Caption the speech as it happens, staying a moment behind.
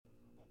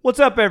What's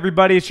up,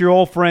 everybody? It's your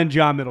old friend,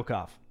 John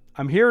Middlecoff.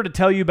 I'm here to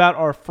tell you about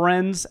our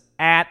friends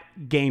at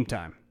Game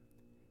Time.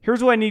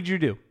 Here's what I need you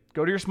to do.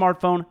 Go to your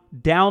smartphone,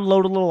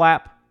 download a little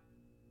app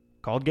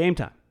called Game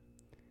Time.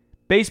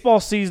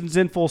 Baseball season's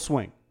in full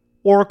swing.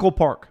 Oracle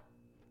Park.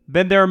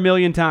 Been there a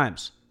million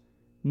times.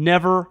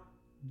 Never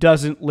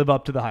doesn't live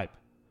up to the hype.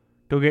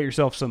 Go get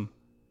yourself some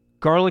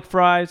garlic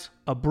fries,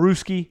 a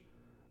brewski,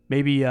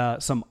 maybe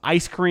some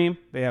ice cream.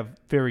 They have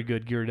very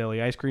good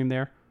Ghirardelli ice cream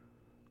there.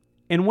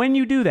 And when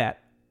you do that,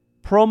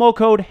 promo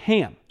code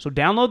HAM. So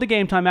download the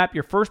Game Time app.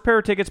 Your first pair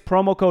of tickets,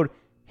 promo code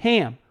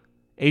HAM,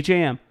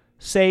 H-A-M,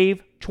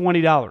 save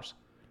 $20.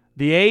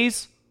 The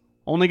A's,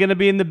 only going to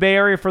be in the Bay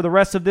Area for the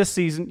rest of this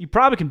season. You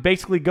probably can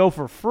basically go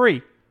for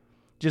free.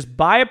 Just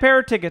buy a pair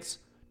of tickets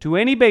to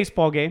any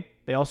baseball game.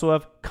 They also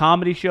have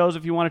comedy shows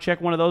if you want to check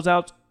one of those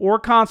out, or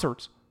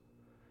concerts.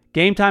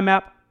 Game Time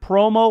app,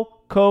 promo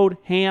code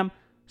HAM,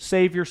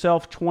 save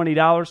yourself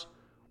 $20.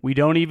 We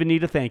don't even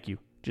need a thank you.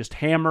 Just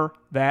hammer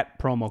that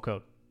promo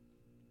code.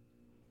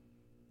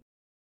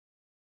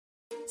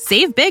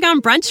 Save big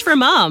on brunch for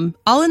mom,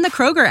 all in the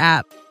Kroger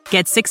app.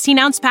 Get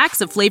 16-ounce packs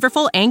of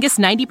flavorful Angus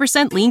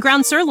 90% lean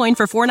ground sirloin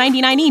for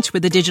 $4.99 each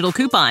with a digital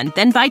coupon.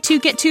 Then buy 2,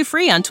 get 2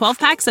 free on 12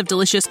 packs of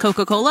delicious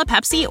Coca-Cola,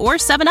 Pepsi, or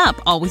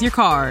 7-Up, all with your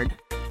card.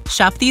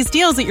 Shop these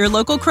deals at your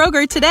local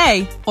Kroger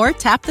today, or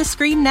tap the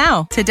screen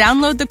now to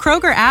download the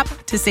Kroger app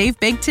to save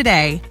big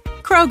today.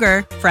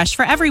 Kroger, fresh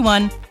for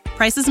everyone.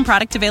 Prices and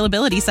product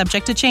availability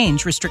subject to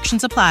change.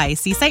 Restrictions apply.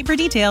 See site for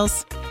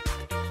details.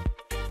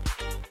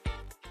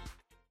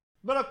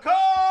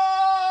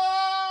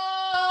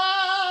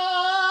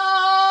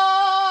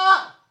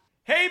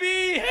 Hey,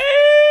 B,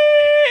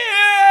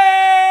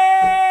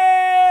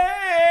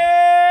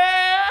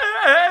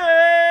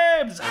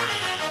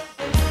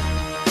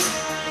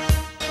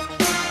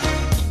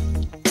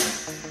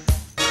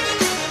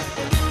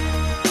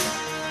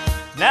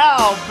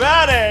 Now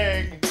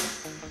betting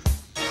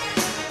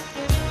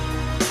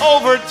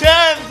over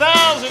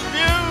 10,000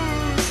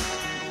 views.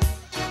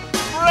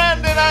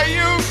 Brandon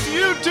Ayuk's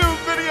YouTube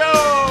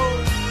videos.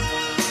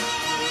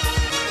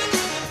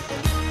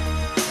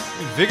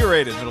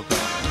 Invigorated,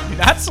 Middlecoff. do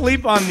not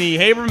sleep on the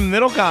Haberman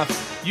Middlecoff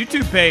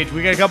YouTube page.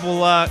 We got a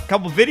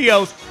couple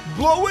videos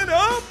blowing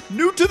up.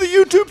 New to the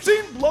YouTube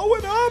scene,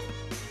 blowing up.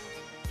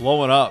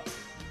 Blowing up.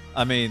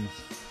 I mean,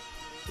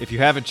 if you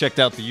haven't checked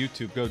out the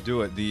YouTube, go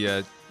do it.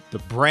 The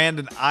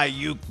Brandon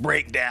Ayuk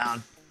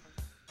breakdown.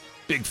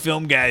 Big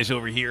film guys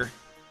over here.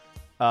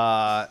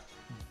 Over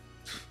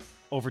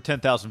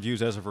 10,000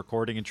 views as of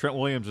recording, and Trent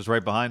Williams is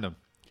right behind him.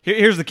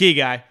 Here's the key,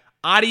 guy.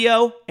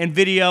 Audio and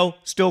video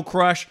still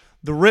crush.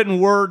 The written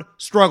word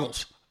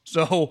struggles.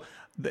 So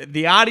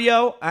the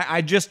audio, I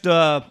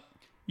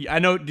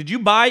know. Did you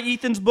buy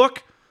Ethan's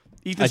book?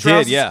 Ethan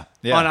Strauss's, did,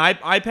 yeah. On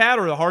iPad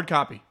or the hard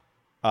copy?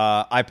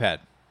 iPad.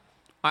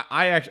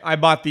 I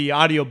bought the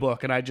audio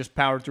book and I just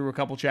powered through a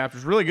couple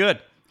chapters. Really good.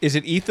 Is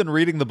it Ethan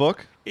reading the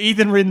book?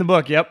 Ethan reading the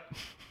book. Yep.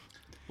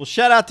 Well,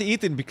 shout out to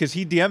Ethan because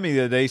he DM'd me the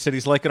other day. He said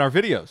he's liking our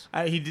videos.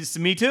 He did to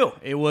me too.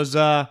 It was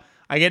I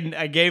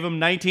gave him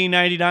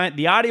 $19.99.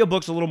 The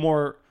audiobook's a little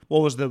more.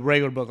 What was the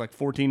regular book, like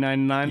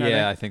 $14.99?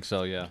 Yeah, I think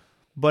so. Yeah.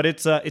 But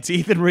it's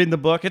Ethan reading the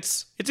book.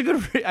 It's a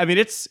good. I mean,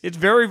 it's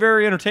very,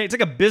 very entertaining. It's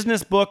like a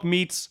business book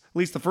meets, at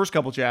least the first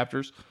couple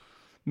chapters,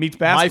 meets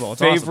basketball. My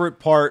It's favorite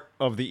awesome. part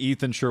of the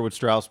Ethan Sherwood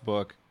Strauss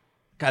book.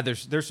 God,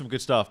 there's some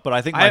good stuff, but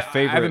I think my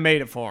favorite. I haven't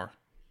made it far.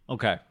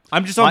 Okay.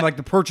 I'm just on like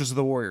the purchase of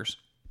the Warriors.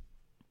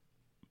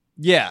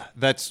 Yeah,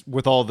 that's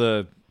with all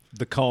the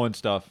Cohen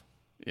stuff.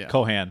 Yeah.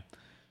 Cohan.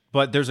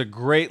 But there's a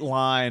great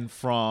line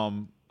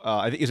from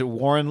I think is it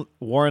Warren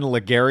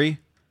Legary,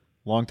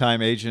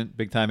 longtime agent,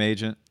 big time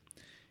agent,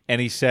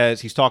 and he says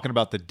he's talking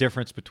about the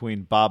difference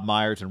between Bob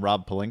Myers and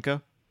Rob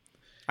Pelinka.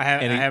 I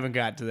haven't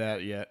got to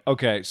that yet.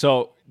 Okay,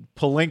 so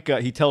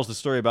Pelinka, he tells the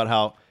story about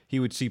how he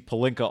would see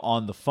Pelinka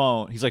on the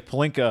phone. He's like,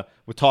 Pelinka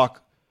would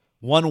talk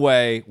one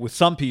way with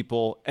some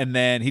people, and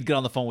then he'd get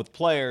on the phone with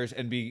players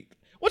and be,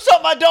 "What's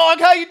up, my dog?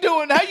 How you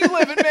doing? How you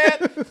living,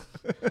 man?"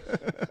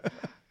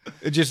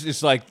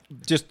 It's like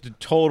just a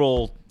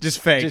total, Just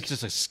fake.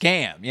 just a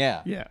scam.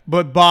 Yeah. Yeah.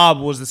 But Bob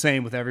was the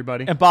same with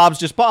everybody. And Bob's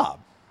just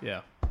Bob.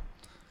 Yeah.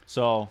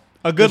 So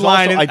A good there's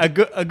line,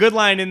 also- a good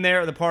line in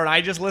there. The part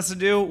I just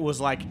listened to was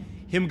like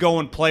him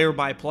going player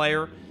by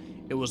player.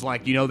 It was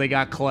like, they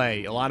got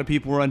Clay. A lot of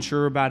people were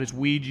unsure about his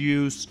weed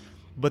use,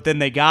 but then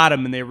they got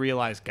him and they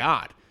realized,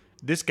 God,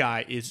 this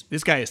guy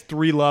has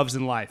 3 loves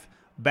in life: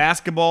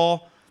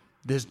 basketball,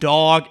 this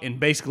dog, and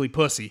basically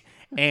pussy.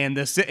 And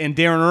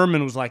Darren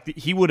Erman was like,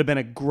 he would have been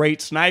a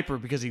great sniper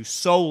because he was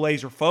so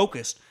laser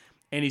focused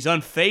and he's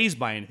unfazed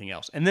by anything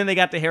else. And then they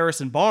got to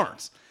Harrison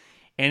Barnes.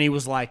 And he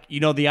was like,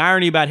 the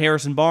irony about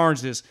Harrison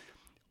Barnes is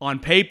on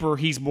paper,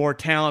 he's more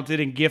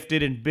talented and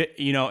gifted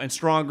and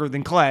stronger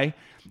than Clay.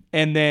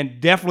 And then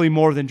definitely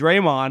more than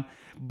Draymond.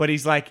 But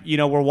he's like,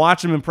 we're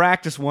watching him in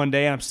practice one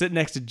day and I'm sitting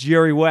next to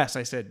Jerry West.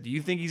 I said, "Do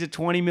you think he's a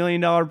 $20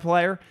 million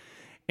player?"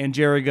 And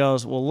Jerry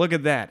goes, "Well, look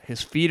at that.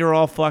 His feet are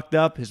all fucked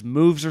up. His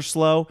moves are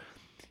slow.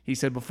 He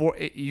said, before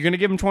you're going to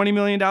give him $20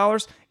 million?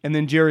 And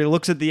then Jerry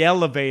looks at the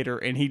elevator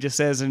and he just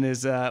says in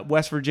his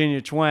West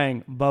Virginia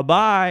twang,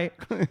 bye-bye.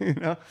 You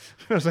know?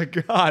 I was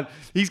like, God,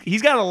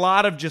 he's got a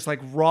lot of just like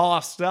raw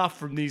stuff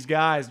from these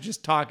guys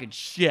just talking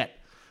shit,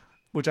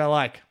 which I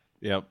like.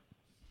 Yep.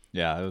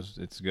 Yeah,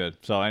 it's good.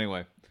 So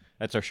anyway,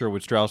 that's our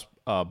Sherwood Strauss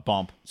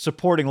bump.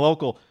 Supporting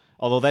local,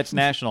 although that's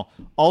national.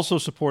 Also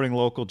supporting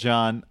local,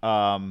 John,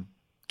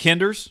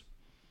 Kinder's,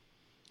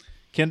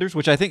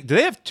 which I think, do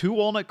they have 2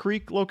 Walnut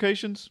Creek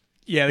locations?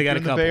 Yeah, they got a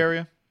couple. In the Bay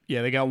Area?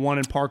 Yeah, they got one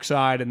in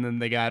Parkside, and then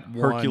they got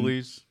one.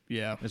 Hercules.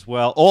 Yeah. As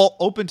well. All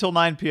open till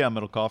 9 p.m.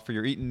 Middlecoff for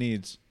your eating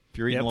needs, if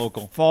you're eating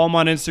local. Follow them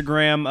on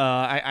Instagram.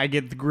 I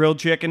get the grilled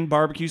chicken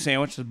barbecue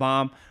sandwich, the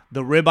bomb.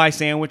 The ribeye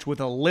sandwich with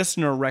a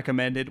listener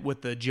recommended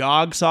with the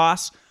jog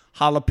sauce,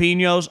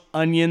 jalapenos,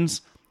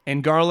 onions,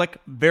 and garlic.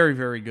 Very,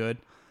 very good.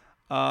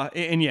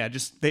 And yeah,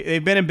 just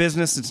they've been in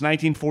business since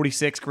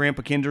 1946.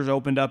 Grandpa Kinder's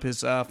opened up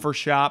his first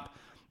shop.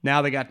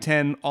 Now they got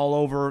 10 all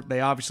over. They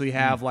obviously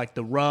have like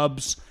the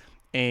rubs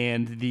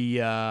and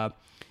the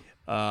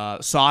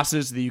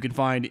sauces that you can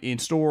find in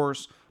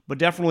stores, but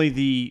definitely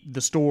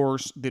the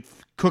stores that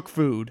cook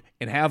food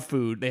and have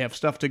food. They have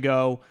stuff to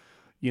go.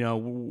 You know,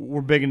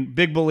 we're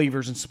big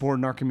believers in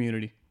supporting our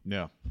community.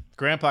 Yeah,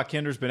 Grandpa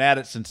Kinder's been at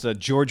it since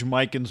George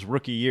Mikan's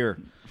rookie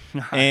year,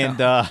 and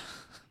I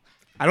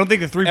don't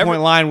think the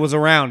 3-point line was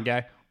around,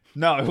 guy.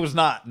 No, it was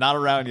not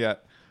around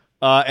yet.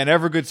 And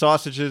Evergood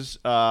sausages.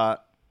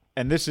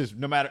 And this is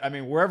no matter, I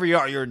mean, wherever you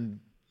are, you're in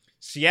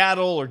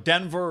Seattle or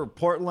Denver or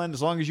Portland,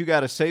 as long as you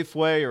got a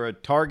Safeway or a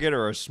Target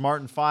or a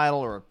Smart and Final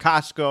or a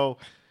Costco,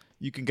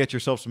 you can get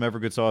yourself some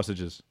Evergood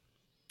sausages.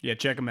 Yeah,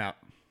 check them out.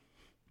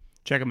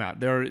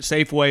 There are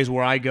Safeways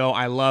where I go.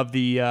 I love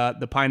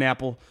the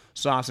pineapple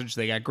sausage.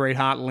 They got great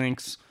hot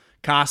links.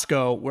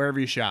 Costco, wherever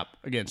you shop.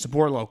 Again,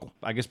 support local.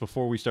 I guess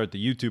before we start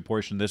the YouTube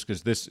portion of this,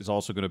 because this is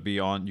also going to be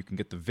on, you can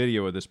get the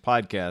video of this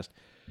podcast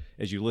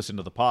as you listen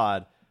to the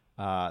pod.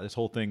 This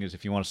whole thing is,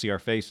 if you want to see our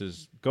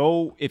faces,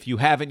 go, if you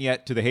haven't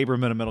yet, to the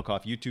Haberman and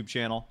Middlecoff YouTube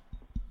channel.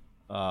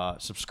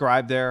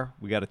 Subscribe there.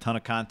 We got a ton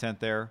of content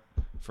there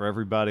for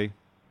everybody.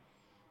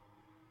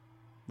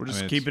 We're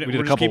just keeping it. We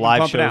did a couple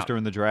live shows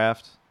during the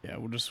draft. Yeah,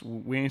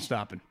 we ain't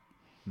stopping.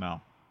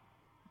 No.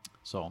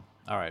 So,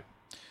 all right.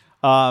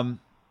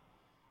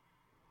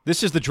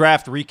 This is the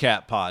draft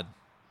recap pod.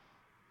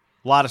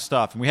 A lot of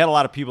stuff. And we had a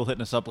lot of people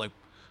hitting us up like,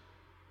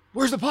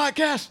 where's the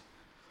podcast?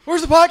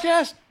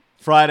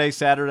 Friday,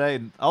 Saturday,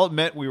 and I'll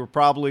admit we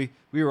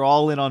were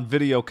all in on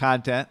video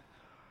content,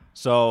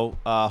 so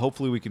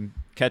hopefully we can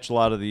catch a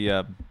lot of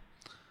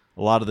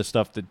the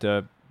stuff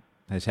that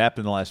has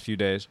happened in the last few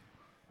days.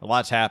 A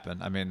lot's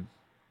happened. I mean,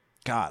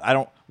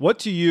 God, what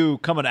to you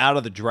coming out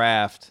of the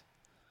draft?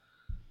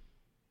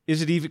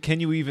 Is it even? Can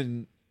you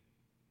even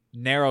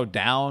narrow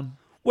down?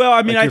 Well,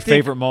 I mean, your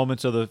favorite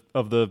moments of the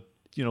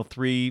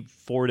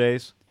 3-4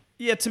 days.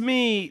 Yeah, to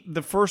me,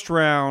 the first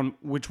round,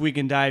 which we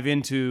can dive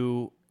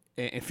into.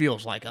 It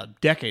feels like a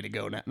decade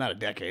ago, not a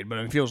decade, but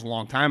it feels a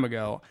long time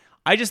ago.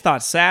 I just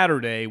thought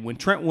Saturday, when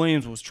Trent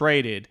Williams was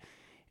traded,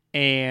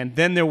 and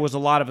then there was a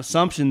lot of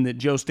assumption that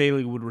Joe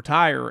Staley would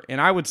retire, and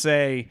I would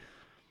say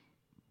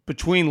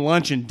between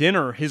lunch and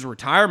dinner, his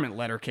retirement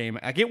letter came.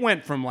 Like, it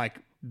went from like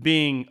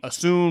being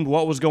assumed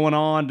what was going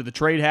on to the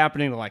trade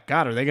happening to like,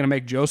 God, are they going to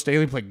make Joe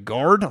Staley play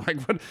guard?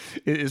 Like, what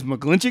is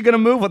McGlinchey going to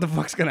move? What the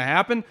fuck's going to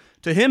happen?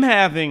 To him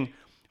having,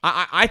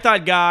 I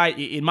thought, guy,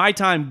 in my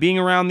time being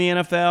around the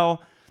NFL,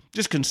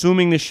 just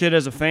consuming this shit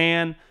as a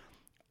fan,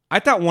 I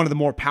thought one of the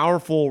more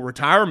powerful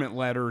retirement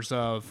letters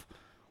of,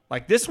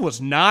 like, this was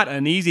not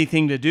an easy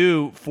thing to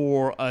do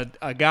for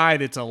a guy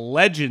that's a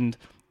legend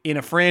in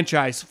a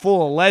franchise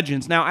full of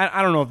legends. Now,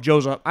 I don't know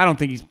if I don't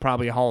think he's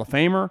probably a Hall of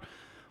Famer,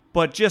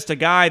 but just a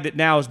guy that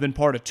now has been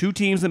part of 2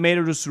 teams that made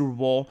it to the Super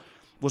Bowl,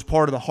 was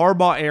part of the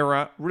Harbaugh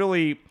era,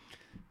 really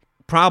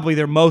probably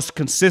their most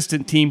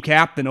consistent team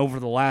captain over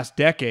the last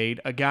decade,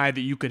 a guy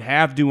that you could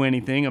have do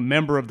anything, a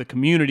member of the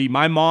community.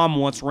 My mom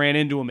once ran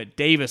into him at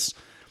Davis,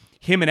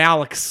 him and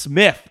Alex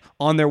Smith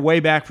on their way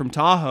back from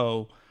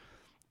Tahoe.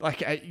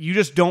 Like, you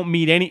just don't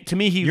meet any. To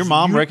me, your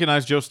mom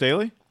recognized Joe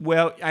Staley?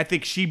 Well, I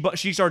think she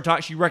started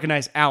talking. She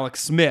recognized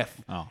Alex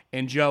Smith,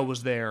 and Joe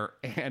was there,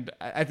 and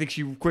I think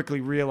she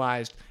quickly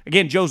realized.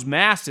 Again, Joe's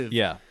massive.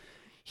 Yeah,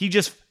 he's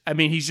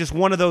just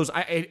one of those.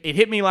 It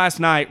hit me last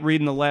night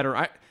reading the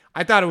letter.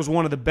 I thought it was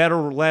one of the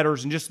better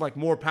letters and just like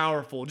more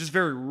powerful, just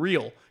very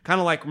real. Kind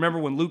of like, remember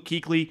when Luke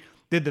Kuechly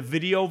did the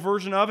video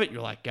version of it?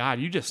 You're like, God,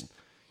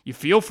 you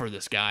feel for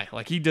this guy.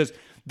 Like, he does.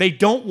 They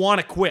don't want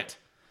to quit.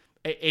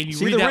 And you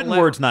see, read the that written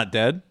letter, word's not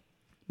dead.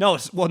 No,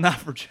 not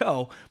for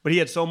Joe, but he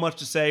had so much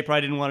to say.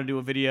 Probably didn't want to do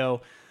a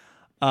video.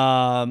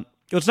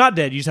 It's not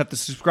dead. You just have to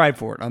subscribe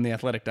for it on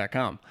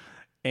theathletic.com.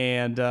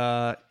 And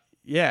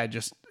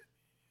just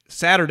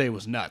Saturday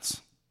was nuts.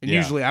 And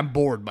usually I'm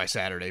bored by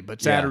Saturday,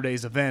 but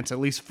Saturday's events, at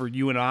least for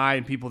you and I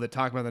and people that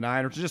talk about the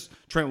Niners, just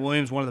Trent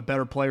Williams, one of the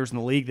better players in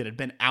the league that had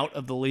been out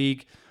of the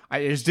league.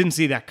 I just didn't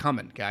see that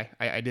coming, guy.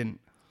 I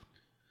didn't.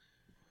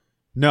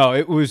 No,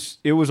 it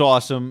was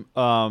awesome.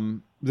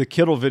 The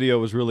Kittle video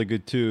was really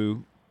good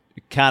too.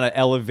 kind of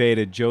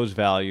elevated Joe's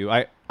value.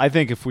 I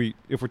think if we're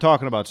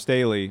talking about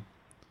Staley,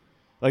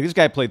 like this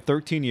guy played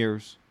 13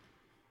 years.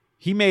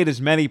 He made as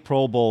many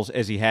Pro Bowls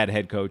as he had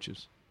head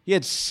coaches. He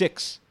had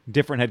 6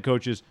 different head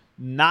coaches,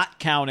 not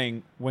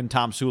counting when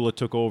Tom Sula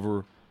took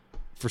over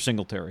for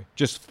Singletary.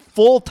 Just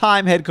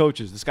full-time head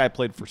coaches. This guy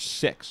played for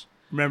 6.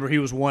 Remember, he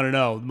was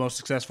 1-0, the most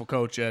successful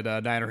coach at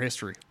Niner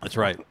history. That's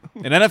right.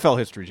 In NFL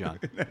history, John.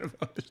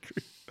 NFL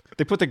history.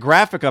 They put the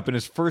graphic up in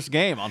his first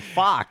game on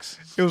Fox.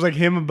 It was like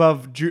him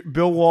above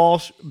Bill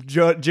Walsh,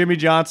 Jimmy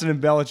Johnson,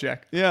 and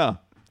Belichick. Yeah.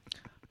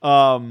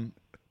 And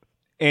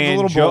a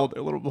little Joe, bold.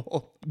 A little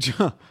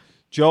bold.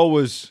 Joe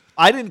was.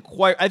 I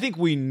think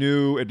we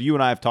knew, and you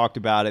and I have talked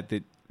about it,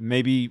 that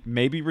maybe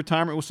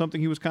retirement was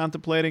something he was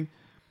contemplating.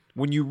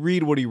 When you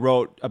read what he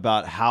wrote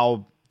about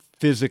how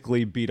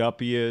physically beat up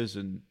he is,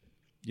 and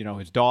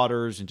his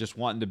daughters, and just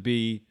wanting to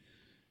be,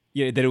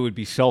 that it would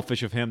be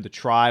selfish of him to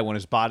try when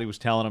his body was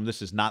telling him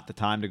this is not the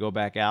time to go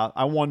back out.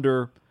 I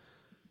wonder,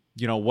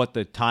 what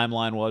the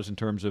timeline was in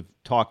terms of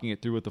talking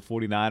it through with the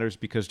 49ers,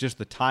 because just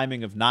the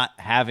timing of not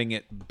having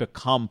it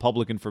become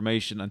public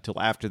information until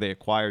after they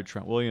acquired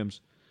Trent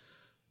Williams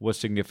was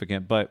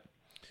significant. But,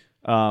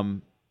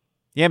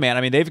 yeah, man,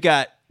 I mean,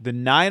 the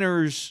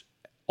Niners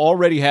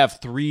already have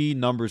 3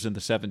 numbers in the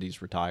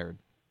 70s retired.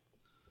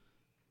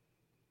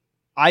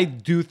 I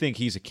do think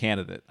he's a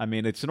candidate. I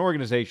mean, it's an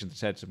organization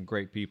that's had some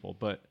great people,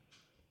 but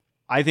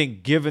I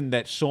think given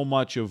that so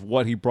much of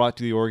what he brought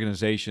to the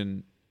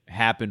organization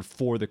happened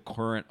for the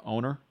current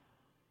owner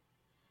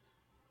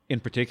in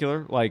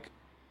particular, like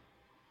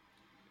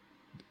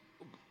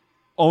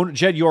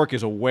Jed York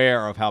is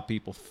aware of how the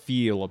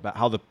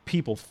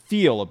people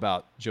feel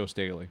about Joe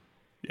Staley.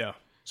 Yeah.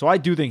 So I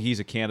do think he's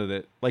a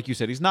candidate. Like you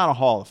said, he's not a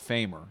Hall of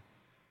Famer,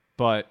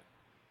 but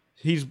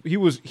he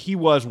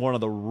was one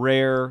of the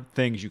rare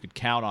things you could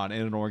count on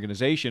in an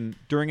organization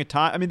during a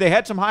time. I mean, they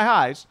had some high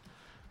highs,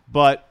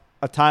 but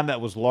a time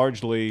that was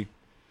largely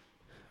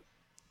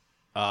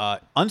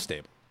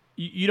unstable.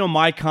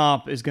 My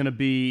comp is going to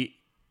be,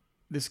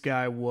 this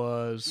guy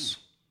was,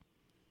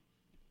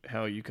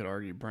 hell, you could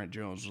argue Brent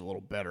Jones was a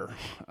little better.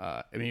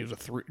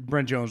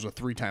 Brent Jones was a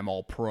 3-time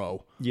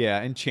All-Pro.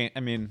 Yeah, and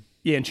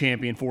and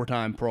champion,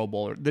 4-time Pro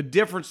Bowler. The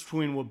difference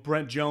between what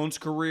Brent Jones'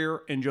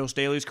 career and Joe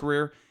Staley's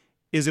career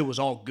is it was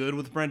all good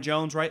with Brent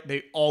Jones, right?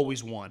 They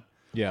always won.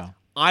 Yeah.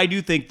 I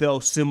do think, though,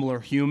 similar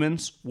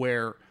humans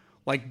where,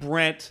 like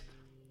Brent,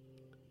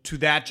 to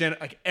that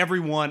like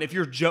everyone, if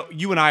you're Joe,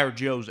 you and I are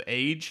Joe's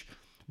age,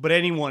 but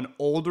anyone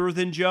older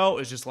than Joe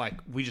is just like,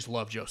 we just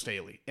love Joe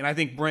Staley. And I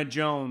think Brent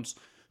Jones,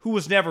 who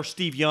was never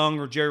Steve Young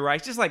or Jerry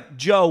Rice, just like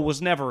Joe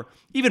was never,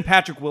 even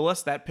Patrick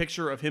Willis, that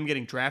picture of him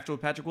getting drafted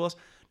with Patrick Willis,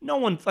 no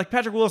one, like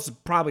Patrick Willis is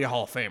probably a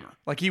Hall of Famer.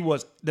 Like he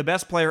was the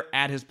best player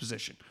at his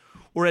position.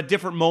 Or at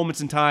different moments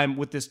in time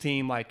with this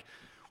team, like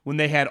when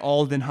they had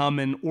Alden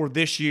Hummon, or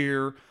this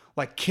year,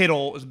 like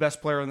Kittle is the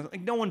best player. Like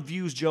no one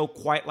views Joe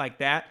quite like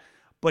that,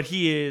 but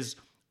he is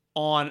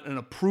on an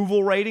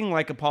approval rating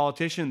like a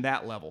politician,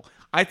 that level.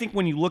 I think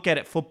when you look at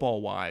it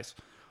football-wise,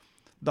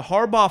 the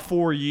Harbaugh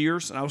 4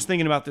 years, and I was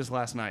thinking about this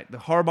last night, the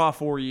Harbaugh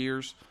 4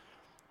 years,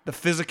 the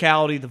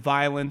physicality, the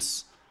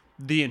violence,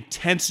 the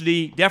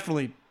intensity,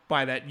 definitely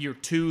by that year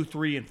 2,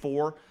 3, and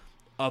 4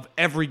 of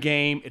every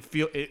game,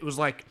 it was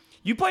like,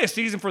 you play a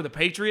season for the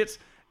Patriots,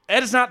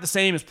 that is not the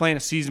same as playing a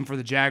season for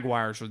the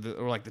Jaguars or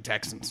like the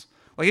Texans.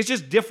 Like, it's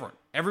just different.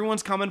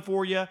 Everyone's coming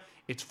for you.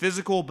 It's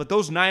physical, but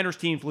those Niners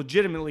teams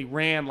legitimately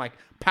ran like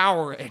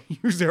power and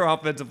used their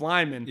offensive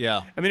linemen.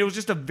 Yeah. I mean, it was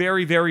just a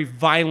very, very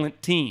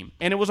violent team,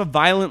 and it was a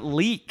violent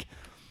league.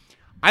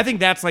 I think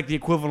that's like the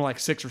equivalent of like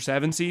 6 or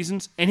 7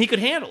 seasons, and he could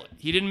handle it.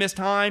 He didn't miss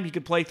time. He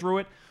could play through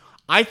it.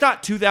 I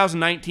thought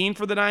 2019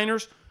 for the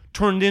Niners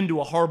turned into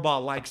a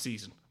Harbaugh-like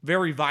season.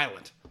 Very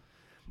violent.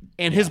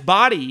 And his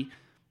body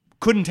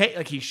couldn't take,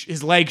 like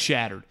his legs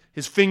shattered,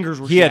 his fingers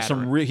were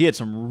shattered. He had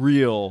some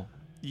real,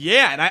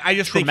 yeah, and I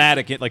just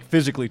traumatic, like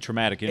physically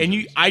traumatic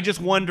injuries. And I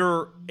just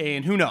wonder,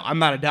 and who knows? I'm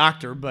not a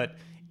doctor, but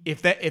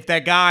if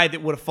that guy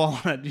that would have fallen,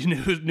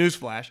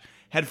 newsflash,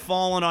 had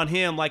fallen on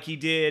him like he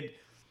did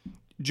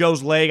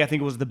Joe's leg, I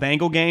think it was the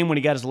Bengal game when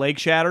he got his leg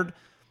shattered,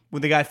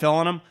 when the guy fell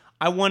on him.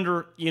 I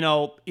wonder,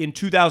 in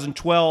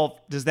 2012,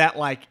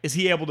 is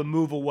he able to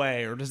move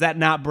away, or does that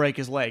not break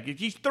his leg?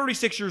 He's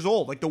 36 years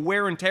old. Like the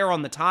wear and tear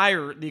on the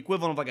tire, the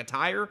equivalent of like a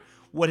tire,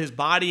 what his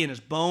body and his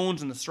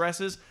bones and the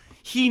stresses,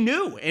 he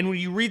knew. And when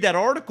you read that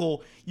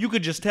article, you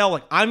could just tell,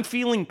 like, I'm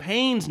feeling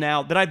pains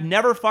now that I've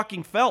never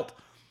fucking felt.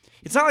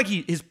 It's not like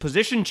his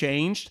position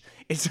changed.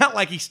 It's not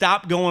like he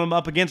stopped going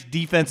up against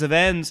defensive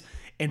ends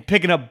and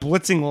picking up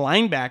blitzing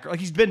linebacker. Like,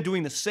 he's been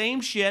doing the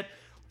same shit,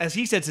 as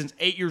he said, since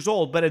 8 years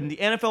old, but in the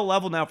NFL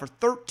level now for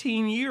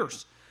 13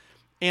 years.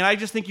 And I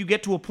just think you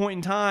get to a point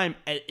in time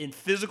in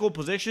physical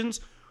positions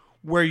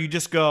where you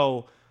just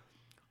go,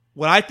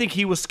 what I think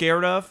he was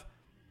scared of,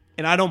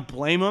 and I don't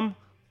blame him,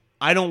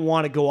 I don't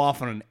want to go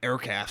off on an air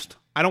cast.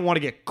 I don't want to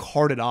get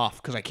carted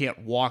off because I can't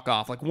walk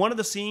off. Like one of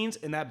the scenes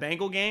in that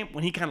Bengal game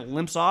when he kind of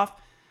limps off,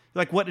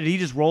 like what, did he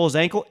just roll his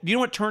ankle? Do you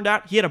know what turned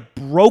out? He had a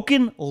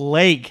broken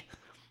leg.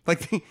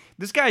 Like,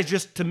 this guy's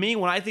just, to me,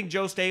 when I think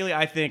Joe Staley,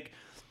 I think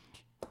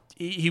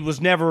he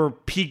was never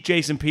peak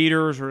Jason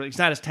Peters, or he's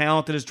not as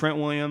talented as Trent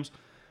Williams,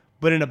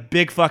 but in a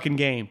big fucking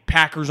game,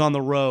 Packers on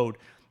the road,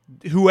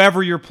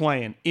 whoever you're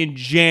playing in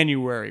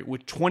January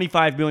with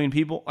 25 million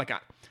people, like,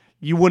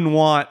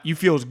 you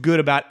feel as good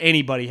about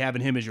anybody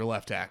having him as your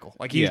left tackle.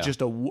 Like, he's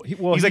just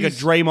he's like a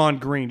Draymond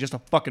Green, just a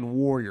fucking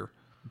warrior.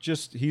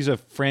 He's a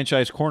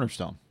franchise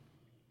cornerstone.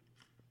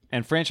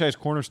 And franchise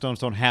cornerstones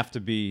don't have to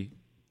be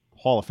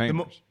Hall of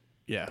Famers.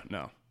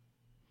 No.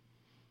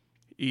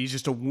 He's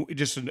just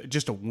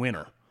a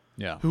winner.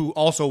 Yeah. Who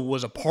also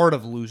was a part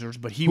of losers,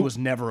 but he was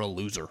never a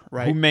loser,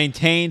 right? Who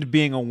maintained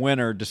being a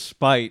winner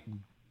despite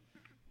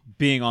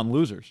being on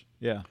losers.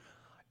 Yeah.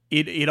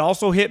 It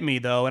also hit me,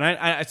 though, and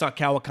I saw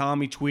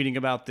Kawakami tweeting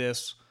about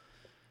this.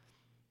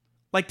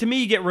 Like, to me,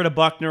 you get rid of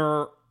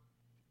Buckner,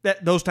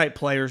 those type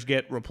players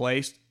get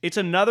replaced. It's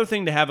another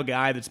thing to have a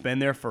guy that's been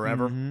there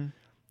forever. Mm-hmm.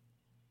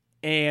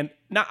 And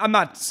I'm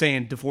not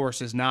saying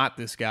DeForest is not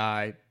this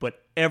guy,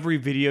 but every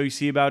video you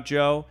see about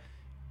Joe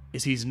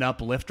is he's an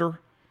uplifter.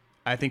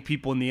 I think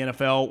people in the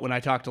NFL, when I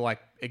talk to like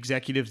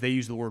executives, they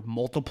use the word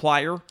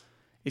multiplier.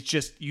 It's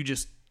just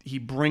he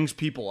brings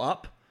people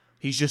up.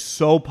 He's just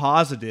so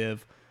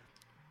positive.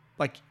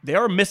 Like, they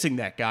are missing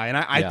that guy. And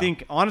I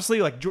think,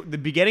 honestly, like the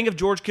beginning of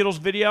George Kittle's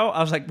video,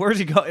 I was like, where's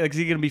he going? Like, is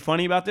he going to be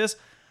funny about this?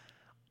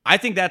 I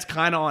think that's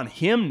kind of on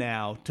him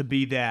now to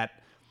be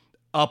that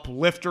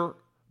uplifter,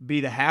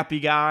 be the happy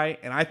guy.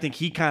 And I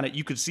think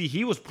you could see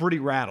he was pretty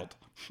rattled.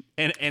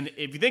 And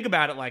if you think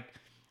about it, like,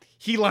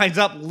 he lines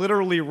up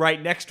literally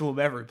right next to him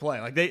every play.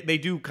 Like, they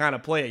do kind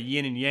of play a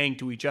yin and yang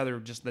to each other,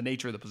 just the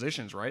nature of the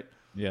positions, right?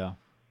 Yeah.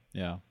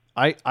 Yeah.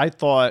 I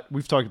thought,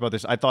 we've talked about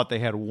this, I thought they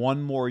had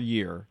one more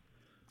year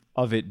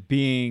of it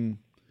being,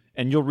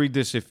 and you'll read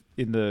this if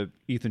in the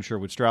Ethan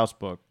Sherwood-Strauss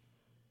book,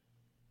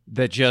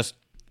 that just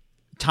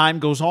time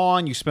goes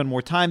on, you spend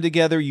more time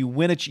together, you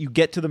win it, you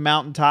get to the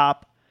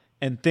mountaintop,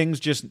 and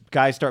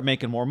guys start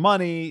making more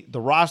money,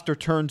 the roster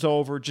turns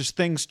over, just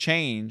things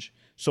change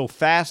so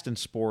fast in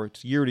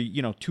sports.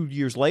 2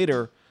 years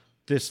later,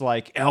 this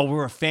like,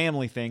 we're a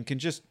family thing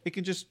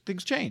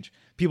things change.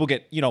 People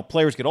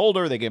players get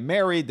older, they get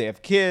married, they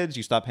have kids,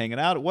 you stop hanging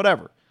out,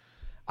 whatever.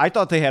 I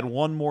thought they had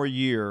one more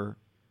year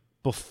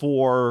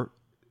before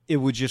it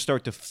would just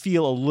start to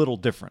feel a little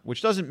different,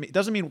 which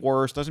doesn't mean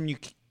worse, doesn't mean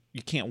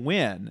you can't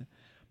win,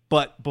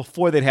 but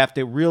before they'd have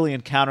to really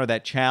encounter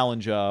that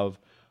challenge of,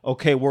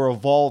 okay, we're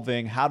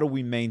evolving, how do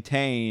we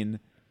maintain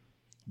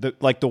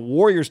the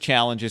Warriors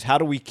challenge is, how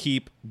do we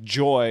keep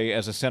joy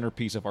as a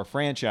centerpiece of our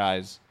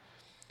franchise,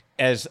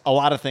 as a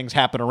lot of things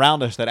happen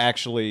around us that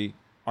actually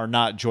are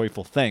not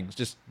joyful things,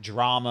 just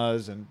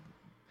dramas and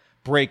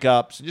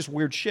breakups and just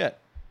weird shit.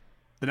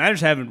 The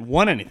Niners haven't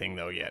won anything,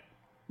 though, yet.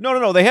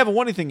 No, they haven't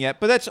won anything yet,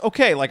 but that's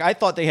okay. Like, I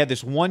thought they had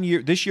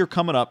this year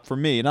coming up for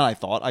me, and I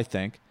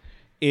think,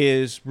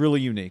 is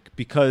really unique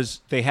because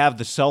they have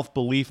the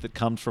self-belief that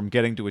comes from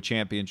getting to a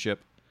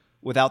championship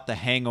without the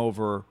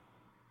hangover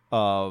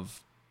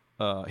of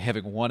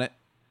having won it.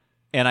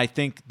 And I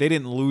think they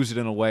didn't lose it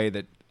in a way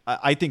that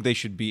I think they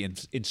should be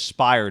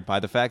inspired by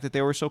the fact that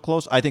they were so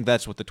close. I think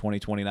that's what the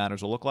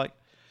 2029ers will look like.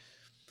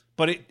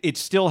 But it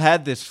still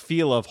had this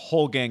feel of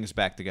whole gang's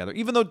back together.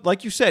 Even though,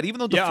 like you said,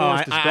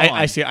 DeForest is gone.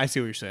 I see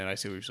what you're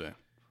saying.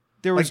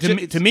 There was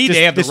to me,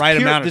 they have the right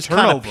amount of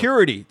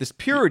turnover. This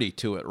purity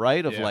to it,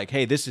 right? Of like,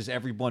 hey, this is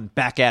everyone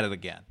back at it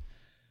again.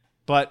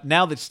 But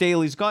now that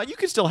Staley's gone, you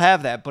can still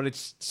have that, but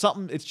it's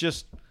something. It's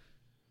just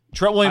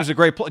Trent Williams is a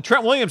great player.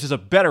 Trent Williams is a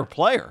better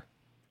player.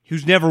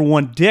 Who's never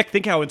won dick.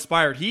 Think how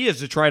inspired he is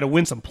to try to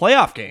win some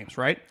playoff games,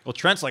 right? Well,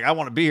 Trent's like, I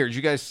want to be here. Did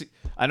you guys see?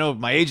 I know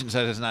my agent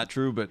says it's not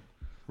true, but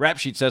Rap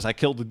Sheet says I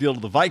killed the deal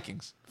to the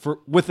Vikings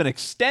with an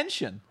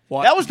extension.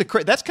 Well,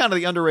 that's kind of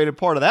the underrated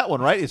part of that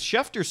one, right? Is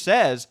Schefter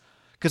says,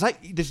 because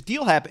this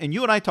deal happened, and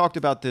you and I talked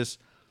about this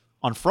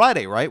on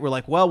Friday, right? We're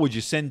like, well, would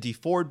you send D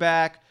Ford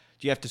back?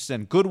 Do you have to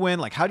send Goodwin?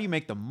 Like, how do you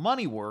make the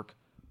money work?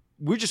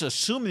 We're just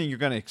assuming you're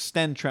going to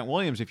extend Trent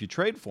Williams if you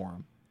trade for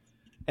him.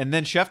 And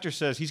then Schefter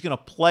says he's going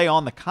to play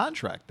on the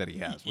contract that he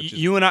has. Which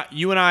you and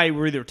I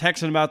were either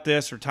texting about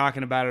this or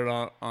talking about it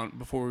on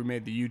before we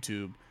made the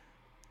YouTube.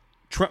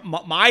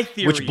 My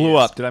theory, which blew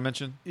up. Did I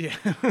mention? Yeah.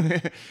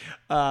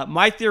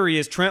 My theory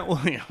is Trent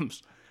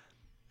Williams.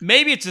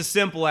 Maybe it's as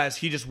simple as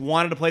he just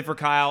wanted to play for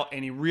Kyle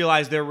and he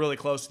realized they're really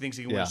close. He thinks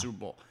he can win a Super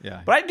Bowl.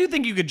 Yeah. But I do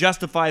think you could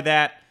justify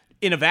that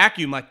in a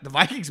vacuum. Like, the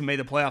Vikings have made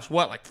the playoffs,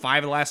 like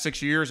 5 of the last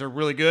 6 years? They're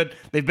really good.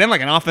 They've been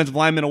like an offensive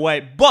lineman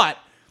away. But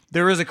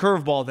there is a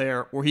curveball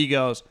there where he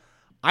goes,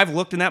 I've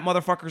looked in that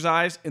motherfucker's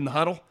eyes in the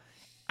huddle.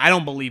 I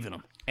don't believe in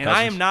him. And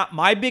Cousins. I am not,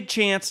 my big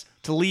chance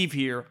to leave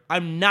here,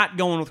 I'm not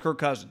going with Kirk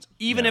Cousins.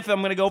 Even if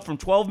I'm going to go from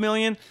 $12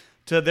 million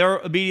to they're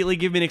immediately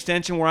give me an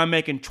extension where I'm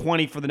making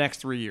 $20 for the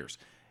next 3 years.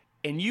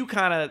 And you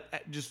kind of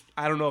just,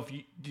 I don't know if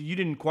you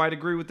didn't quite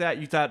agree with that.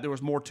 You thought there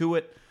was more to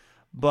it.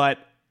 But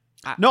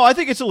no, I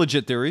think it's a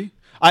legit theory.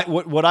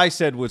 What I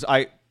said was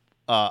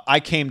I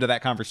came to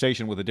that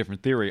conversation with a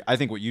different theory. I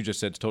think what you just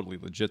said is totally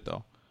legit,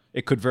 though.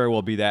 It could very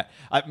well be that.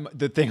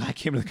 The thing I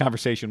came to the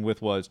conversation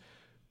with was,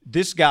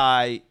 this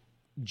guy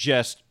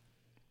just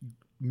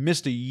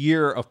missed a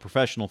year of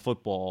professional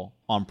football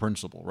on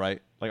principle,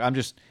 right? Like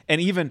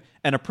and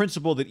a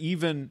principle that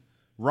even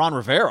Ron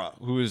Rivera,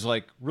 who is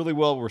like really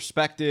well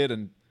respected,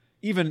 and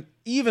even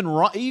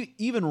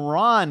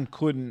Ron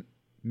couldn't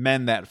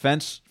mend that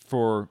fence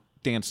for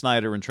Dan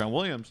Snyder and Trent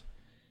Williams.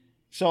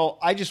 So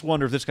I just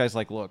wonder if this guy's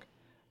like, look,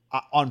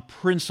 on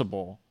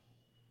principle,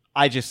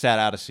 I just sat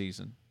out a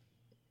season.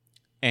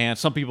 And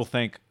some people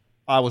think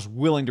I was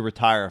willing to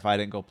retire if I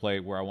didn't go play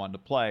where I wanted to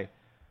play.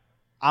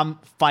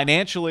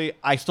 Financially,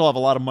 I still have a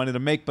lot of money to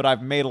make, but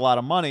I've made a lot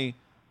of money.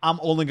 I'm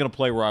only going to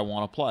play where I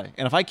want to play.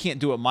 And if I can't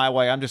do it my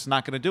way, I'm just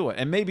not going to do it.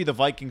 And maybe the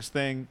Vikings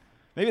thing,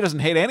 maybe it doesn't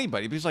hate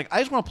anybody, but he's like, I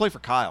just want to play for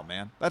Kyle,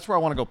 man. That's where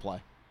I want to go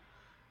play.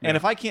 Yeah. And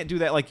if I can't do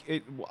that,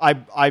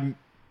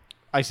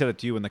 I said it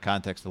to you in the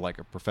context of like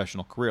a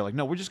professional career. Like,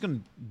 no, we're just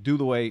going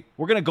to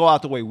we're going to go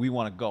out the way we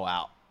want to go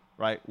out,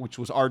 right? Which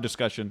was our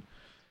discussion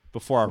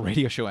before our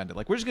radio show ended.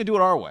 Like, we're just going to do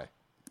it our way.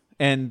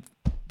 And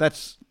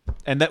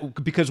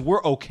that because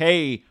we're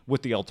okay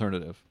with the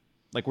alternative.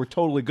 Like, we're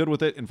totally good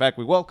with it. In fact,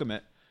 we welcome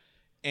it.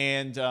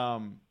 And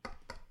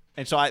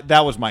so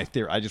that was my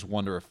theory. I just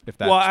wonder if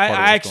that's. Well,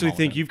 I actually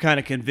think you've kind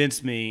of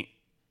convinced me.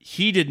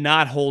 He did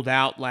not hold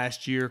out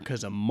last year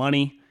because of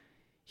money.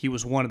 He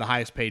was one of the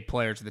highest paid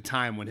players at the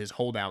time when his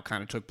holdout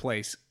kind of took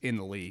place in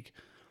the league.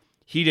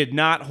 He did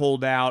not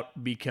hold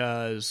out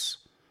because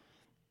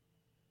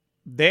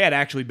they had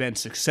actually been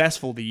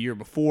successful the year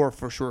before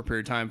for a short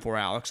period of time for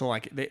Alex. So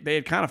like they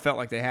had kind of felt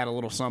like they had a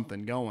little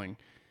something going.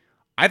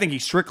 I think he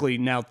strictly,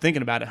 now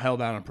thinking about it,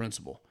 held out on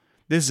principle.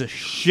 This is a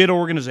shit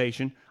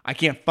organization. I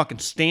can't fucking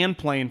stand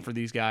playing for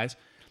these guys.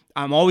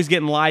 I'm always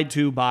getting lied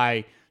to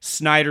by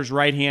Snyder's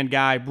right-hand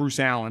guy, Bruce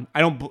Allen. I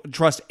don't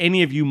trust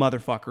any of you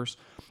motherfuckers.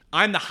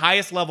 I'm the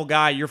highest level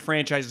guy your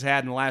franchise has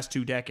had in the last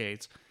 2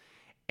 decades.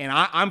 And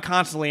I'm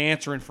constantly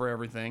answering for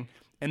everything.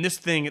 And this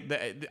thing,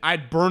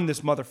 I'd burn this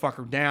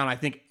motherfucker down. I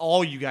think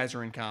all you guys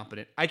are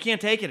incompetent. I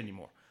can't take it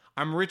anymore.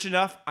 I'm rich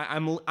enough.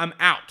 I'm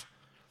out.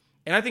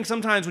 And I think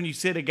sometimes when you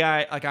sit a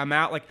guy like I'm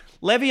out, like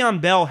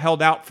Le'Veon Bell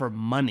held out for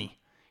money.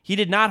 He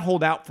did not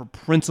hold out for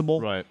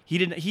principle. Right.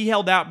 He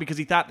held out because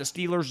he thought the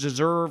Steelers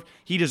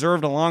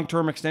deserved a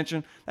long-term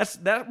extension.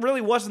 That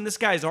really wasn't this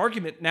guy's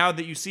argument now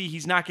that you see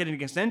he's not getting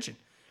an extension.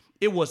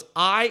 It was,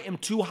 I am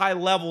too high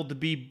level to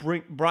be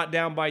brought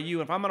down by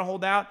you. If I'm going to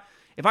hold out,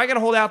 if I got to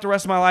hold out the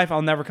rest of my life,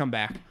 I'll never come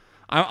back.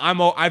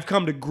 I've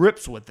come to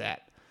grips with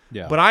that.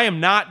 Yeah. But I am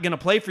not going to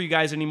play for you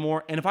guys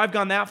anymore. And if I've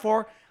gone that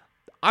far,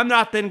 I'm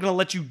not then going to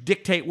let you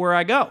dictate where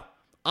I go.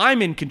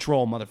 I'm in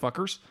control,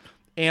 motherfuckers.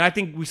 And I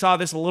think we saw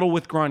this a little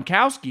with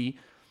Gronkowski.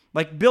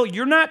 Like, Bill,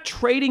 you're not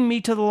trading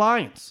me to the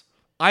Lions.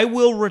 I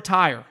will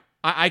retire.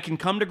 I can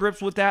come to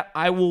grips with that.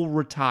 I will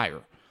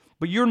retire.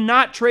 But you're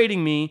not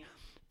trading me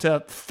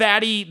to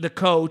Fatty, the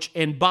coach,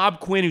 and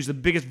Bob Quinn, who's the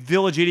biggest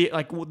village idiot,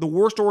 like the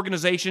worst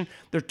organization.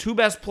 Their 2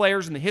 best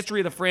players in the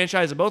history of the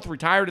franchise have both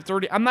retired at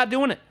 30. I'm not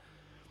doing it.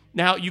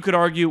 Now, you could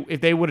argue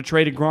if they would have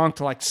traded Gronk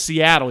to like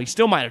Seattle, he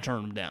still might have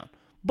turned them down.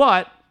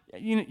 But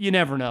you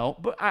never know.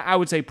 But I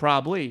would say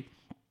probably.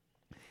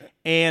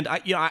 And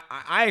I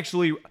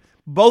actually,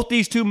 both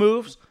these 2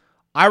 moves,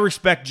 I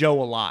respect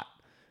Joe a lot.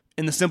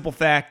 In the simple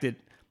fact that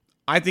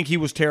I think he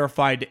was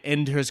terrified to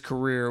end his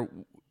career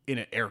in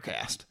an air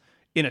cast,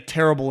 in a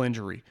terrible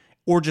injury,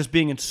 or just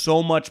being in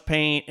so much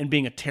pain and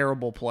being a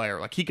terrible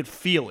player. Like, he could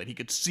feel it. He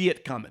could see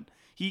it coming.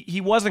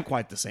 He wasn't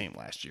quite the same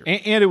last year.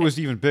 And it was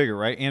even bigger,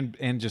 right?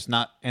 And just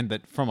not, and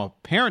that from a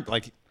parent,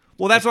 like.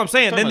 Well, that's what I'm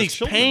saying. Then these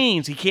children.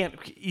 pains,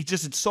 he's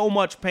just in so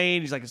much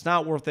pain. He's like, it's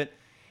not worth it.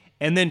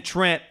 And then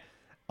Trent,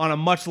 on a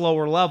much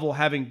lower level,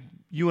 having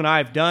you and I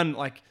have done,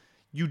 like,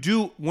 you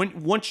do,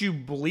 once you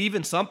believe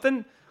in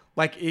something,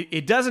 like,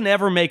 it doesn't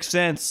ever make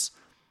sense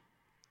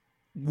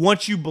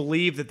once you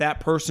believe that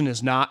person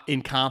is not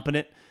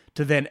incompetent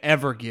to then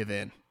ever give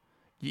in.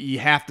 You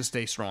have to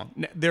stay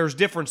strong. There's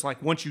difference,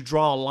 like, once you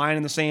draw a line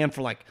in the sand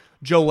for, like,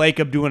 Joe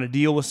Lacob doing a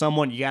deal with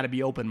someone, you got to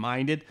be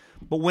open-minded.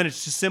 But when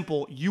it's just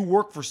simple, you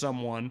work for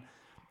someone,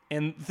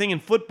 and the thing in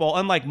football,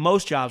 unlike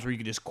most jobs where you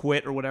can just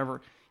quit or whatever,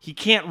 he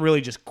can't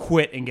really just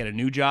quit and get a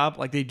new job.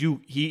 Like they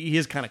do, he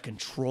is kind of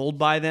controlled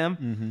by them.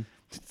 Mm-hmm.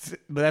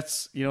 But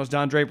that's, as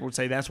Don Draper would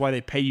say, that's why they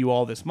pay you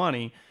all this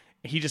money.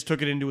 He just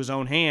took it into his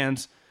own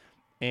hands,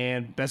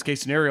 and best case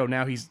scenario,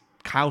 now he's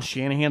Kyle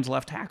Shanahan's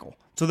left tackle.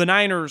 So the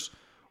Niners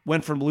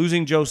went from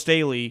losing Joe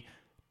Staley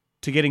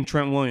to getting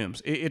Trent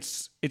Williams.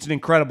 It's an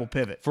incredible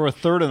pivot. For a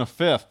 3rd and a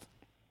 5th.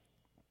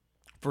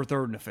 For a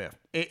 3rd and a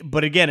 5th.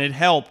 But again, it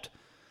helped.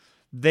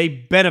 They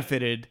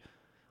benefited.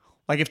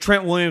 Like if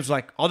Trent Williams was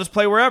like, I'll just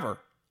play wherever.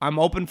 I'm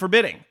open for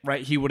bidding,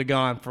 right? He would have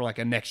gone for like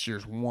a next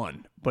year's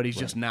 1, but he's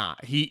just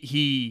not.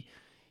 He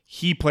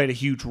played a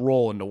huge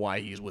role into why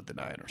he's with the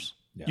Niners.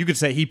 Yeah. You could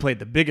say he played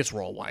the biggest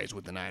role why he's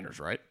with the Niners,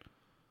 right?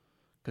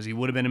 Because he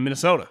would have been in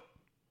Minnesota,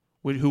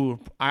 who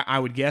I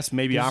would guess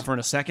maybe offering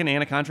a 2nd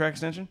and a contract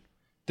extension.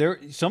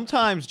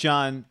 Sometimes,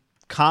 John,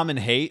 common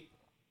hate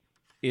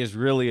is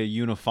really a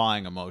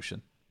unifying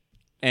emotion.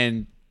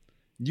 And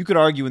you could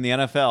argue in the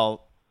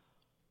NFL,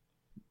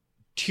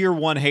 tier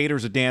 1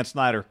 haters of Dan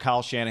Snyder,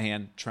 Kyle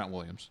Shanahan, Trent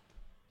Williams.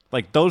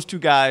 Like, those two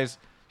guys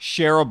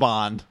share a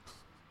bond.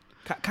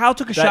 Kyle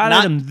took a shot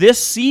at him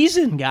this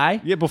season,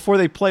 guy. Yeah, before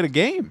they played a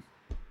game.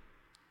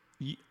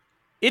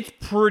 It's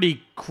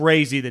pretty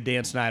crazy that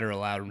Dan Snyder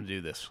allowed him to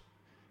do this.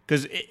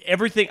 Because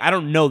everything, I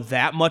don't know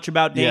that much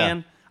about Dan.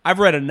 Yeah. I've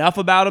read enough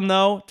about him,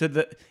 though,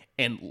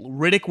 and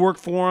Riddick worked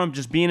for him,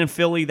 just being in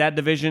Philly, that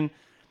division.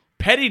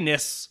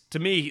 Pettiness, to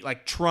me,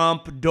 like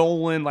Trump,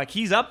 Dolan, like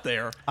he's up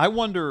there. I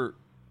wonder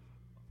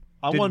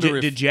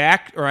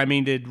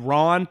if did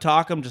Ron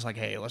talk him just like,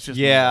 hey, let's just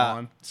move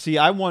on? See,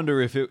 I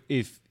wonder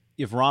if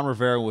Ron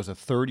Rivera was a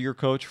third-year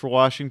coach for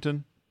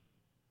Washington,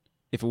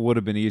 if it would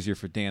have been easier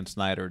for Dan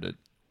Snyder to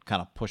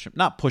kind of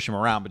not push him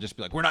around, but just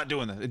be like, we're not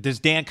doing this. Does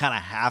Dan kind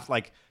of have,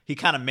 like, he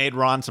kind of made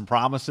Ron some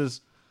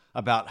promises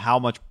about how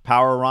much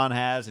power Ron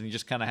has, and he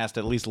just kind of has to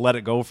at least let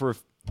it go for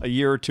a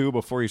year or two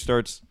before he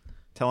starts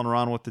telling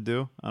Ron what to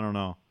do? I don't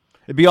know.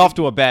 It'd be off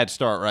to a bad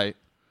start, right?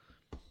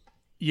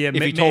 Yeah,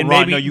 if he told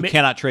Ron, no, you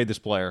cannot trade this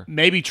player.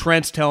 Maybe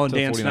Trent's telling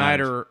Dan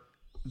Snyder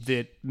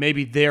that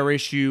maybe their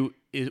issue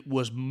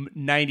was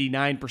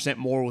 99%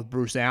 more with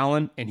Bruce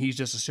Allen, and he's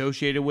just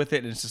associated with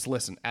it. And it's just,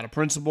 listen, out of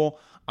principle,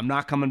 I'm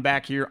not coming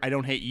back here. I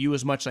don't hate you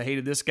as much as I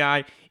hated this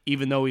guy,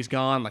 even though he's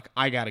gone. Like,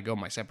 I got to go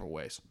my separate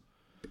ways.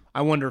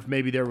 I wonder if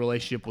maybe their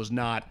relationship was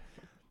not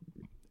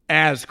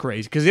as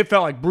crazy, because it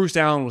felt like Bruce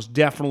Allen was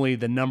definitely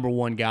the number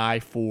one guy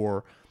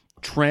for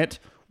Trent.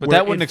 But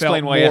that wouldn't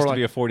explain why he has to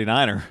be a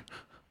 49er.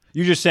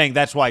 You're just saying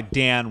that's why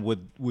Dan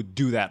would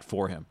do that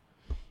for him.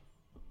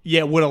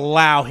 Yeah, would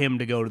allow him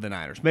to go to the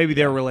Niners. Maybe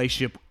their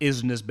relationship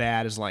isn't as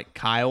bad as like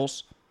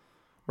Kyle's,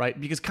 right?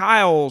 Because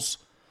Kyle's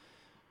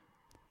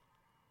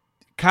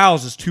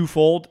is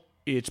twofold.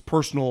 It's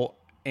personal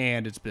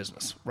and it's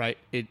business, right?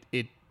 It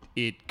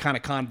kind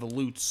of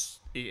convolutes.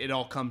 It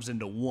all comes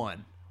into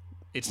one.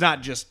 It's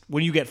not just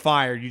when you get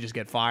fired, you just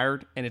get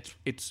fired, and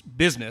it's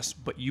business,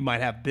 but you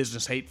might have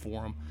business hate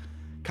for him.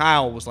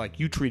 Kyle was like,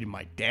 you treated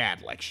my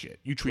dad like shit.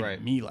 You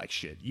treated me like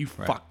shit. You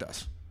fucked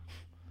us.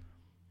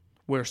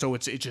 So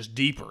it's just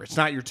deeper. It's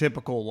not your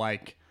typical,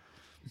 like,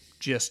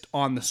 just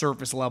on the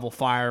surface level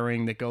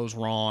firing that goes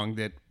wrong,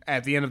 that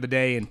at the end of the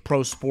day in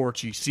pro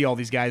sports, you see all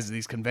these guys at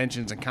these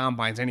conventions and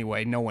combines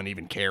anyway. No one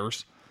even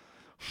cares.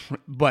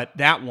 But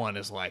that one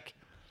is like,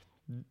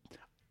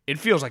 it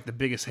feels like the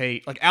biggest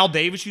hate. Like Al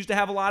Davis used to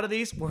have a lot of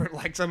these where it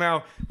like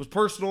somehow was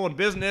personal and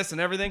business and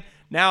everything.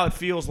 Now it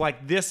feels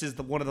like this is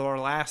one of our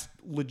last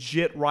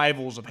legit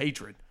rivals of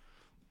hatred.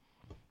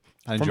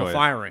 I enjoy from a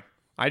firing.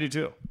 I do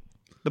too.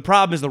 The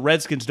problem is the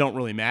Redskins don't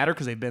really matter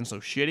because they've been so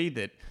shitty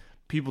that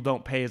people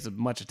don't pay as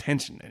much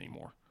attention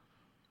anymore.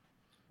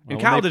 And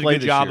Kyle did a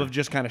good job of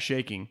just kind of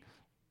shaking,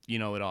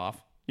 it off.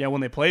 Yeah,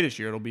 when they play this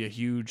year, it'll be a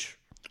huge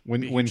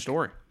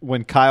story.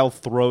 When Kyle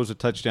throws a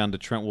touchdown to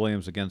Trent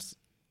Williams against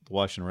the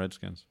Washington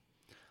Redskins.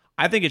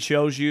 I think it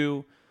shows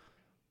you,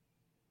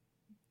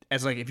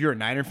 as like if you're a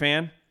Niner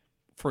fan,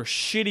 for as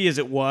shitty as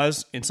it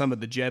was in some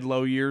of the Jed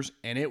Lowe years,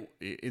 and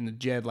in the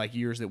Jed like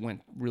years that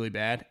went really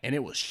bad, and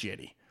it was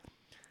shitty.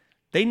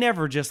 They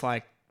never just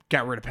like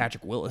got rid of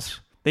Patrick Willis.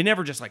 They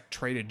never just like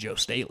traded Joe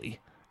Staley.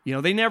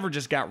 They never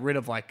just got rid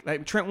of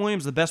like Trent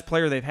Williams, the best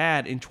player they've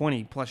had in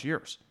 20 plus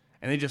years,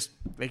 and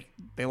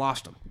they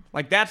lost him.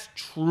 Like that's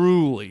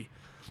truly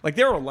like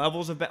there are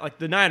levels of bad. Like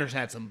the Niners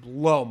had some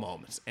low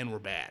moments and were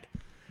bad,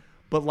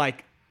 but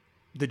like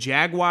the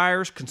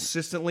Jaguars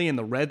consistently and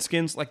the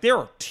Redskins, like there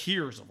are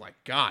tiers of like,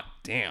 God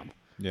damn,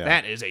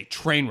 that is a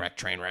train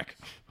wreck.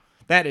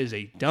 That is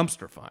a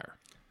dumpster fire.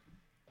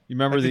 You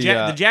remember like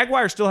the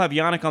Jaguars still have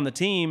Yannick on the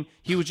team.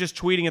 He was just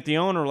tweeting at the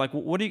owner like,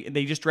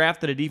 they just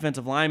drafted a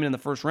defensive lineman in the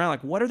first round.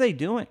 Like, what are they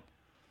doing?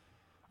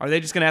 Are they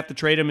just going to have to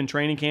trade him in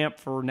training camp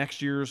for next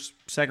year's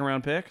second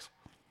round picks?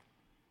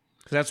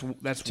 Because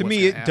that's to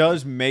me, it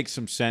does make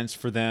some sense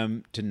for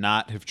them to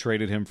not have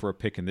traded him for a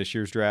pick in this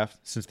year's draft,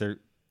 since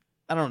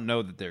I don't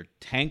know that they're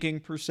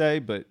tanking per se,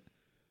 but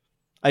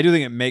I do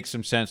think it makes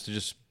some sense to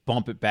just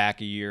bump it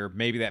back a year.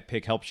 Maybe that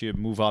pick helps you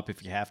move up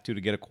if you have to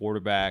get a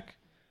quarterback.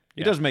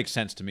 It does make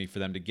sense to me for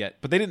them to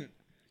get, but they didn't.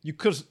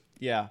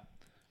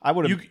 I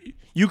would have.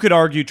 You could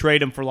argue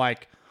trade him for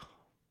like,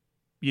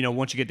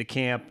 once you get to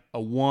camp, a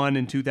 1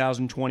 in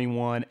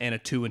 2021 and a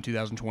 2 in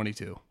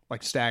 2022,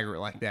 like stagger it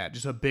like that.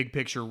 Just a big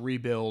picture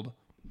rebuild.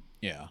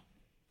 Yeah.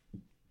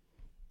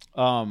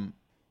 One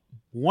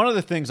of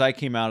the things I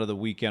came out of the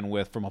weekend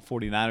with from a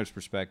 49ers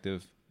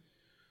perspective,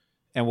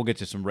 and we'll get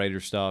to some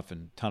Raiders stuff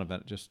and ton of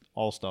it, just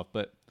all stuff,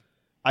 but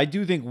I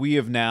do think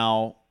we've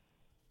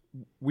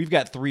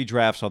got 3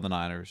 drafts on the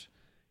Niners,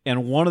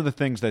 and one of the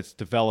things that's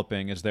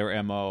developing is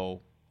their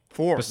MO.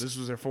 4. This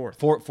was their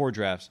 4th. 4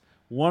 drafts.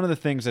 One of the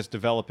things that's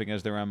developing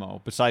as their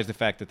MO, besides the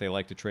fact that they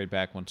like to trade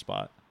back one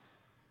spot,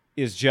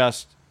 is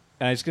just,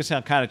 and it's going to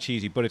sound kind of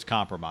cheesy, but it's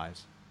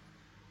compromise.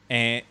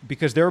 And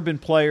because there have been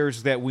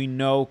players that we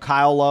know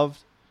Kyle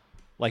loved,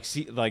 like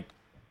CJ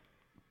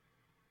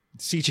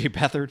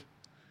Beathard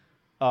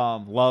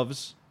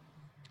loves.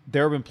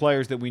 There have been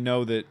players that we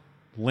know that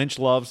Lynch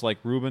loves, like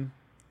Ruben.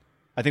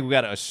 I think we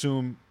got to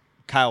assume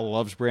Kyle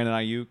loves Brandon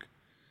Ayuk.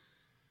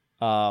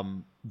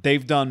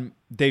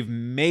 They've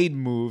made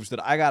moves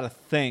that I got to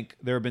think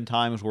there have been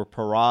times where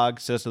Parag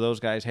says to those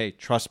guys, hey,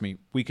 trust me,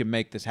 we can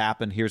make this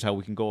happen. Here's how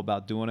we can go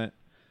about doing it.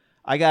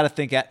 I got to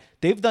think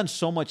they've done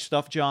so much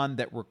stuff, John,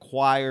 that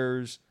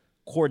requires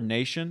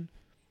coordination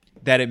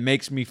that it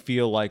makes me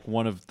feel like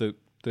one of the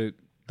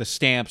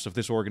stamps of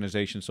this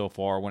organization so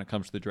far when it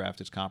comes to the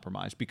draft is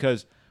compromised,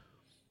 because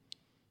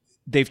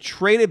they've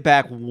traded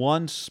back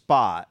one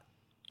spot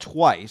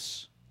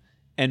twice,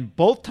 and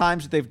both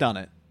times that they've done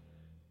it,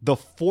 the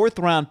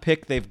 4th-round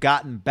pick they've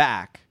gotten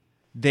back,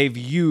 they've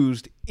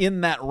used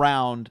in that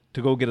round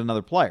to go get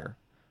another player.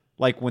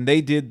 Like when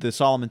they did the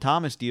Solomon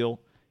Thomas deal,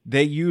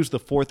 they used the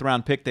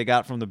 4th-round pick they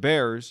got from the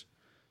Bears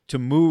to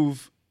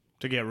move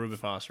to get Reuben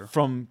Foster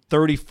from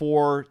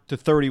 34 to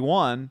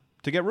 31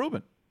 to get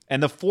Reuben.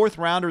 And the 4th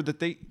rounder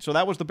so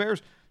that was the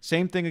Bears.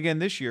 Same thing again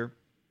this year.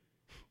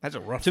 That's a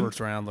rough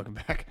first round looking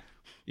back.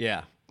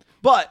 Yeah.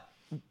 But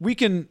we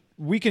can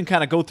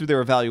kind of go through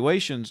their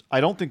evaluations.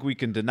 I don't think we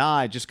can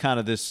deny just kind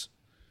of this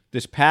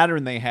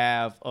pattern they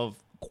have of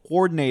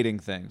coordinating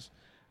things.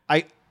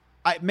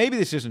 Maybe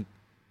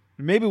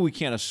we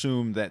can't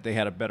assume that they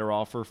had a better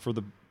offer for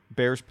the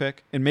Bears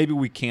pick, and maybe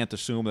we can't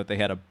assume that they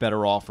had a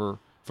better offer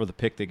for the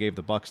pick they gave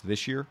the Bucs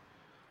this year.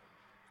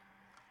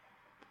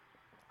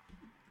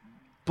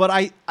 But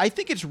I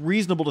think it's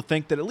reasonable to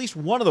think that at least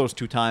one of those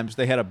 2 times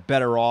they had a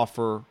better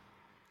offer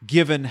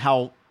given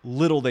how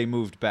little they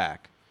moved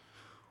back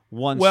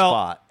one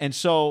spot. And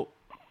so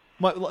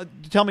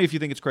tell me if you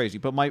think it's crazy,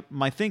 but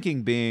my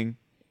thinking being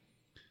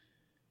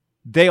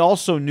they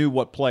also knew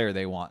what player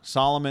they want.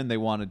 Solomon, they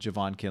wanted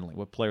Javon Kinlaw.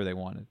 What player they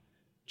wanted?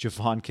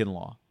 Javon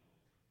Kinlaw.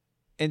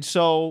 And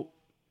so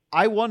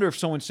I wonder if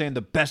someone's saying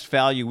the best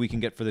value we can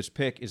get for this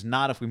pick is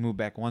not if we move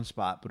back 1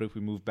 spot, but if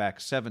we move back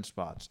 7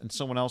 spots. And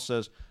someone else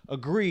says,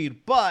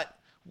 agreed, but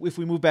if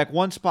we move back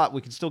 1 spot,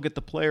 we can still get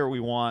the player we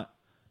want.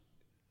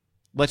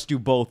 Let's do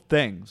both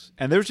things.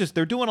 And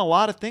they're doing a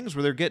lot of things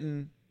where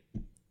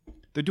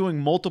they're doing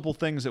multiple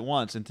things at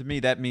once. And to me,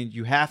 that means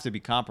you have to be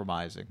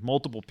compromising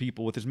multiple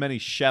people with as many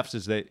chefs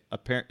as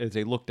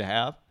they look to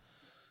have.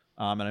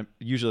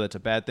 Usually that's a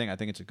bad thing. I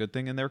think it's a good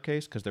thing in their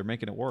case because they're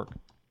making it work.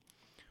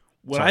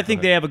 What I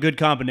think they have a good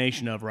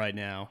combination of right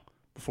now,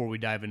 before we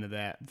dive into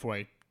that, before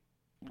I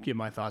give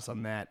my thoughts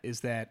on that, is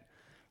that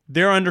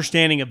their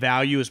understanding of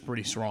value is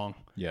pretty strong.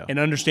 Yeah. And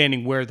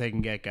understanding where they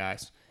can get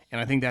guys.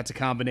 And I think that's a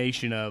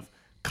combination of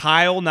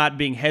Kyle not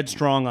being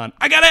headstrong on,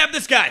 I got to have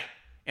this guy.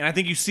 And I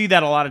think you see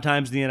that a lot of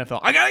times in the NFL.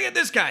 I got to get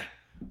this guy.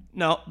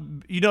 No,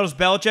 you notice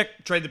Belichick,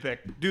 trade the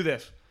pick, do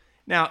this.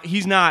 Now,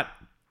 he's not,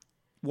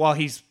 while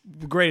he's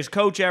the greatest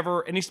coach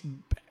ever, and he's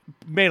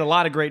made a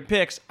lot of great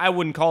picks, I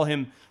wouldn't call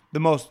him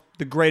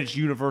the greatest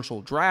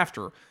universal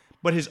drafter,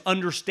 but his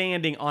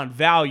understanding on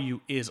value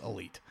is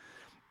elite.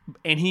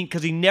 And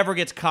because he never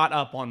gets caught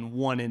up on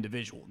one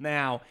individual.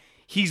 Now,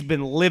 he's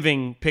been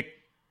living pick,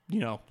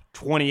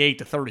 28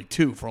 to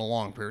 32 for a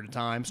long period of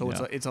time, so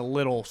it's a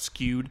little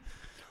skewed.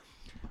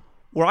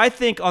 Where I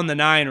think on the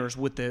Niners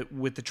with the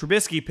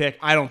Trubisky pick,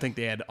 I don't think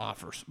they had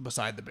offers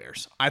beside the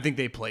Bears. I think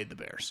they played the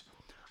Bears.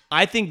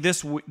 I think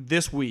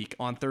this week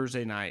on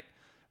Thursday night,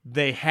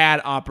 they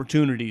had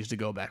opportunities to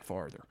go back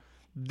farther.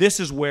 This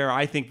is where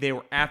I think they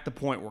were at the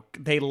point where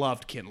they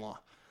loved Kinlaw.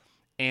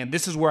 And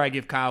this is where I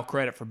give Kyle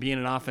credit for being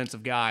an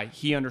offensive guy.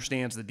 He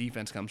understands the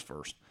defense comes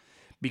first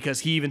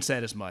because he even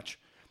said as much.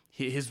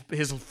 His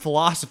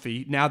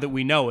philosophy, now that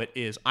we know it,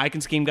 is I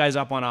can scheme guys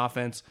up on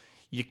offense.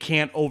 You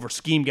can't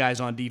over-scheme guys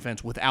on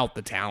defense without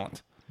the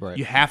talent. Right.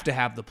 You have to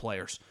have the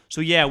players.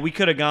 So, yeah, we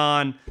could have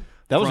gone.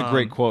 That was a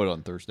great quote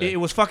on Thursday. It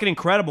was fucking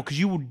incredible because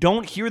you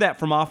don't hear that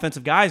from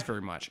offensive guys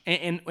very much.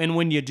 And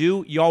when you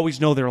do, you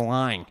always know they're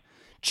lying.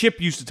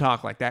 Chip used to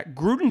talk like that.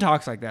 Gruden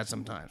talks like that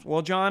sometimes.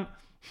 Well, John,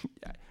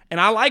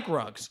 and I like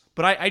Ruggs,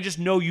 but I just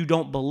know you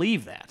don't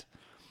believe that.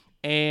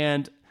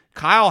 And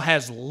Kyle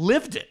has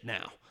lived it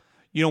now.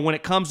 When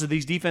it comes to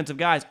these defensive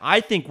guys,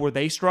 I think where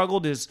they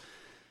struggled is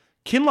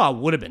Kinlaw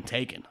would have been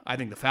taken. I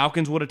think the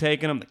Falcons would have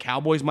taken him. The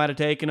Cowboys might have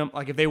taken him.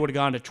 Like if they would have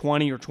gone to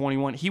 20 or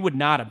 21, he would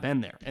not have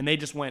been there. And they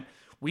just went,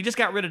 we just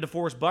got rid of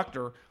DeForest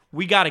Buckner.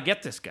 We got to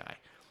get this guy.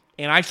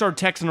 And I started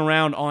texting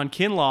around on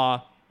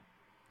Kinlaw,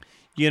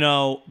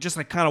 just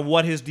like kind of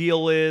what his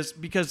deal is,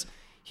 because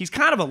he's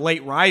kind of a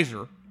late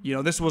riser.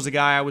 This was a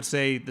guy I would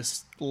say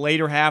this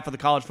later half of the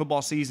college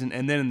football season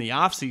and then in the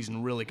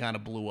offseason really kind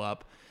of blew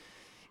up,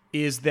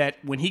 is that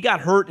when he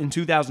got hurt in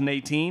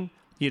 2018,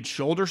 he had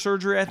shoulder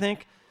surgery, I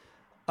think.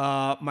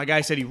 My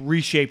guy said he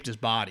reshaped his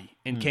body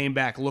and came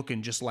back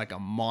looking just like a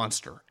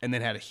monster and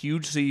then had a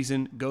huge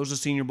season, goes to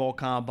Senior Bowl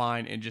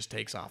Combine, and just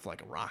takes off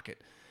like a rocket.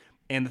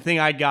 And the thing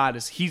I got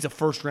is he's a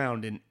first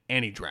round in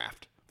any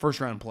draft,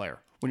 first round player.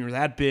 When you're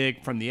that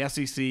big from the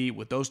SEC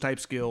with those type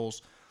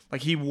skills,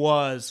 like he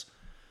was,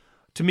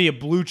 to me, a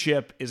blue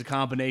chip is a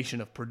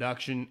combination of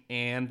production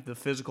and the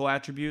physical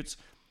attributes.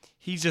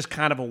 He's just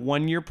kind of a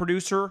one-year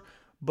producer,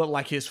 but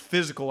like his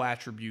physical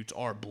attributes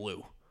are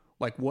blue.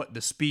 Like what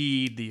the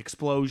speed, the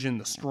explosion,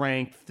 the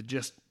strength,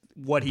 just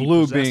what he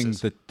blue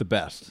possesses. being the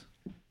best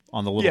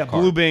on the little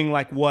card. Blue being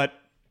like what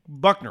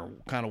Buckner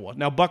kind of was.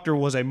 Now, Buckner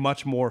was a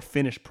much more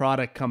finished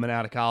product coming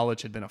out of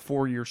college, had been a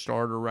 4-year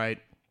starter, right?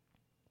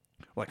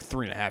 Like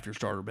 3.5-year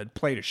starter, but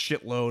played a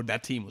shitload.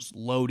 That team was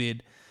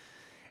loaded,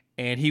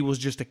 and he was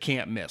just a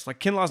can't miss. Like,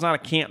 Kinlaw's not a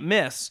can't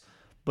miss,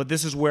 but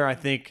this is where I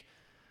think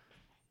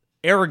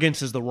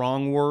arrogance is the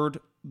wrong word.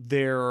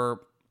 Their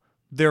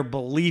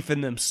belief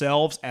in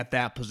themselves at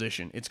that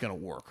position, it's going to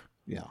work.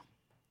 Yeah.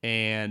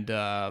 And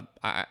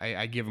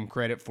I give them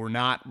credit for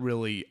not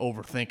really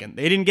overthinking.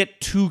 They didn't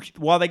get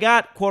while they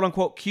got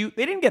quote-unquote cute,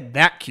 they didn't get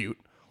that cute,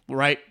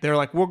 right? They're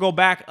like, we'll go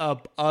back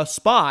up a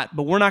spot,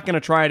 but we're not going to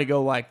try to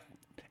go like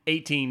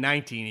 18,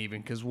 19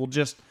 even, because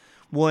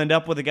we'll end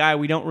up with a guy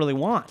we don't really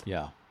want.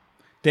 Yeah.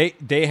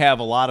 They have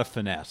a lot of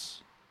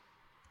finesse.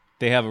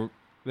 They have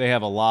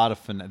a lot of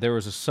finesse. There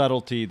was a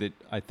subtlety that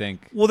I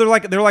think. Well,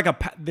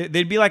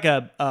 they'd be like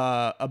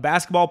a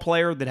basketball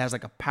player that has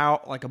like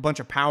a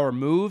bunch of power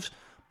moves,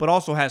 but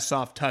also has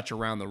soft touch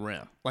around the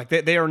rim. Like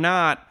they are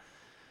not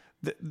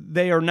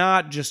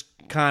just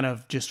kind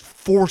of just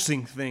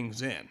forcing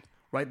things in,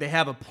 right? They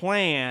have a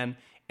plan,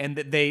 and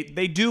they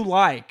do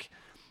like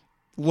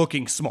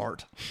looking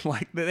smart.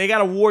 Like they got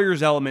a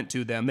Warriors element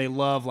to them. They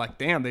love, like,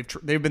 damn,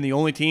 they've been the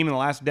only team in the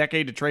last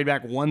decade to trade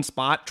back one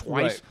spot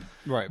twice.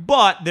 Right.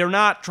 But they're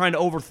not trying to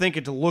overthink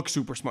it to look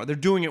super smart. They're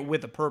doing it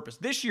with a purpose.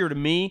 This year, to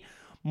me,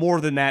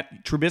 more than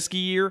that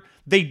Trubisky year,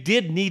 they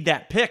did need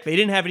that pick. They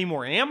didn't have any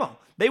more ammo.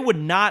 They would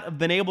not have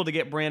been able to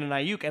get Brandon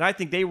Ayuk, and I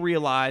think they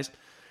realized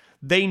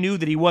they knew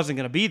that he wasn't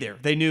going to be there.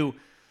 They knew,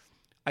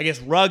 I guess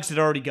Ruggs had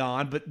already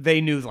gone, but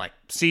they knew, like,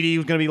 CD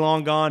was going to be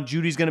long gone,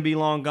 Judy's going to be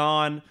long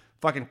gone.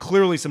 Fucking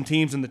clearly some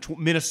teams in the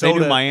Minnesota. They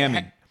knew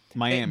Miami,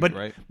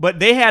 right? But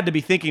they had to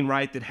be thinking,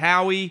 right, that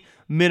Howie,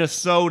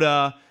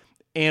 Minnesota,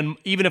 and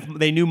even if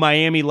they knew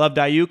Miami loved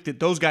Ayuk, that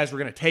those guys were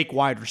going to take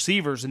wide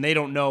receivers, and they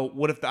don't know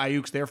what if the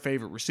Ayuk's their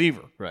favorite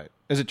receiver. Right.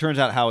 As it turns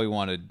out, Howie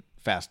wanted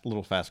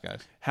little fast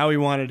guys. Howie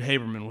wanted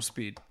Haberman with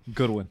speed.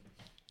 Goodwin.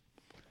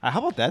 How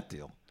about that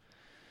deal?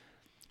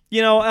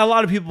 You know, a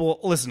lot of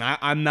people, listen,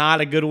 I'm not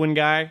a Goodwin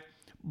guy,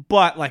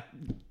 but like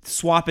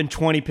swapping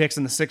 20 picks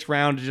in the 6th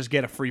round to just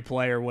get a free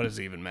player, what does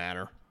it even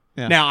matter?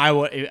 Yeah. Now,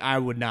 I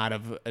would not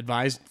have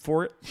advised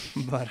for it,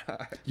 but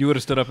you would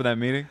have stood up in that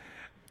meeting?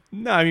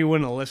 No, I mean, you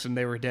wouldn't have listened.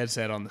 They were dead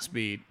set on the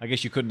speed. I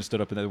guess you couldn't have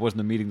stood up in that. There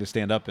wasn't a meeting to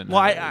stand up in. Well,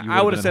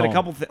 I would have said a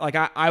couple things. Like,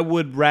 I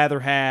would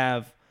rather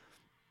have,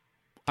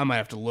 I might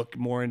have to look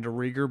more into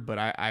Rieger, but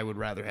I would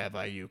rather have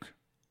Ayuk.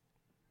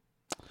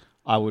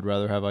 I would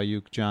rather have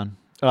Ayuk, John.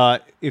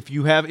 If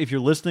you're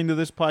listening to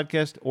this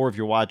podcast or if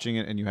you're watching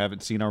it and you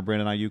haven't seen our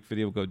Brandon Ayuk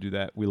video, go do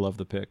that. We love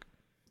the pick.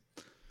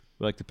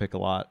 We like to pick a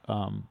lot.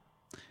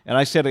 And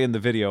I said it in the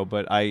video,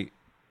 but I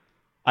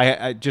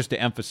just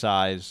to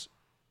emphasize,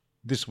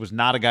 this was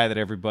not a guy that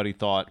everybody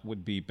thought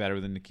would be better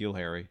than N'Keal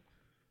Harry.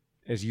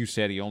 As you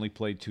said, he only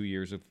played 2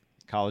 years of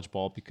college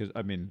ball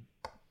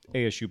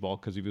ASU ball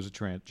because he was a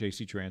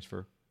JC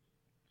transfer.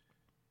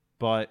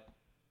 But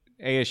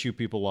ASU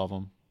people love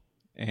him,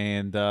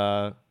 and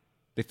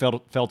they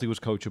felt he was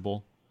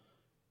coachable.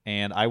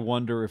 And I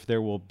wonder if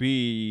there will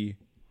be.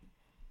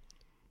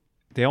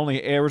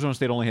 Arizona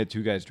State only had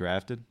 2 guys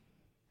drafted,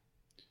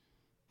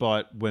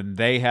 but when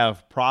they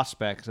have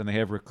prospects and they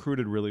have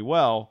recruited really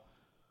well,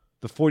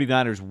 the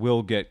 49ers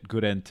will get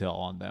good intel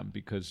on them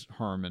because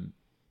Herm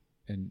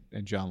and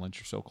John Lynch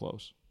are so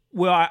close.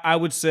 Well, I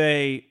would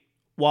say,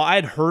 while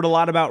I'd heard a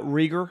lot about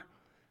Rieger,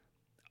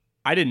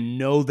 I didn't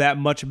know that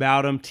much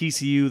about him.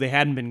 TCU, they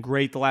hadn't been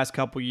great the last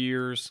couple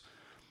years.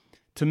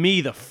 To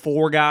me, the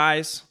 4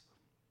 guys,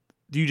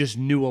 you just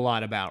knew a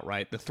lot about,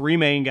 right? The 3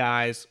 main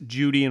guys,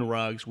 Judy and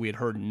Ruggs, we had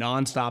heard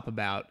nonstop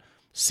about.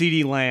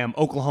 CeeDee Lamb,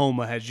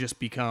 Oklahoma has just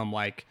become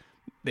like,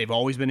 they've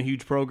always been a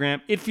huge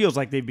program. It feels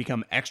like they've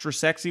become extra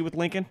sexy with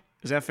Lincoln.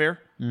 Is that fair?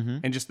 Mm-hmm.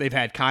 And just they've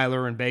had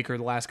Kyler and Baker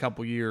the last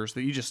couple years.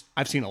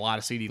 I've seen a lot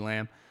of CeeDee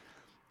Lamb.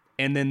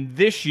 And then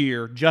this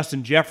year,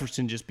 Justin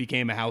Jefferson just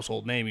became a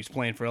household name. He's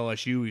playing for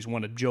LSU. He's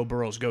one of Joe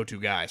Burrow's go-to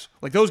guys.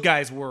 Like, those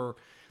guys were,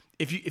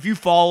 if you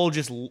follow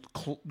just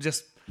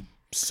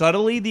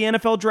subtly the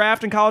NFL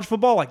draft and college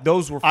football, like,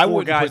 those were 4 guys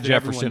put that everyone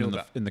Jefferson knew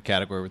about. in the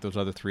category with those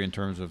other 3 in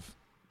terms of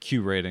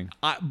Q rating.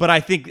 But I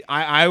think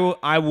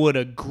I would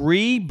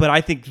agree, but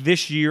I think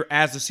this year,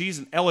 as the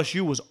season,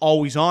 LSU was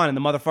always on, and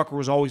the motherfucker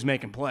was always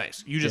making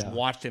plays. You just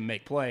watched him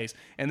make plays,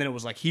 and then it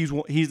was like, he's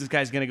this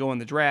guy's going to go in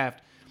the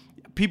draft.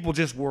 People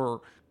just were,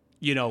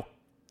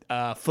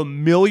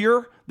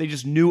 familiar. They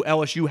just knew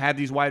LSU had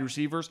these wide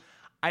receivers.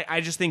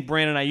 I just think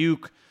Brandon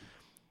Ayuk,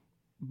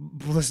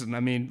 listen,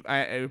 I mean,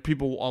 a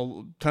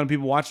ton of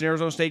people watching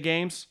Arizona State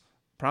games,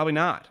 probably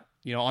not,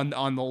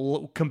 on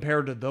the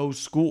compared to those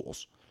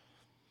schools.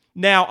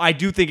 Now, I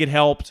do think it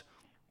helped,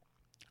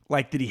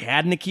 like, that he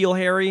had N'Keal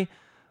Harry,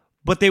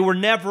 but they were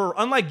never,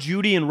 unlike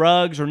Judy and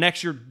Ruggs or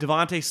next year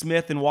Devontae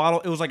Smith and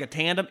Waddle, it was like a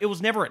tandem. It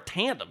was never a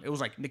tandem. It was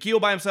like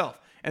N'Keal by himself.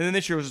 And then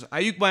this year it was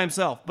Ayuk by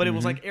himself. But it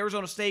was like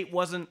Arizona State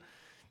wasn't,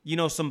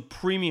 some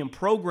premium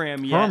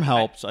program yet. Herm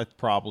helps,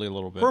 probably a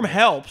little bit. Herm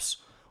helps.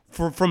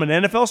 from an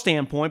NFL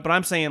standpoint, but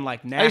I'm saying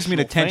like national I just mean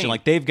attention. fame.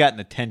 Like they've gotten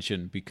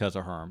attention because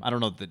of Herm. I don't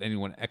know that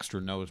anyone extra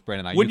knows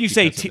Brandon Ayuk. Wouldn't you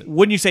say because of it.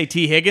 Wouldn't you say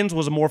T. Higgins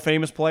was a more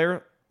famous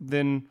player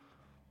than?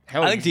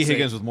 Hell, I think you T. could say-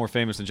 Higgins was more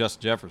famous than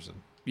Justin Jefferson,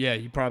 Yeah,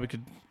 you probably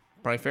could.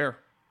 Probably fair.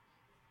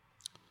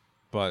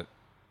 but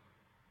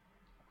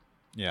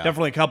yeah,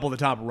 Definitely a couple of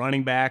the top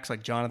running backs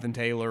like Jonathan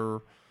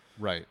Taylor.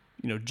 right.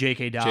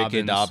 J.K. Dobbins.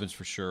 J.K. Dobbins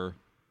for sure.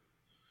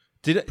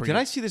 Did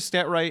I see this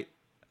stat right?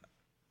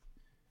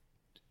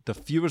 The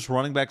fewest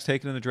running backs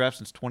taken in the draft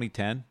since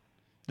 2010.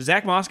 Did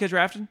Zach Moss get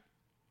drafted?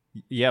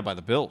 Yeah, by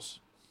the Bills.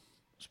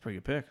 It's a pretty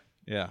good pick.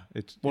 Yeah,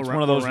 it's What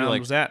one of those what you're round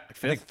like, was that? I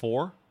think Fifth?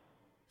 fourth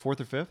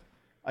or fifth.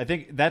 I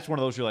think that's one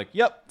of those you're like,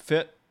 yep,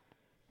 fit.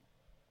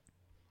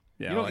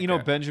 Yeah, You know,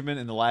 Benjamin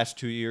in the last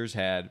 2 years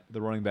had the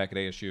running back at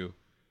ASU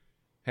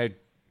had,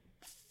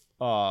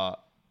 I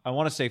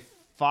want to say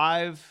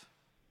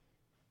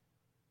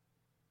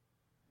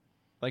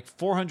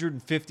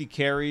 450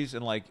 carries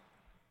and like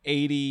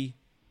 80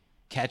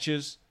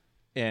 catches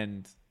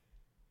and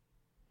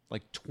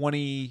like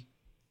 28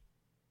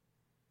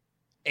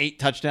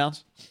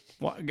 touchdowns.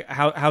 Well,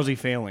 how's he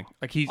failing?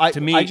 Like he's I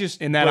to me,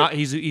 just- in that but-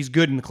 he's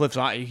good in the Cliff's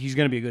eye. He's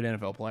going to be a good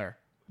NFL player.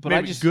 But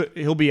Maybe I just- good.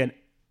 He'll be an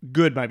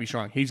good might be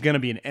strong. He's going to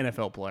be an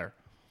NFL player.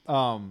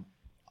 But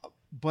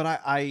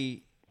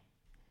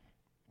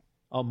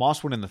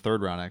Moss went in the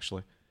third round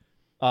actually.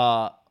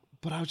 But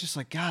I was just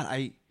like,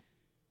 God,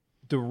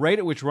 the rate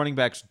at which running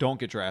backs don't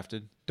get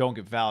drafted, don't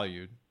get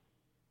valued,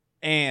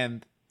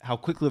 and how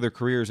quickly their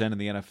careers end in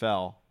the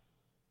NFL.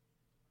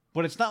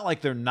 But it's not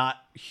like they're not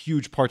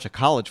huge parts of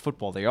college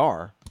football. They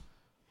are.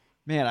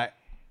 Man,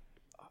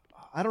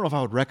 I don't know if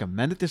I would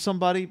recommend it to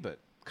somebody, but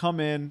come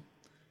in,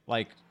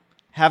 like,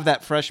 have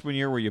that freshman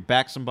year where you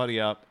back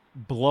somebody up,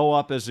 blow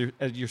up as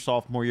your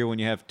sophomore year when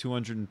you have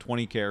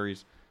 220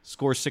 carries,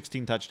 score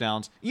 16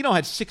 touchdowns.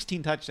 Had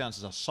 16 touchdowns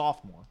as a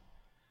sophomore.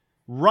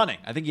 Running.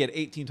 I think he had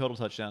 18 total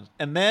touchdowns.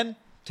 And then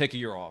take a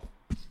year off.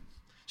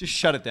 Just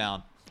shut it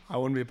down. I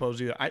wouldn't be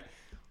opposed either.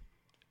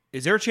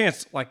 Is there a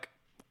chance? Like,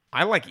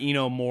 I like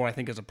Eno more. I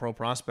think as a pro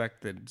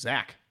prospect than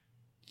Zach.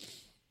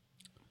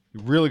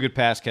 Really good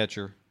pass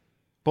catcher.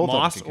 Both of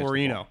them Moss can catch or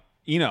the Eno.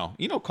 ball.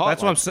 Eno caught.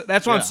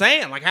 That's what I'm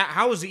saying. Like,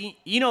 how is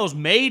Eno's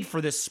made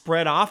for this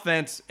spread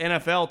offense?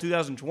 NFL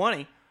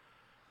 2020.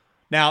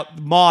 Now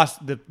Moss,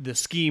 the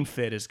scheme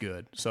fit is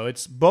good. So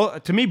it's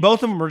both. To me,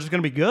 both of them are just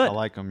going to be good. I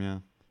like him. Yeah.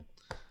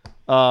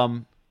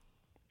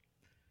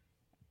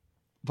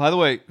 By the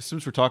way,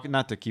 since we're talking,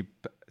 not to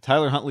keep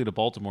Tyler Huntley to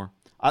Baltimore,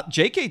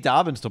 J.K.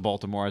 Dobbins to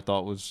Baltimore, I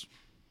thought was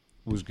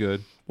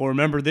good. Well,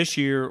 remember this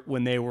year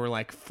when they were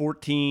like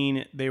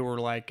 14, they were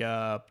like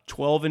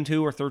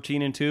 12-2 or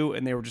 13-2,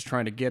 and they were just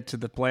trying to get to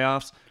the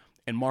playoffs.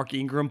 And Mark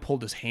Ingram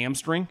pulled his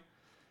hamstring.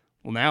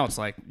 Well, now it's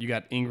like you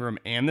got Ingram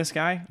and this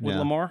guy with Yeah.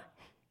 Lamar.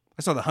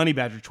 I saw the Honey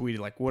Badger tweeted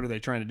like, "What are they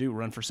trying to do?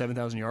 Run for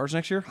 7,000 yards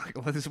next year? Like,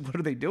 what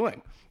are they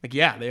doing?" Like,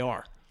 yeah, they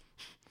are.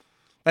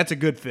 That's a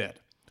good fit.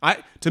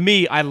 To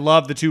me, I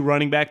love the two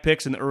running back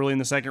picks early in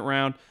the second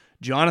round.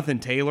 Jonathan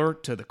Taylor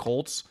to the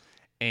Colts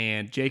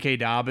and J.K.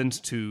 Dobbins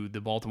to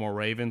the Baltimore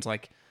Ravens.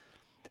 Like,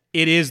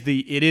 it is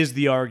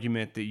the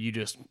argument that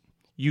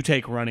you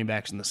take running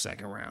backs in the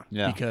second round.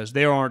 Yeah. Because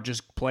there aren't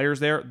just players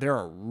there. There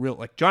are real,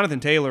 like Jonathan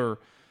Taylor.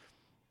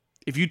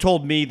 If you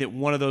told me that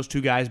one of those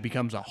two guys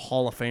becomes a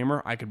Hall of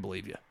Famer, I could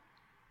believe you.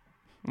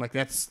 Like,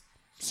 that's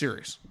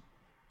serious.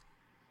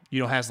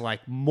 Has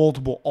like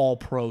multiple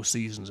all-pro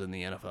seasons in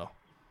the NFL.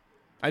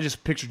 I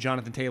just picture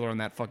Jonathan Taylor on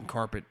that fucking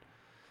carpet.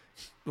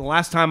 The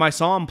last time I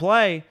saw him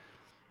play,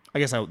 I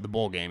guess the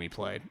bowl game he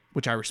played,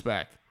 which I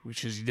respect,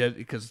 which is he did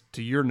because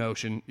to your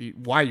notion,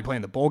 why are you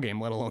playing the bowl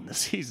game, let alone the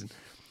season?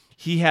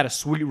 He had a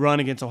sweet run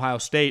against Ohio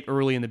State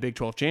early in the Big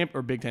 12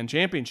 or Big 10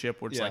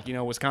 championship, where it's like,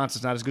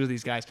 Wisconsin's not as good as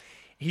these guys.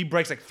 He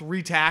breaks like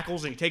 3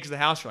 tackles and he takes the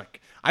house. You're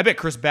like, I bet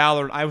Chris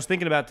Ballard, I was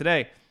thinking about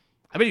today,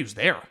 I bet he was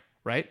there,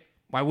 right?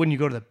 Why wouldn't you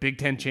go to the Big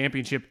 10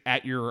 championship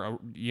at your,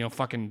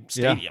 fucking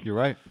stadium? Yeah, you're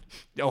right.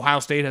 Ohio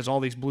State has all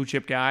these blue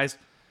chip guys.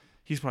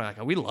 He's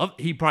probably like,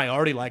 he probably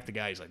already liked the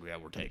guy. He's like, yeah,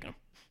 we're taking him.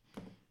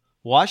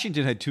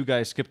 Washington had 2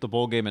 guys skip the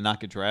bowl game and not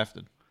get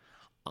drafted.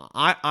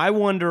 I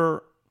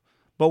wonder,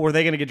 but were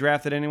they going to get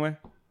drafted anyway?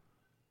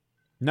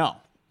 No,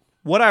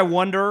 What I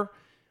wonder,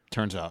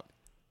 turns out.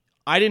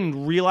 I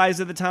didn't realize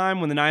at the time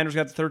when the Niners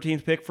got the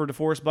 13th pick for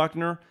DeForest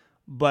Buckner,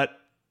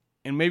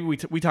 and maybe we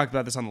talked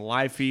about this on the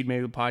live feed,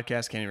 maybe the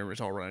podcast, can't even remember,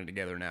 it's all running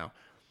together now.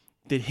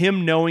 Did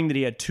him knowing that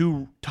he had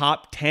 2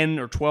 top 10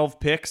 or 12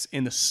 picks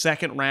in the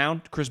second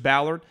round, Chris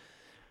Ballard,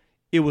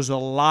 it was a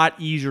lot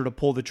easier to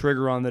pull the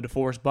trigger on the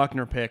DeForest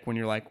Buckner pick when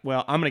you're like,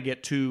 well, I'm going to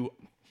get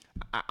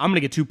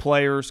 2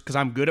 players because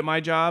I'm good at my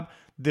job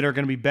that are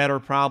going to be better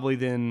probably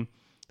than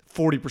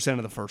 40%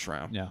 of the first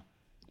round. Yeah,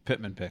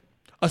 Pittman pick.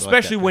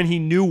 Especially when he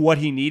knew what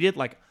he needed.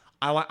 Like,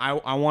 I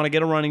want to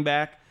get a running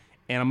back,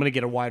 and I'm going to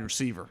get a wide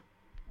receiver.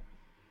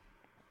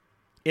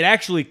 It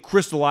actually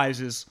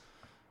crystallizes,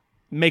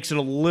 makes it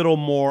a little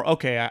more,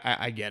 okay,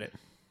 I get it.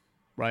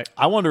 Right?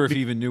 I wonder if he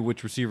even knew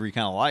which receiver he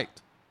kind of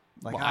liked.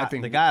 Like, Well, I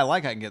think the guy I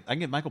like, I can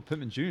get Michael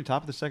Pittman Jr.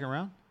 top of the second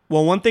round.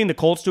 Well, one thing the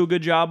Colts do a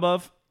good job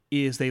of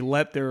is they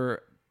let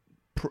their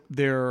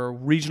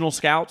regional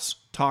scouts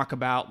talk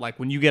about, like,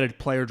 when you get a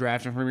player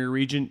drafted from your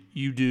region,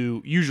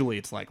 usually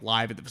it's like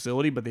live at the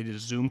facility, but they did a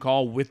Zoom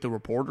call with the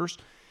reporters.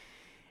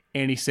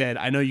 And he said,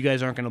 I know you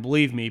guys aren't going to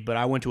believe me, but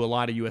I went to a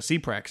lot of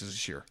USC practices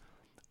this year.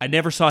 I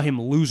never saw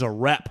him lose a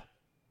rep.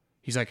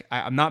 He's like,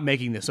 I'm not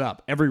making this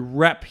up. Every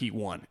rep he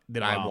won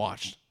that I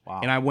watched.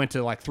 Wow. And I went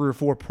to like 3 or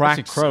 4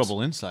 practices. That's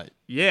incredible insight.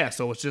 Yeah,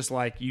 so it's just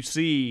like you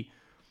see,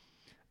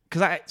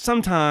 because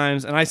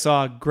I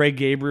saw Greg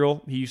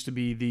Gabriel. He used to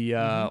be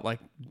the like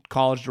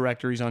college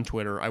director. He's on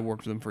Twitter. I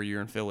worked with him for a year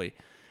in Philly.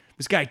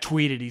 This guy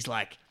tweeted, he's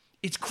like,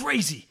 it's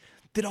crazy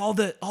that all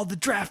the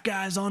draft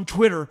guys on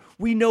Twitter,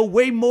 we know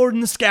way more than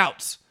the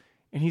scouts.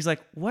 And he's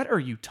like, what are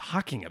you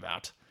talking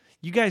about?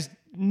 You guys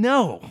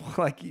know,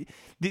 like,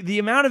 the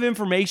amount of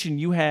information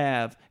you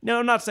have. No,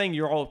 I'm not saying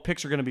your all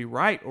picks are going to be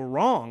right or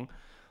wrong,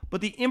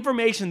 but the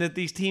information that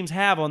these teams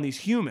have on these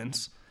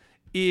humans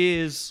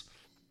is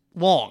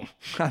long.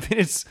 I mean,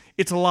 it's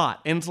a lot.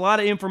 And it's a lot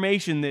of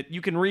information that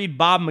you can read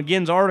Bob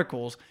McGinn's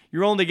articles.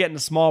 You're only getting a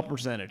small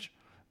percentage.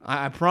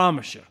 I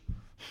promise you.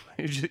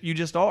 You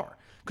just are.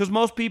 Because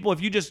most people,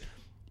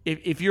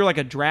 if you're like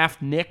a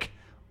draft Nick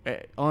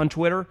on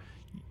Twitter,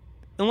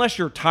 unless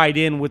you're tied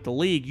in with the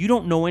league, you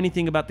don't know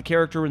anything about the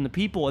character and the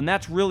people, and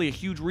that's really a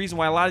huge reason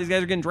why a lot of these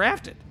guys are getting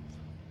drafted.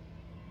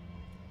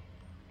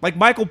 Like,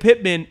 Michael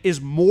Pittman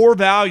is more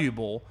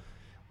valuable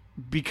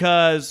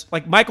because,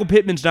 like, Michael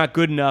Pittman's not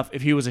good enough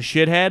if he was a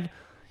shithead.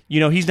 You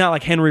know, he's not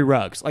like Henry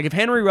Ruggs. Like, if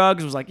Henry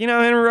Ruggs was like,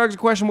 Henry Ruggs is a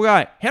questionable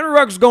guy. Henry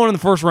Ruggs was going in the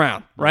first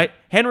round, right?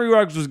 Henry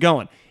Ruggs was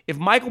going. If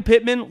Michael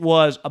Pittman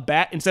was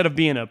instead of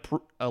being a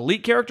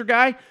elite character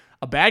guy,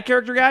 a bad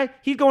character guy,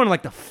 he's going in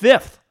like the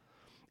 5th.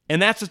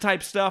 And that's the type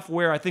of stuff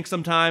where I think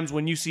sometimes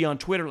when you see on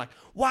Twitter, like,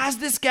 why is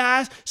this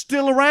guy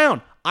still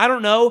around? I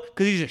don't know,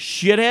 because he's a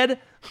shithead.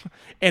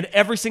 And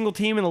every single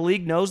team in the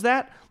league knows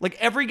that. Like,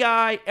 every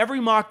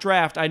mock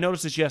draft, I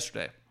noticed this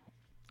yesterday.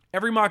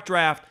 Every mock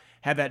draft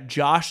had that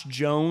Josh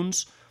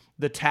Jones,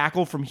 the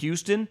tackle from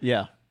Houston.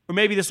 Yeah. Or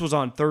maybe this was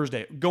on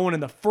Thursday, going in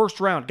the first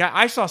round. Guy,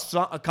 I saw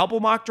a couple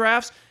mock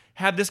drafts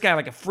have this guy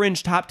like a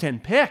fringe top 10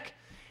 pick.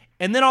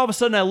 And then all of a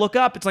sudden I look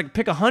up, it's like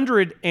pick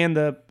 100, and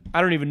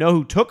I don't even know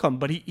who took him,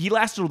 but he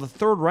lasted till the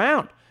 3rd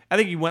round. I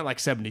think he went like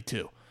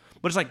 72.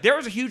 But it's like there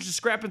was a huge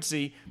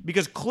discrepancy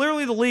because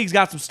clearly the league's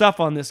got some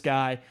stuff on this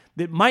guy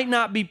that might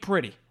not be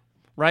pretty,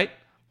 right?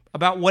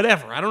 About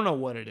whatever. I don't know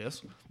what it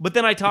is. But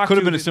then I talked to... It could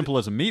have been as simple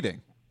as a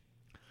meeting.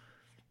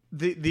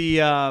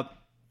 You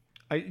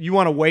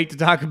want to wait to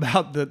talk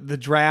about the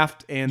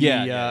draft and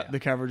the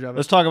coverage of it?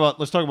 Let's talk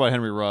about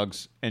Henry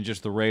Ruggs and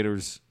just the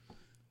Raiders.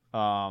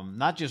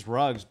 Not just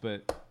Ruggs,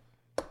 but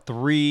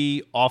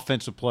 3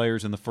 offensive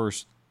players in the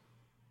first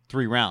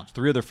 3 rounds.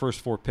 3 of their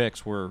first 4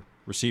 picks were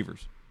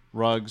receivers.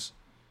 Ruggs,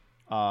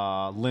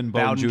 Lynn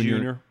Bowden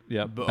Jr.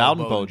 Yeah,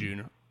 Bowden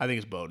Jr. I think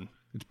it's Bowden.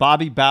 It's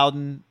Bobby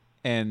Bowden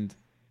and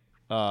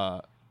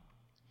who's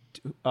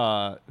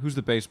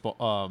the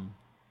baseball?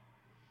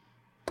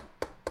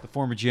 The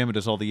former GM who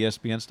does all the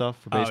ESPN stuff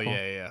for baseball. Oh,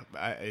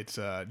 yeah. It's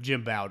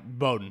Jim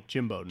Bowden.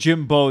 Jim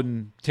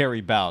Bowden,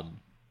 Terry Bowden.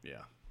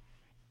 Yeah.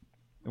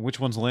 And which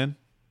one's Lynn?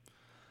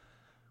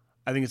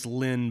 I think it's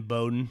Lynn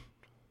Bowden.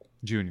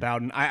 Jr.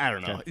 Bowden. I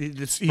don't know. Okay.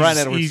 Brian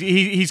Edwards.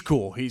 He's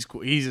cool. He's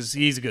cool.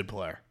 He's a good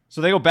player. So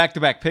they go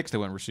back-to-back picks that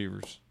went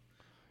receivers.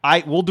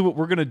 We'll do it.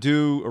 We're going to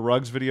do a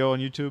Ruggs video on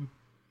YouTube.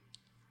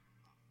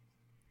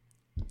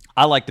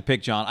 I like the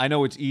pick, John. I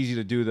know it's easy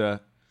to do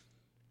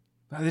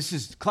this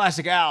is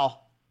classic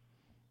Al.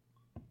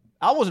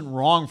 Al wasn't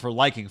wrong for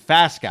liking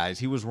fast guys.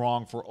 He was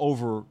wrong for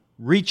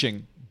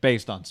overreaching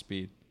based on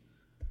speed.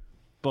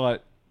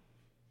 But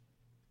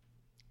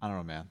I don't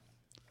know, man.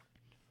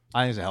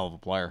 I think he's a hell of a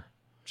player,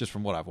 just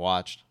from what I've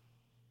watched.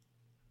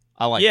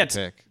 I like the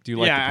pick. Do you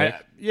like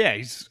the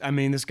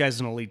pick? This guy's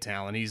an elite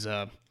talent. He's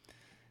a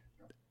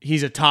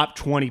top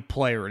 20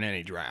 player in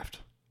any draft.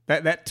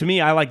 That to me,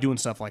 I like doing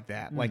stuff like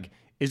that. Like,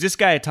 is this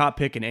guy a top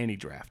pick in any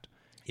draft?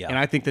 Yeah. And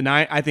I think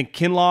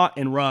Kinlaw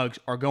and Ruggs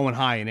are going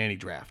high in any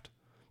draft.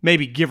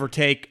 Maybe give or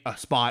take a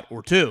spot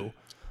or 2,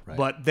 right.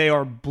 But they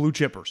are blue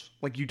chippers.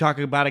 Like, you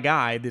talking about a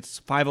guy that's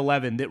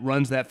 5'11", that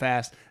runs that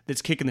fast,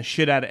 that's kicking the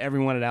shit out of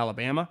everyone at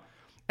Alabama.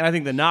 And I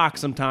think the knock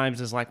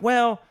sometimes is like,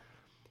 well,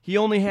 he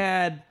only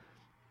had,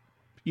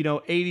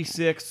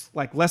 86,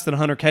 like less than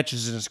 100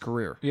 catches in his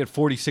career. He had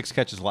 46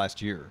 catches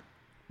last year.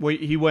 Well,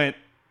 he went,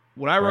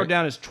 what I wrote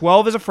down is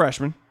 12 as a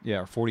freshman.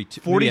 Yeah, or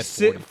 42.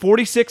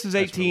 46 as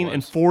 18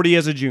 and 40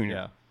 as a junior.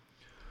 Yeah.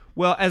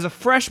 Well, as a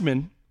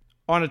freshman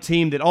on a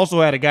team that also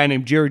had a guy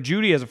named Jerry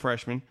Jeudy as a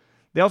freshman,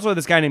 they also had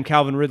this guy named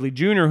Calvin Ridley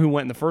Jr. who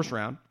went in the first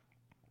round.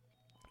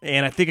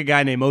 And I think a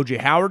guy named O.J.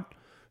 Howard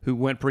who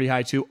went pretty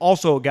high too.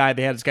 Also they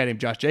had this guy named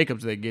Josh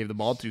Jacobs they gave the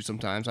ball to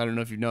sometimes. I don't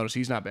know if you've noticed.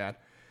 He's not bad.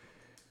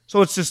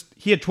 So it's just,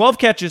 he had 12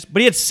 catches, but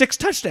he had 6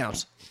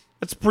 touchdowns.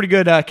 That's a pretty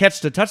good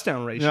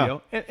catch-to-touchdown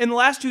ratio. Yeah. In the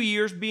last 2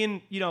 years,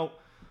 being,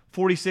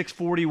 46,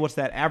 40, what's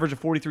that, average of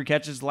 43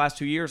 catches the last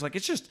 2 years? Like,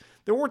 it's just,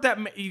 there weren't that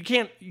many,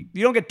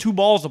 you don't get 2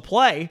 balls to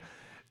play.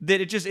 that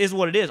it just is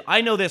what it is.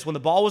 I know this. When the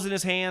ball was in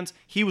his hands,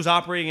 he was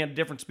operating at a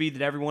different speed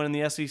than everyone in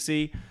the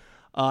SEC.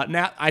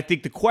 Now, I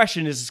think the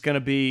question is going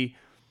to be,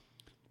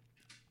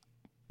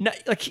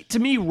 like, to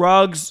me,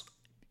 Ruggs,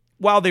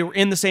 while they were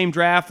in the same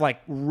draft,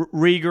 like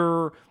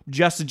Rieger,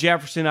 Justin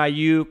Jefferson,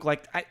 Ayuk,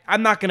 like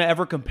I'm not going to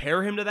ever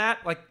compare him to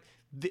that. Like,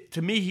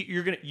 to me,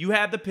 you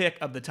had the pick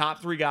of the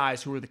top 3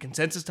 guys who were the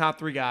consensus top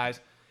 3 guys,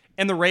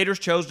 and the Raiders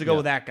chose to go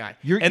with that guy.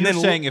 You're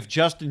saying if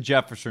Justin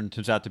Jefferson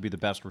turns out to be the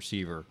best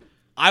receiver,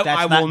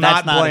 I will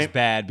not blame. blame. As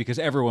bad because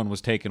everyone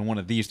was taking one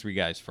of these 3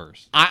 guys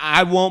first.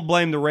 I won't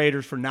blame the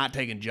Raiders for not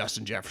taking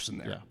Justin Jefferson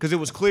there because it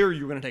was clear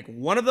you were going to take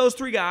one of those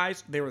 3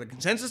 guys. They were the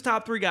consensus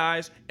top 3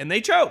 guys, and they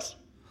chose.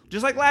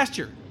 Just like last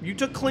year, you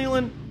took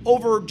Cleveland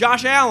over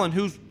Josh Allen,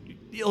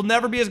 he'll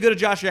never be as good as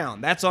Josh Allen.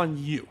 That's on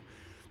you.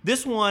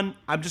 This one,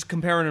 I'm just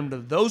comparing him to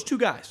those 2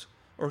 guys,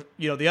 or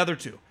the other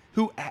 2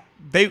 who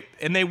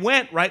they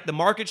went right. The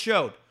market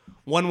showed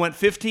one went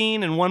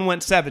 15 and one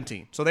went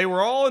 17, so they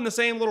were all in the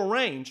same little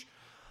range.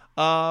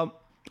 I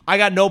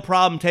got no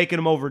problem taking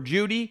him over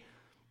Judy.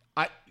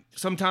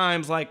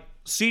 Sometimes, like,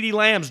 CeeDee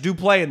Lambs do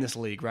play in this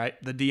league, right?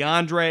 The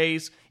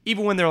DeAndres,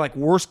 even when they're like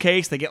worst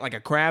case, they get like a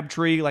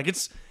Crabtree. Like,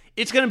 it's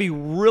going to be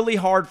really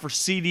hard for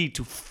CeeDee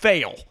to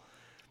fail.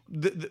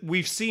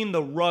 We've seen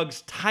the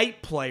Ruggs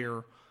type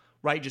player,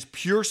 right? Just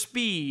pure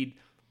speed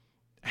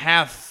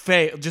have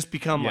fail, just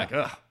become like,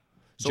 ugh.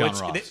 So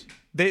John Ross.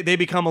 They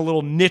become a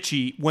little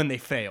niche-y when they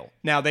fail.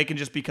 Now they can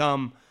just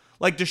become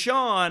like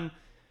Deshaun.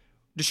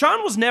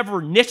 Deshaun was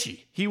never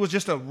niche-y. He was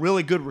just a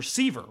really good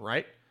receiver,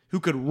 right?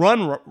 Who could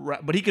run,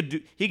 but he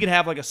could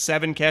have like a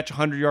 7-catch,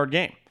 100-yard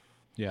game.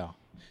 Yeah.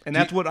 And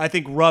that's what I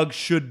think Ruggs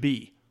should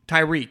be.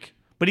 Tyreek.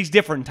 But he's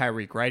different than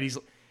Tyreek, right?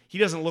 He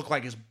doesn't look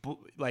like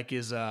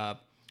his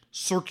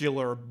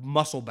circular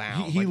muscle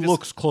bound. He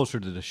looks closer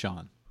to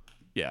Deshaun.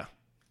 Yeah.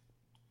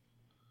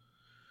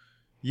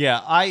 Yeah,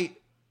 like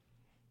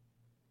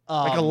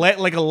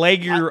a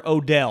leggier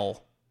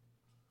Odell.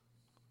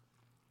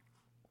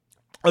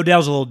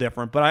 Odell's a little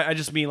different, but I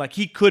just mean like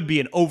he could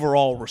be an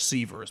overall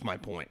receiver is my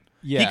point.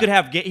 Yeah.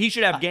 He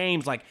should have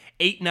games like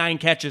 8-9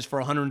 catches for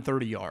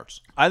 130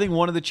 yards. I think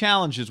one of the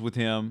challenges with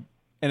him,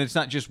 and it's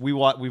not just we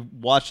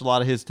watched a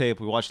lot of his tape,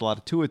 we watched a lot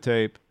of Tua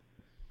tape.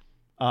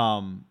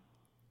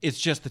 It's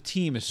just the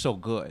team is so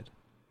good.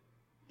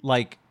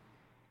 Like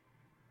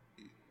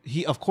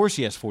of course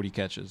he has 40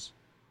 catches.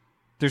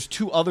 There's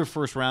 2 other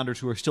first rounders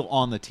who are still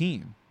on the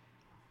team,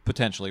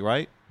 potentially,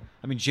 right?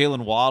 I mean,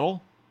 Jalen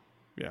Waddle,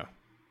 Yeah.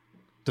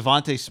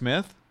 Devontae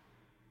Smith.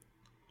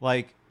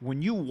 Like,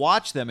 when you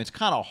watch them, it's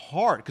kind of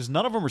hard because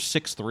none of them are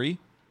 6'3",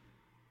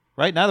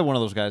 right? Neither one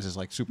of those guys is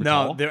like super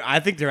tall. No, I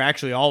think they're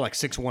actually all like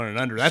 6'1" and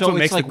under. That's so what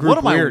makes like, the group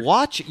what am weird. I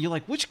watching? You're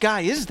like, which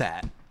guy is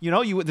that?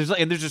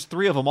 There's just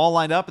 3 of them all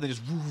lined up, and they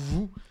just.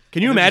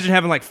 Can you imagine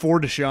having like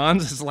 4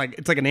 Deshaun's? It's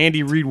like an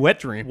Andy Reid wet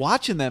dream.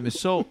 Watching them is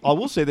so. I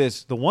will say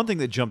this: the one thing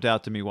that jumped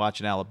out to me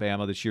watching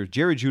Alabama this year,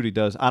 Jerry Jeudy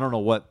does. I don't know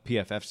what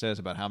PFF says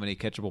about how many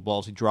catchable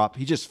balls he dropped.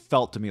 He just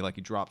felt to me like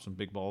he dropped some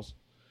big balls.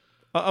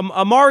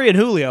 Amari and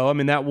Julio. I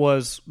mean,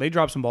 they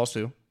dropped some balls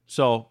too.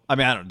 So I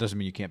mean, it doesn't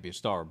mean you can't be a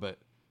star, but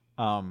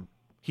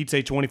He'd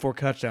say 24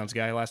 touchdowns,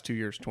 guy. Last 2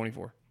 years,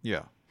 24.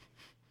 yeah.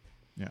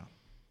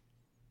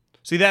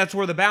 See, that's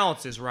where the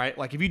balance is, right?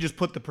 Like if you just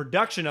put the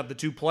production of the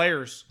 2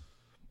 players,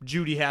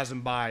 Jeudy has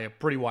him by a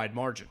pretty wide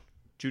margin.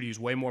 Jeudy is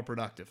way more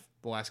productive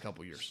the last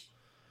couple years.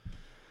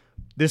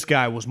 This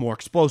guy was more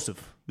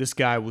explosive. This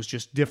guy was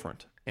just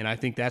different. And I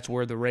think that's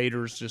where the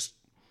Raiders just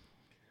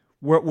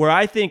where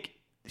I think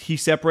he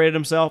separated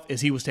himself is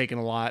he was taking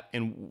a lot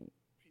in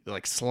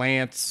like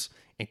slants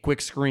and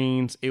quick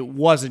screens. It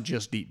wasn't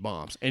just deep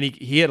bombs. And he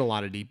hit a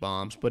lot of deep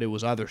bombs, but it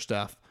was other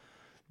stuff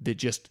that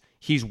just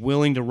he's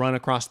willing to run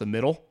across the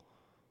middle.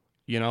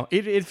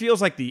 It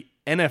feels like the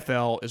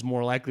NFL is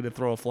more likely to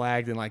throw a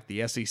flag than like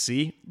the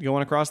SEC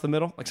going across the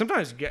middle. Like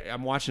sometimes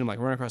I'm watching him like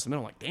run across the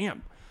middle. I'm like,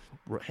 damn,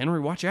 Henry,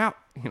 watch out!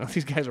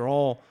 These guys are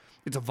all.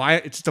 It's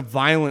just a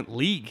violent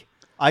league.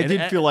 I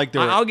did feel like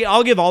there.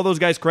 I'll give all those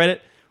guys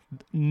credit.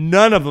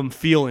 None of them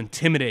feel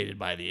intimidated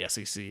by the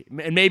SEC,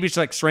 and maybe it's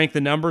like strength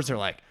in numbers. They're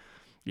like,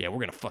 yeah,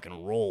 we're gonna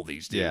fucking roll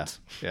these dudes.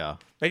 Yeah.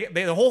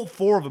 The whole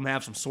 4 of them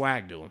have some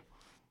swag to them.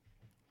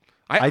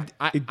 I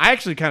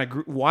actually kind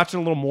of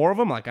watching a little more of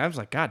them. Like I was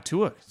like, God,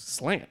 Tua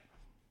slaying.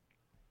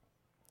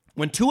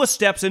 When Tua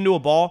steps into a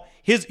ball,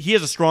 he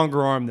has a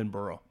stronger arm than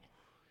Burrow.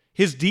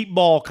 His deep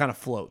ball kind of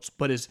floats,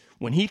 but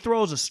when he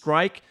throws a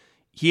strike,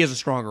 he has a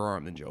stronger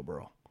arm than Joe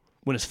Burrow.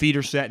 When his feet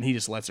are set and he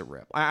just lets it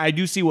rip. I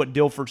do see what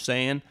Dilfer's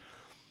saying.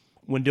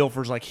 When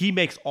Dilfer's like he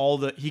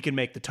can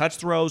make the touch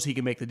throws, he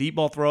can make the deep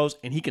ball throws,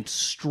 and he can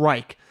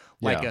strike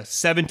like a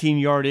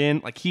 17-yard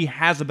in. Like he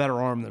has a better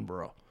arm than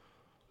Burrow.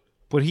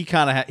 But he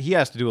kind of he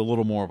has to do a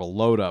little more of a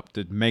load up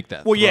to make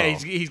that. Well, throw. yeah,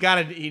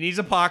 he needs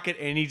a pocket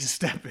and he needs to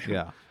step in.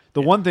 Yeah.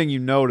 The one thing you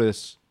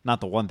notice,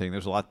 not the one thing,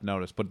 there's a lot to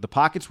notice, but the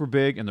pockets were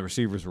big and the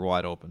receivers were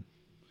wide open.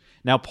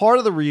 Now, part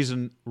of the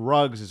reason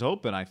Ruggs is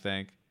open, I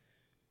think,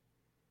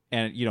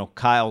 and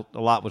a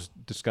lot was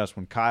discussed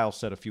when Kyle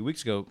said a few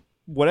weeks ago,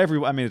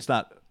 it's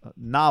not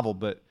novel,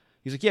 but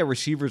He's like, yeah,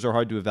 receivers are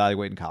hard to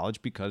evaluate in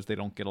college because they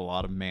don't get a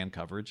lot of man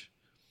coverage.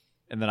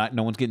 And then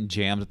no one's getting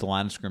jammed at the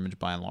line of scrimmage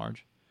by and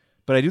large.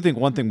 But I do think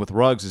one thing with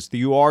Ruggs is that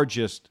you are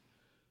just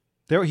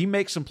there. He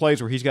makes some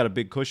plays where he's got a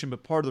big cushion,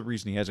 but part of the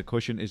reason he has a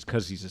cushion is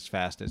because he's as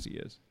fast as he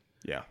is.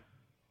 Yeah.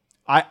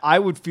 I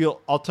would feel,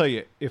 I'll tell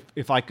you,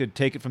 if I could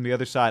take it from the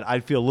other side,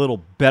 I'd feel a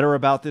little better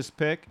about this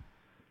pick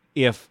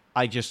if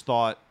I just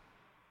thought,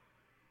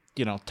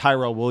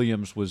 Tyrell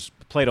Williams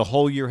played a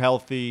whole year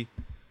healthy,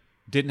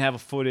 didn't have a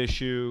foot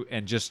issue,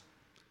 and just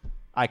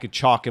I could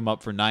chalk him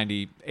up for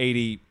 90,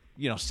 80,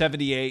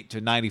 78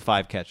 to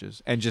 95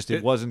 catches, and just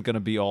it wasn't going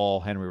to be all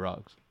Henry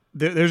Ruggs.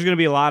 There's going to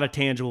be a lot of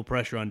tangible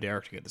pressure on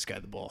Derek to get this guy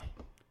the ball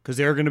because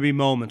there are going to be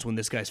moments when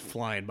this guy's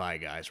flying by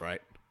guys,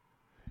 right?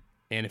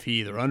 And if he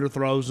either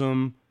underthrows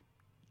them,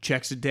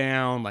 checks it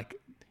down, like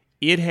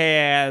it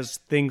has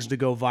things to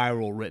go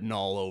viral written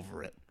all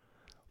over it.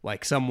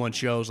 Like someone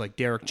shows like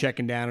Derek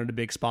checking down at a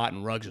big spot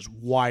and Ruggs is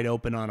wide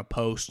open on a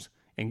post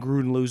and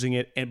Gruden losing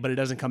it, but it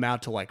doesn't come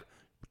out till like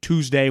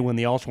Tuesday when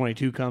the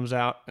All-22 comes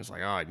out. It's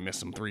like, I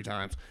missed him 3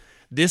 times.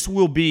 This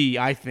will be,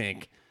 I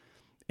think,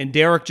 and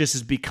Derek just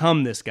has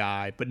become this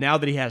guy, but now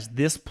that he has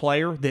this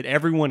player that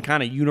everyone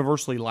kind of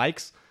universally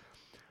likes,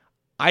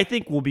 I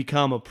think will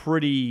become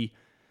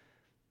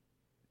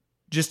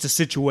just a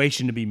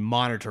situation to be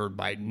monitored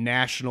by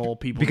national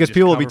people. Because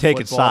people will be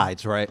taking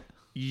sides, right?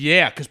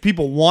 Yeah, because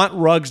people want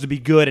Ruggs to be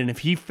good, and if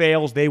he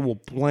fails, they will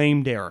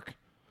blame Derek.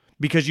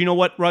 Because you know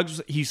what,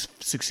 Ruggs, he's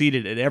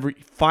succeeded at every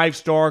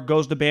 5-star,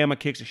 goes to Bama,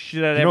 kicks the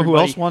shit out of everybody. You know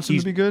who else wants him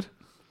to be good?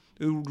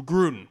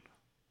 Gruden.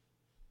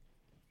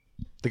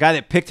 The guy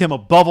that picked him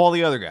above all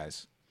the other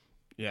guys.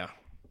 Yeah.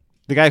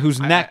 The guy whose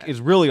neck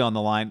is really on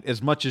the line,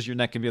 as much as your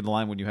neck can be on the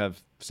line when you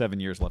have 7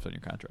 years left on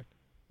your contract.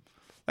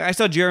 Like I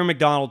saw Jerry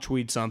McDonald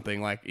tweet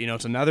something like,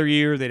 it's another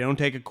year, they don't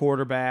take a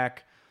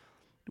quarterback.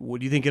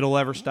 What do you think it'll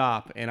ever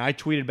stop? And I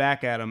tweeted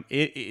back at him,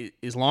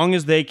 as long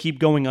as they keep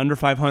going under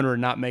 500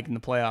 and not making the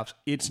playoffs,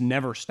 it's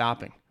never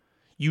stopping.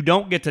 You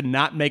don't get to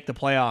not make the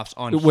playoffs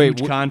on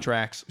huge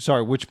contracts.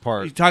 Sorry, which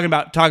part? He's talking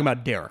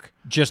about Derek.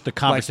 Just the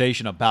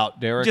conversation about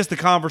Derek? Just the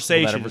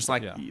conversation. It's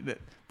like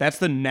that's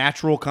the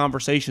natural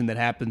conversation that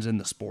happens in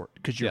the sport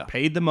because you're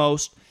paid the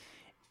most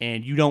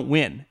and you don't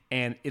win.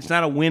 And it's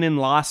not a win and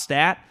loss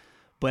stat,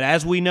 but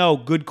as we know,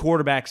 good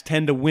quarterbacks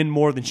tend to win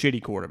more than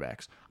shitty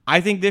quarterbacks.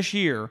 I think this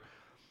year,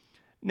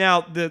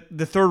 now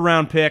the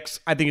third-round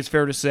picks, I think it's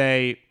fair to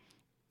say,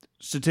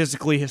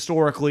 statistically,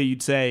 historically,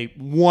 you'd say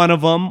one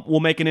of them will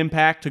make an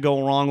impact to go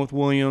along with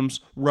Williams,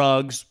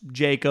 Ruggs,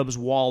 Jacobs,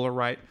 Waller,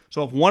 right?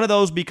 So if one of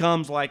those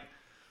becomes like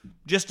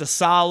just a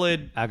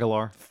solid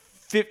Aguilar,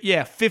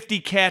 50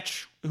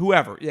 catch,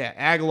 whoever,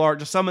 Aguilar,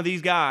 just some of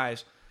these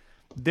guys,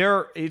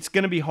 it's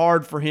going to be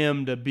hard for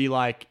him to be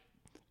like,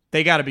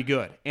 they got to be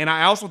good. And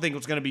I also think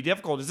what's going to be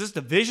difficult is this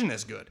division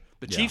is good.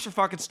 The Chiefs are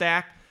fucking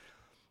stacked.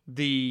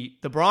 The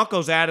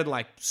Broncos added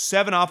like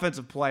 7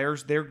 offensive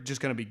players. They're just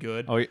going to be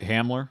good. Oh,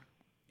 Hamler?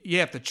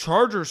 Yeah, if the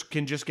Chargers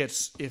can just get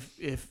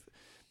if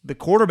the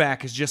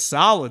quarterback is just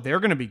solid, they're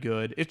going to be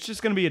good. It's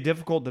just going to be a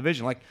difficult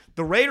division. Like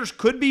the Raiders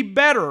could be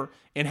better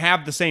and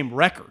have the same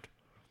record.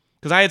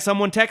 Because I had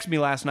someone text me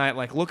last night,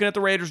 like looking at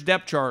the Raiders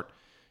depth chart,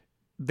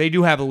 they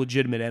do have a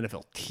legitimate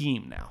NFL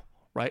team now,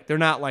 right? They're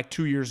not like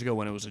 2 years ago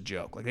when it was a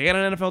joke. Like they got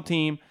an NFL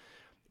team,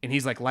 and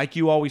he's like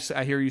you always,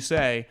 I hear you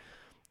say,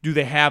 do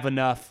they have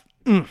enough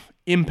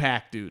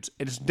impact dudes?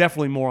 It's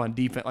definitely more on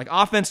defense. Like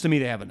offense, to me,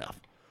 they have enough.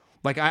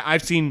 Like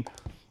I've seen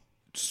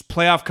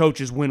playoff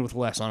coaches win with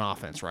less on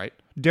offense, right?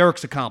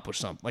 Derek's accomplished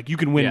something. Like you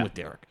can win with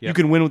Derek. Yep. You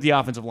can win with the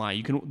offensive line.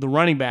 You can the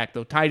running back,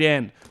 the tight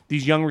end,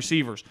 these young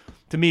receivers.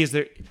 To me,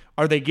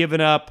 are they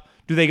giving up?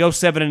 Do they go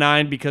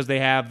 7-9 because they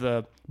have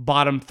the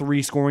bottom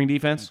 3 scoring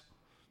defense?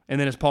 And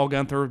then is Paul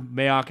Guenther,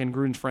 Mayock, and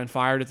Gruden's friend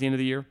fired at the end of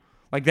the year?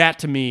 Like that,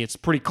 to me, it's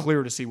pretty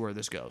clear to see where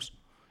this goes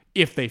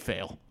if they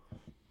fail.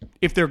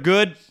 If they're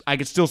good, I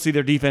could still see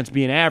their defense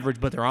being average,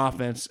 but their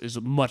offense is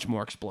much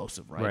more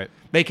explosive, right?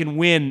 They can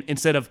win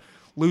instead of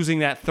losing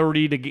that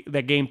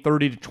game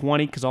 30-20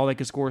 because all they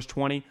can score is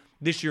 20.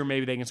 This year,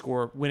 maybe they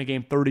can win a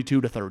game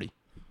 32-30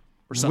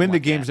 or something. Win the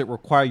games that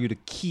require you to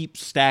keep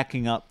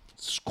stacking up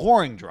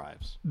scoring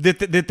drives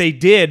that they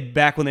did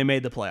back when they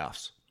made the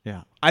playoffs.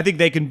 Yeah, I think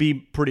they can be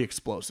pretty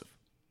explosive.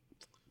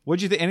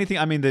 What'd you think? Anything?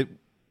 I mean,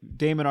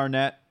 Damon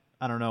Arnett.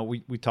 I don't know.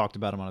 We talked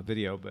about him on a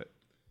video, but.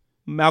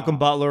 Malcolm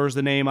Butler is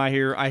the name I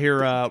hear. I hear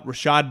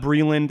Rashad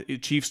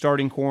Breeland, Chief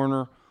starting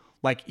corner.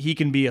 Like he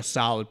can be a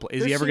solid player.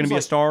 Is he ever going to be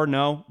a star?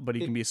 No, but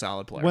he can be a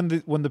solid player.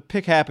 When the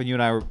pick happened, you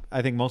and I were.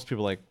 I think most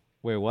people were like,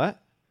 wait,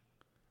 what?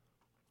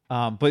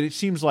 But it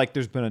seems like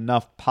there's been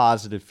enough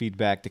positive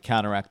feedback to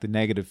counteract the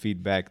negative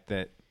feedback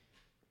that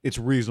it's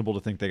reasonable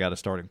to think they got a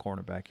starting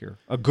cornerback here,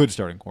 a good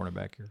starting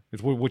cornerback here.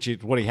 It's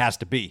what he has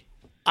to be.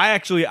 I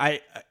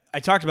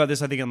talked about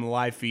this. I think on the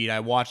live feed. I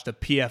watched a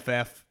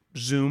PFF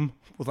Zoom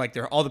with like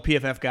all the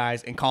PFF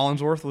guys, and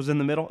Collinsworth was in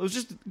the middle. It was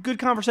just a good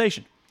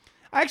conversation.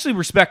 I actually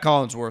respect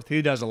Collinsworth.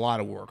 He does a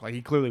lot of work. Like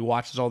he clearly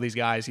watches all these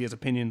guys. He has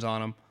opinions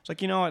on them. It's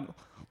like, you know what?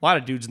 A lot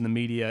of dudes in the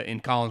media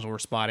in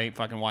Collinsworth spot ain't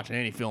fucking watching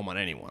any film on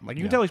anyone. Like,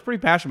 you can tell he's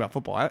pretty passionate about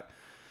football.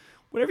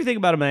 Whatever you think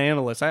about him as an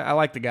analyst, I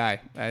like the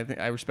guy.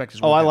 I respect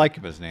his work. Oh, I ethic. like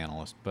him as an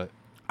analyst, but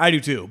I do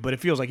too, but it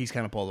feels like he's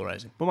kind of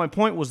polarizing. But my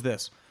point was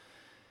this,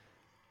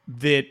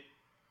 that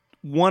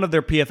one of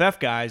their PFF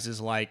guys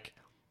is like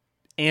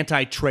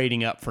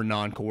anti-trading up for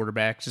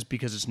non-quarterbacks just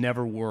because it's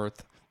never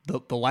worth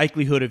the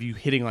likelihood of you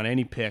hitting on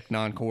any pick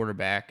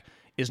non-quarterback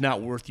is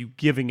not worth you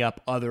giving up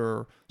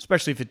other,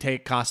 especially if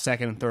it costs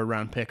second and third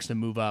round picks to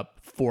move up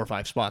 4 or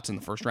 5 spots in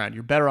the first round.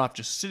 You're better off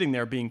just sitting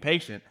there being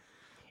patient.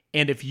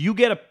 And if you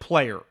get a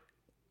player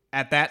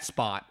at that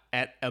spot,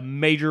 at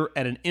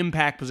an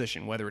impact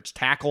position, whether it's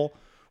tackle,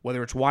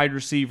 whether it's wide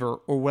receiver,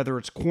 or whether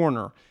it's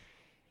corner,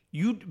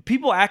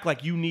 people act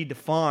like you need to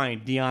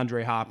find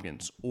DeAndre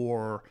Hopkins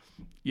or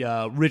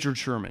Richard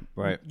Sherman.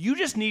 Right. You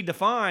just need to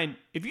find,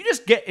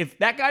 if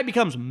that guy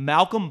becomes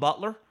Malcolm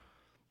Butler,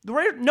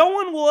 no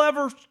one will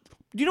ever,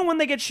 you know when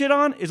they get shit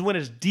on? Is when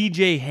it's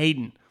DJ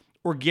Hayden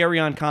or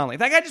Garyon Conley. If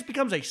that guy just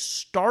becomes a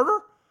starter,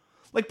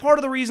 like part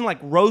of the reason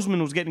like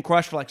Roseman was getting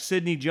crushed for like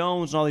Sidney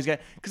Jones and all these guys,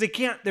 because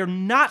they're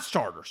not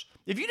starters.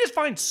 If you just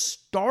find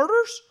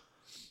starters,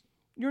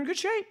 you're in good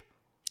shape.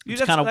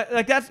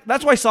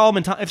 That's why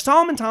if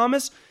Solomon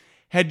Thomas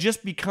had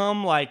just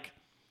become like,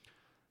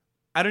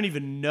 I don't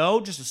even know,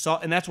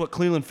 and that's what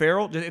Cleveland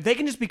Farrell, if they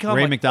can just become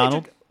Ray like,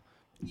 McDonald.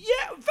 In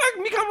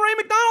fact, become Ray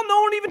McDonald,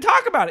 no one even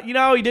talk about it. He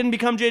didn't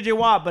become J.J.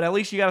 Watt, but at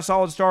least you got a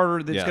solid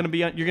starter that's going to be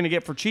you're going to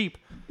get for cheap.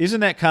 Isn't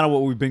that kind of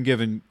what we've been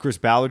giving Chris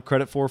Ballard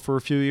credit for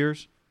a few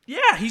years?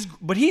 Yeah,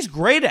 he's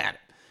great at it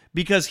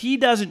because he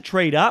doesn't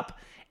trade up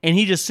and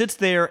he just sits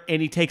there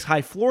and he takes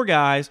high floor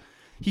guys.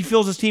 He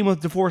fills his team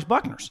with DeForest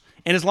Buckners,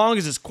 and as long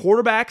as his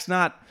quarterback's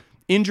not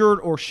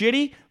injured or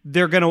shitty,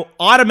 they're going to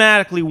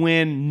automatically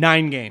win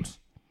 9 games.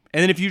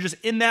 And then if you're just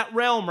in that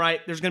realm, right,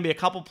 there's going to be a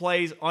couple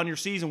plays on your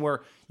season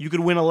where you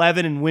could win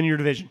 11 and win your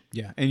division.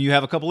 Yeah, and you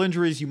have a couple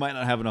injuries, you might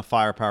not have enough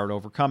firepower to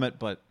overcome it,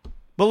 but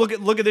look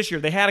at this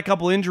year. They had a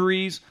couple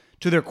injuries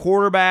to their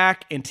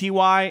quarterback and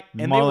Ty,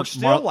 and they were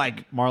still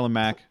Marlon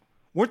Mack.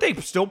 Weren't they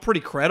still pretty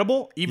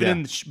credible, even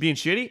in being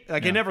shitty?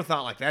 Like I never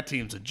thought like that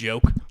team's a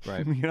joke,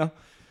 right?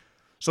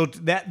 So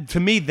that to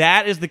me,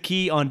 that is the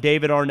key on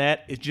David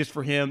Arnett. Is just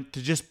for him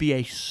to just be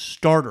a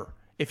starter.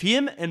 If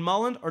him and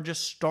Mullen are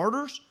just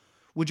starters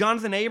with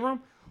Jonathan Abram,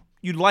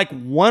 you'd like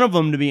one of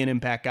them to be an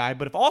impact guy.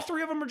 But if all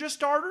 3 of them are just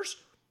starters,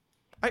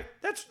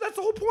 that's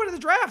the whole point of the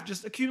draft.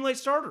 Just accumulate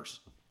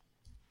starters.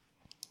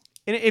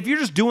 And if you're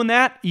just doing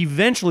that,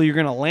 eventually you're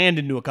going to land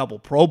into a couple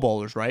Pro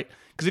Bowlers, right?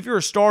 Because if you're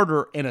a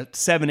starter and a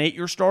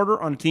 7-8-year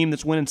starter on a team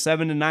that's winning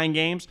 7 to 9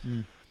 games,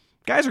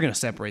 guys are going to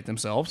separate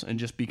themselves and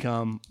just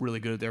become really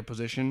good at their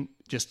position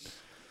just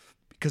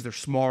because they're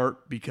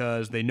smart,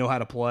 because they know how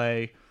to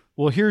play.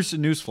 Well, here's a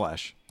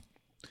newsflash.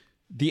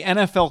 The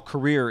NFL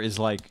career is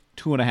like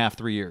 2.5,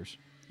 3 years.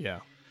 Yeah.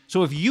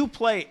 So if you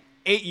play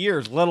 8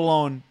 years, let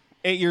alone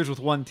 8 years with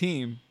one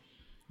team,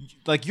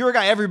 like you're a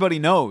guy everybody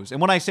knows.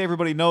 And when I say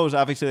everybody knows,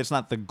 obviously that's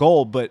not the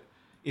goal, but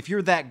if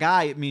you're that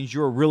guy, it means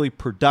you're a really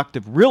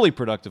productive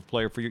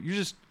player for you're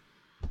just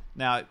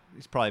now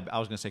he's probably, I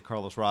was going to say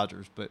Carlos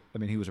Rogers, but I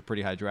mean he was a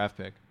pretty high draft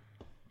pick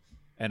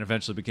and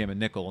eventually became a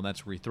nickel, and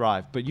that's where he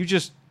thrived. But you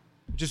just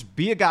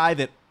be a guy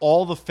that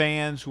all the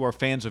fans who are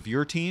fans of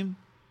your team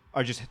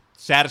are just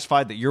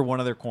satisfied that you're one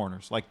of their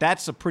corners. Like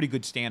that's a pretty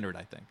good standard,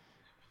 I think.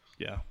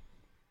 Yeah.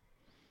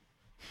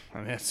 I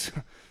mean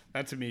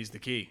that to me is the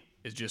key.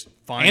 Is just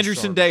find Andrew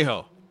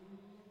Sendejo.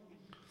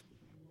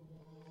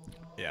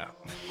 Yeah.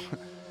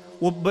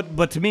 Well,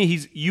 but to me,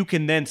 you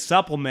can then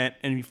supplement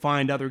and you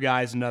find other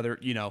guys and other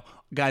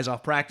guys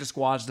off practice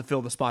squads to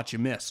fill the spots you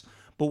miss.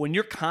 But when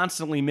you're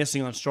constantly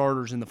missing on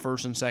starters in the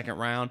first and second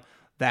round,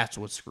 that's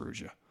what screws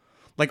you.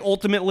 Like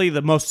ultimately,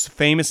 the most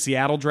famous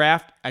Seattle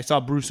draft, I saw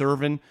Bruce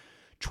Irvin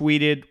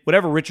tweeted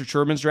whatever Richard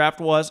Sherman's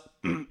draft was.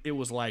 It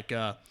was like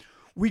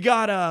we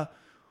got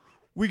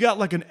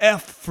like an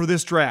F for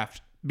this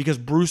draft. Because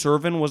Bruce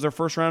Irvin was their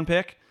first-round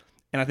pick,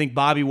 and I think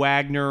Bobby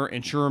Wagner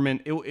and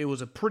Sherman, it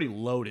was a pretty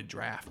loaded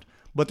draft.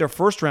 But their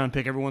first-round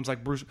pick, everyone's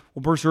like,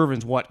 Bruce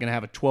Irvin's going to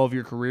have a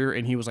 12-year career,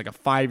 and he was like a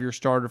 5-year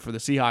starter for the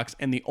Seahawks,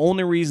 and the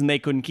only reason they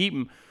couldn't keep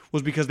him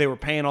was because they were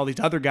paying all these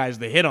other guys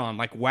they hit on,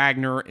 like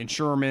Wagner and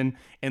Sherman,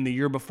 and the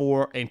year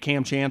before, and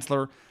Cam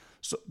Chancellor.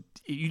 So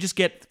you just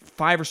get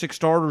 5 or 6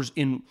 starters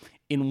in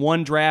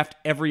one draft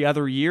every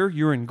other year,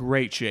 you're in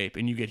great shape,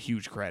 and you get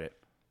huge credit.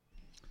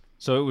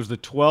 So it was the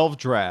 12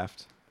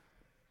 draft.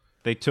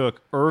 They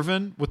took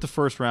Irvin with the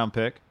first-round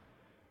pick,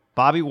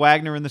 Bobby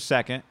Wagner in the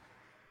second,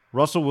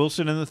 Russell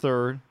Wilson in the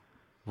third,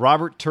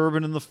 Robert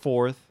Turbin in the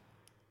fourth,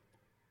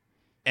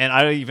 and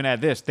I don't even add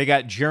this. They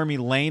got Jeremy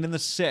Lane in the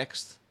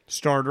sixth.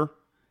 Starter.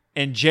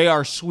 And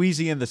J.R.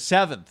 Sweezy in the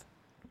seventh.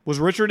 Was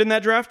Richard in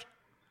that draft?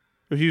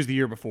 Or he was the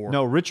year before?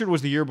 No, Richard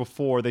was the year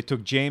before. They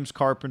took James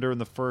Carpenter in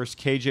the first,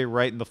 K.J.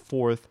 Wright in the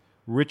fourth,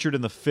 Richard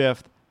in the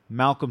fifth,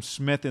 Malcolm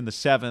Smith in the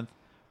seventh,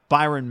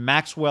 Byron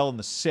Maxwell in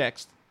the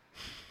sixth.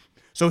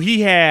 So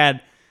he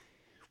had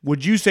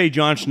Would you say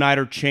John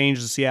Schneider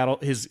changed the Seattle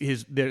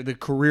the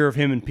career of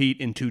him and Pete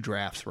in 2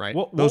 drafts? Right,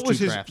 What those was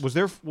 2 his? drafts.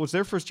 Was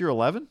their first year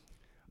 11?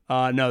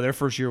 No, their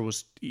first year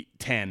was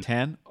 10.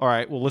 10? All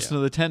right, well, listen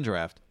to the 10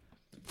 draft.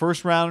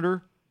 First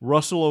rounder,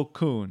 Russell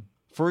Okung.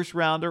 First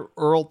rounder,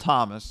 Earl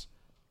Thomas.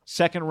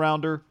 Second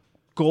rounder,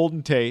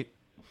 Golden Tate.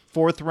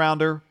 Fourth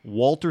rounder,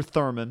 Walter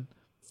Thurman.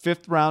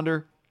 Fifth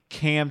rounder,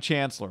 Cam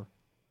Chancellor.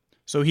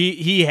 So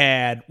he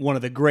had one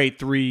of the great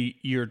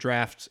 3-year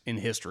drafts in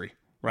history,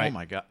 right? Oh,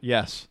 my God.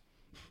 Yes.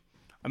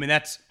 I mean,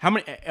 that's how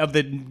many of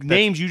the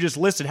names you just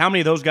listed, how many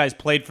of those guys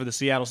played for the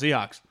Seattle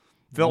Seahawks?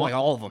 Felt like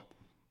all of them.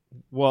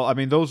 Well, I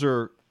mean, those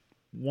are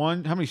how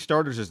many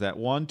starters is that?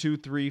 1, 2,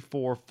 3,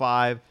 4,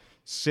 5,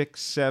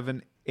 6,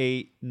 7,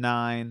 8,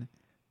 9,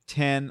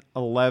 10,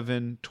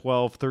 11,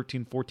 12,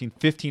 13, 14,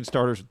 15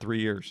 starters in 3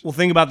 years. Well,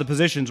 think about the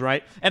positions,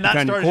 right? And not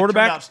Kind of starters,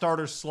 quarterback.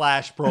 starters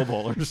 / Pro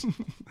Bowlers.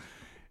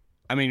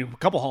 I mean, a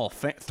couple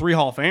 3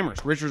 Hall of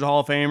Famers. Richard's a Hall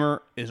of Famer.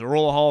 Is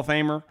Earl a Hall of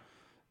Famer?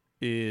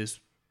 That's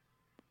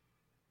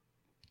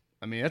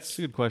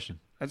a good question.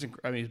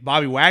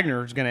 Bobby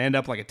Wagner is going to end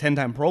up like a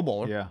 10-time Pro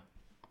Bowler. Yeah.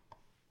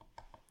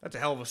 That's a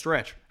hell of a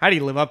stretch. How do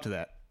you live up to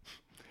that?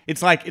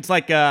 It's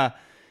like an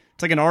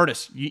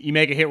artist. You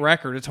make a hit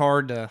record. It's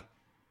hard to.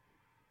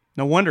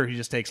 No wonder he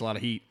just takes a lot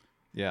of heat.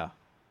 Yeah.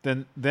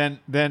 Then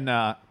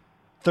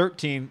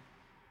 13.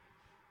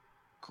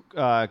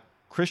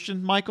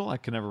 Christian Michael. I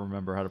can never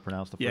remember how to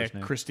pronounce the first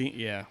name. Christine.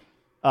 Yeah.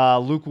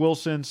 Luke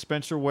Wilson,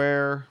 Spencer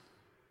Ware.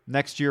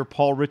 Next year,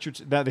 Paul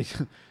Richardson.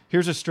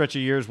 Here's a stretch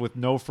of years with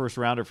no first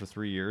rounder for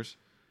 3 years.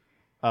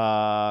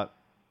 Paul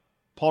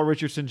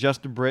Richardson,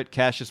 Justin Britt,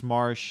 Cassius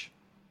Marsh,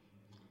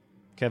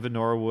 Kevin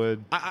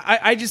Norwood.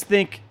 I just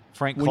think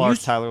Frank Clark,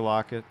 Tyler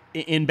Lockett.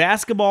 In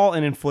basketball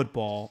and in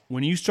football,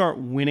 when you start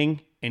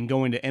winning and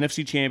going to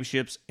NFC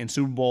championships and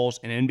Super Bowls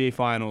and NBA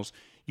finals,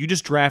 you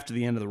just draft to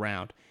the end of the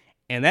round.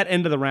 And that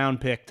end of the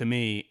round pick to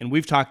me, and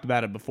we've talked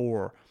about it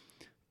before,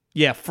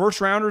 yeah,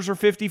 first rounders are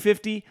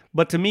 50-50,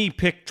 but to me,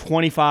 pick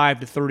 25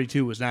 to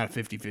 32 is not a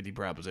 50-50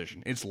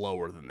 proposition. It's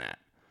lower than that.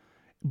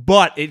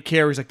 But it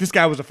carries, like, this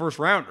guy was a first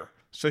rounder.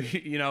 So,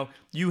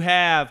 you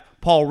have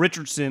Paul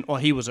Richardson. Well,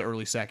 he was an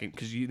early second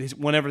because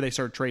whenever they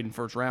start trading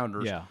first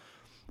rounders. Yeah.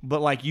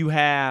 But, like, you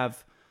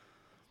have,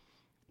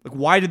 like,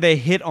 why did they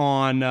hit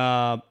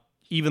on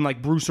even,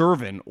 like, Bruce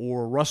Irvin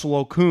or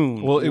Russell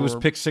Okung? Well, it was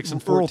pick 6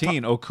 and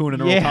 14, Okung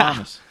and Earl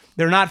Thomas.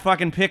 They're not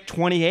fucking pick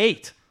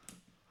 28.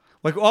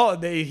 Like, oh,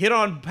 they hit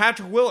on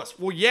Patrick Willis.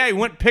 Well, yeah, he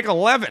went pick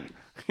 11.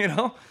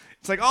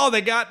 It's like, oh,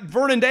 they got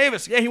Vernon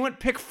Davis. Yeah, he went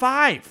pick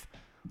 5.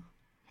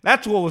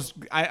 That's what was,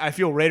 I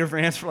feel, Raider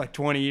fans for like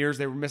 20 years,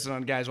 they were missing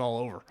on guys all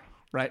over,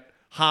 right?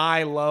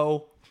 High,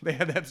 low. They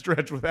had that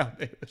stretch without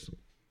Davis.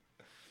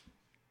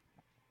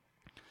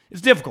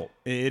 It's difficult.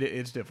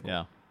 It's difficult.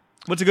 Yeah.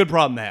 What's a good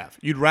problem to have?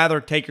 You'd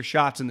rather take your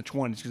shots in the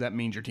 20s because that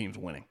means your team's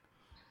winning.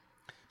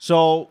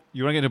 So,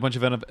 you want to get into a bunch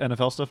of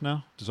NFL stuff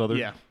now?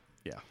 Yeah.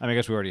 I mean, I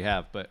guess we already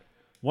have, but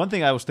one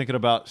thing I was thinking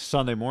about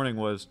Sunday morning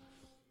was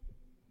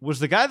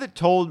the guy that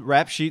told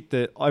Rap Sheet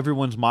that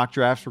everyone's mock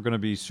drafts were going to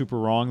be super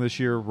wrong this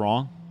year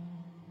wrong?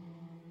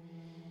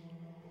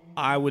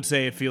 I would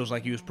say it feels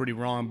like he was pretty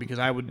wrong because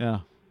I would.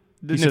 Yeah.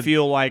 Didn't it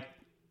feel like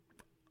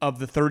of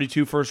the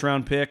 32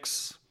 first-round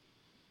picks,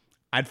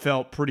 I'd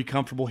felt pretty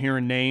comfortable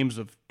hearing names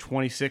of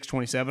 26,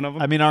 27 of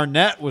them. I mean,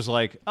 Arnett was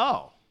like,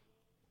 oh,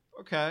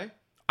 okay.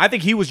 I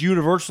think he was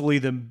universally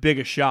the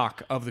biggest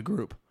shock of the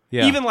group.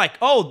 Yeah. Even like,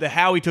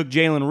 how he took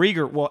Jalen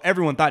Reagor. Well,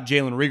 everyone thought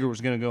Jalen Reagor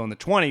was going to go in the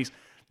 20s.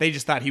 They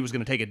just thought he was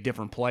going to take a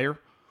different player.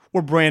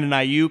 Or Brandon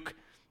Ayuk.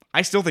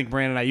 I still think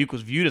Brandon Ayuk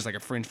was viewed as like a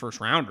fringe first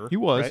rounder. He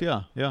was,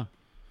 right? yeah.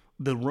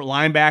 The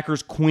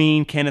linebackers,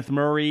 Queen, Kenneth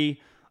Murray,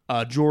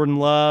 Jordan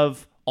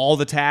Love, all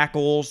the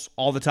tackles,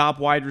 all the top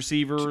wide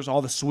receivers,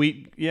 all the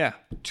sweet, yeah.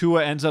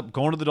 Tua ends up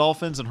going to the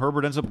Dolphins, and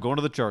Herbert ends up going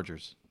to the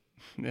Chargers.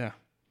 Yeah.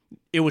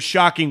 It was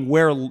shocking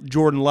where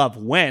Jordan Love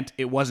went.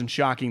 It wasn't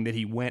shocking that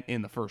he went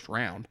in the first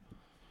round.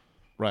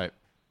 Right.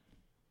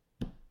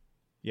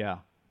 Yeah.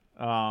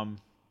 I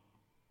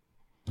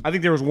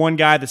think there was one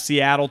guy, the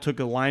Seattle took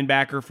a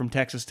linebacker from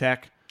Texas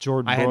Tech.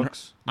 Jordan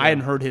Brooks. I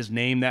hadn't heard his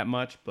name that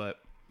much, but.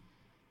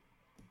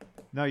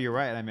 No, you're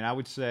right. I mean, I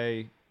would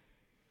say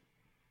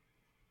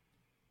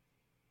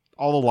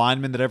all the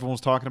linemen that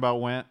everyone's talking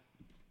about went.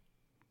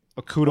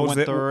 Okudah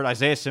went third.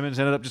 Isaiah Simmons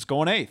ended up just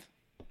going 8th.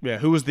 Yeah,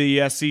 who was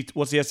the SC?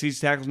 What's the SC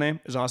tackle's name?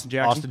 Is Austin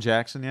Jackson? Austin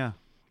Jackson, yeah.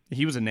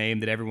 He was a name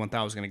that everyone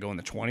thought was going to go in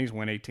the 20s,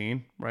 went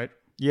 18, right?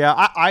 Yeah,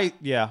 I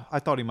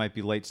thought he might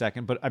be late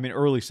second, but I mean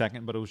early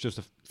second, but it was just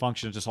a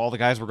function of just all the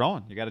guys were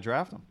going. You got to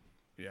draft them.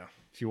 Yeah.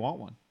 If you want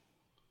one.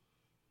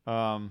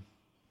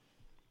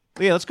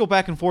 Yeah, let's go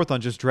back and forth on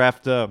just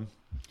draft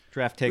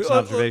takes and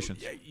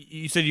observations.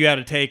 You said you had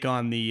a take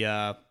on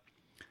the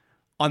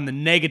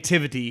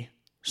negativity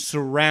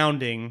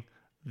surrounding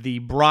the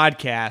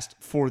broadcast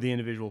for the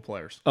individual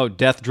players. Oh,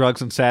 death,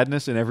 drugs, and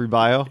sadness in every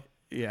bio.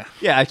 Yeah,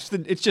 yeah. It's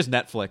just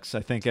Netflix.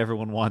 I think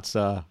everyone wants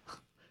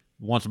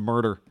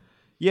murder.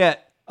 Yeah.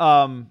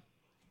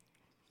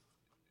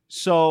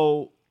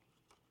 So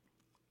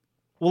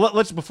Well,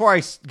 let's before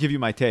I give you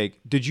my take.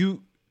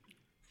 Did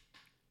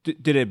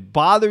it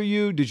bother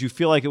you? Did you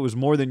feel like it was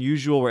more than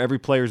usual, where every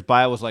player's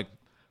bio was like,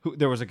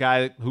 there was a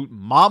guy who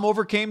mom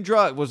overcame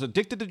was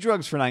addicted to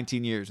drugs for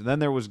 19 years, and then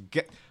there was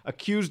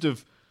accused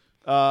of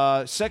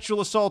sexual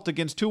assault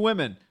against 2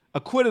 women,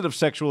 acquitted of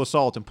sexual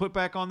assault and put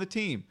back on the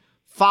team,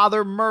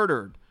 father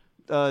murdered,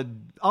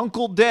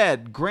 uncle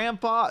dead,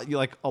 grandpa,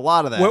 like a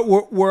lot of that.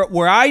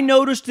 Where I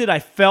noticed it, I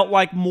felt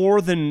like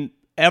more than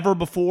ever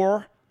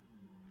before,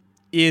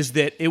 is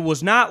that it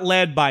was not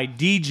led by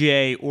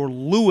DJ or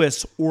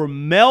Lewis or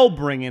Mel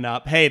bringing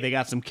up, hey, they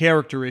got some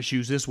character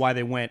issues, this is why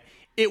they went.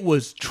 It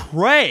was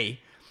Trey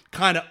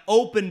kind of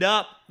opened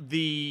up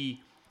the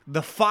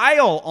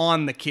file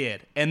on the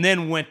kid and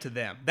then went to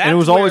them. And it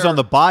was always on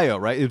the bio,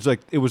 right?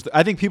 It was.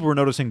 I think people were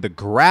noticing the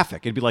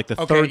graphic. It'd be like the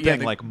third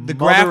thing, like the mother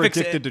graphics,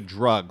 addicted to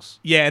drugs.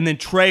 Yeah, and then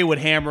Trey would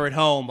hammer it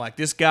home, like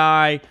this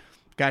guy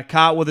got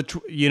caught with 3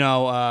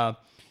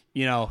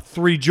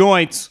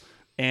 joints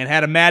and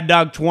had a Mad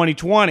Dog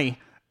 2020,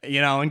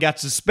 and got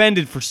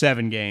suspended for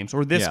 7 games.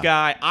 Or this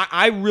guy,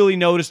 I really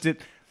noticed it.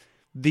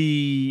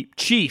 The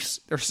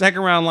Chiefs, their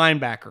second-round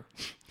linebacker,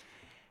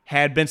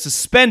 had been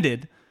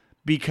suspended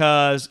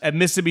because at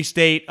Mississippi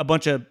State, a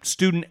bunch of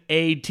student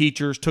aid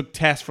teachers took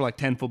tests for like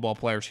 10 football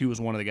players. He was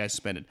one of the guys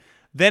suspended.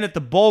 Then at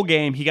the bowl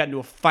game, he got into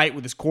a fight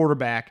with his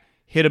quarterback,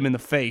 hit him in the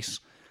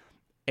face,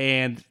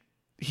 and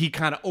he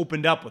kind of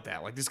opened up with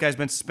that. Like, this guy's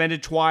been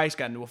suspended twice,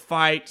 got into a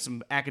fight,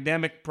 some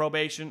academic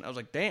probation. I was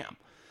like, damn.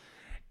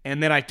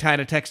 And then I kind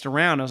of texted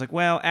around. I was like,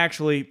 well,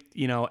 actually,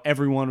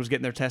 everyone was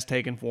getting their test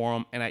taken for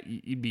them, and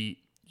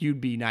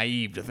you'd be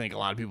naive to think a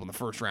lot of people in the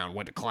first round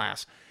went to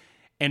class.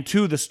 And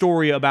 2, the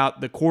story about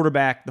the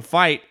quarterback, the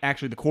fight,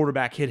 actually the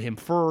quarterback hit him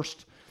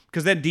first,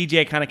 because then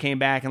DJ kind of came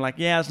back and like,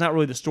 yeah, it's not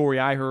really the story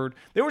I heard.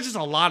 There was just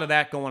a lot of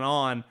that going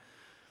on.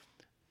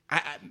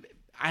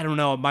 I don't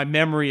know. My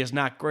memory is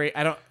not great.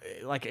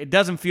 It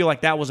doesn't feel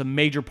like that was a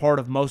major part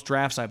of most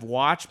drafts I've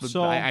watched, but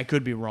I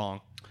could be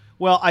wrong.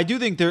 Well, I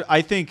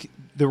think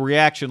the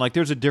reaction, like,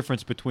 there's a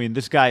difference between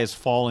this guy is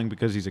falling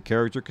because he's a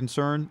character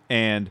concern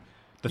and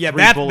the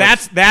 3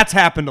 bullets. That's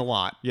happened a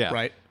lot. Yeah.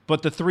 Right.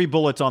 But the 3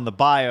 bullets on the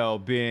bio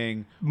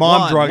being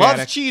mom 1, drug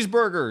loves addict,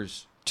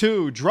 cheeseburgers,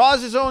 2,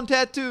 draws his own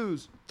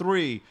tattoos,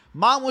 3,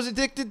 mom was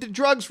addicted to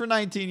drugs for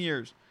 19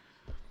 years.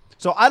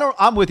 So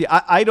I'm with you.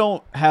 I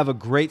don't have a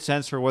great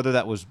sense for whether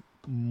that was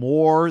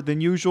more than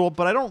usual,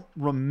 but I don't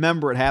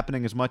remember it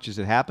happening as much as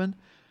it happened.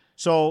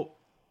 So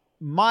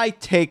my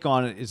take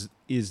on it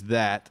is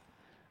that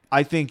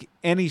I think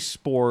any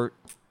sport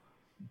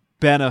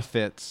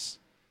benefits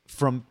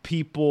from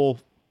people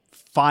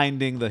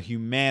finding the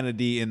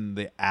humanity in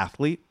the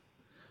athlete,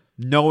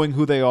 knowing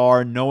who they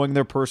are, knowing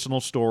their personal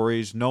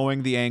stories,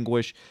 knowing the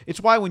anguish. It's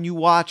why when you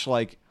watch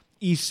like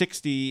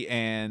E60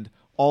 and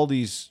all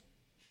these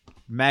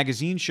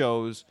magazine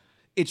shows,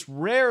 it's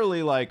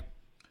rarely like,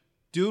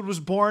 dude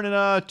was born in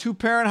a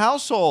 2-parent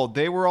household.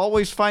 They were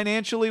always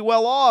financially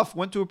well off,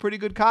 went to a pretty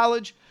good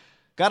college,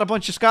 got a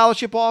bunch of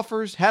scholarship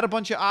offers, had a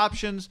bunch of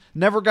options,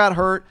 never got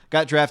hurt,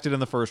 got drafted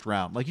in the first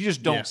round. Like, you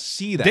just don't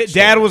see that.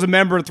 Dad was a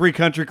member of 3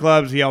 country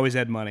clubs. He always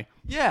had money.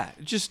 Yeah,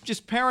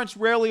 just parents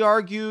rarely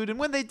argued, and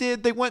when they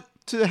did, they went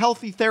to a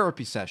healthy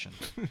therapy session.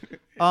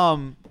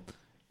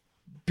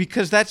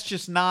 Because that's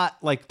just not,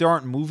 like, there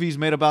aren't movies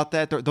made about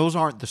that. Those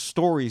aren't the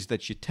stories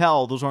that you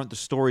tell. Those aren't the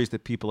stories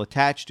that people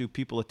attach to.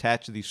 People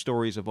attach to these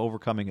stories of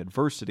overcoming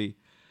adversity.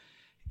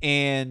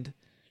 And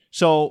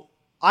so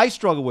I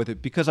struggle with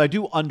it because I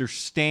do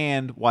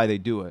understand why they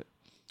do it.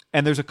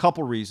 And there's a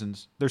couple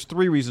reasons. There's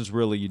 3 reasons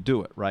really you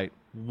do it, right?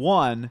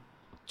 1,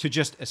 to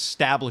just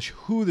establish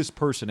who this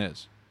person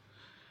is.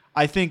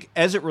 I think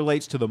as it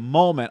relates to the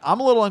moment, I'm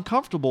a little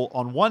uncomfortable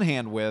on one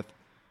hand with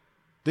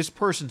this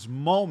person's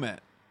moment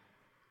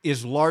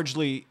is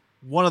largely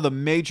one of the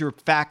major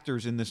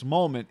factors in this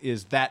moment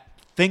is that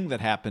thing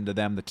that happened to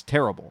them that's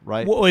terrible,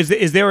 right? Well,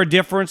 is there a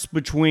difference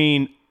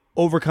between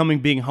overcoming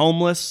being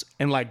homeless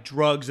and like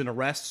drugs and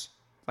arrests?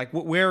 Like,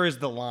 where is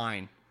the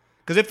line?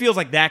 Because it feels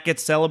like that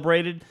gets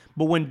celebrated,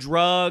 but when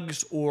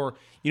drugs or,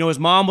 his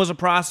mom was a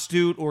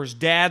prostitute or his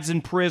dad's in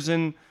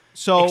prison,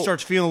 so it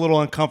starts feeling a little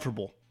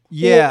uncomfortable.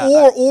 Yeah.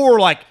 Or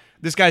like,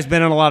 this guy's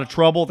been in a lot of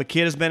trouble, the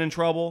kid has been in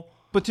trouble.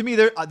 But to me,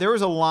 there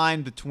is a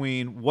line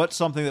between what's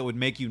something that would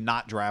make you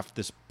not draft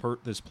this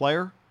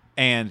player,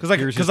 and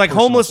because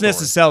homelessness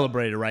is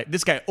celebrated, right?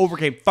 This guy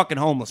overcame fucking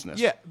homelessness.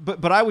 Yeah,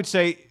 but I would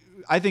say,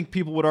 I think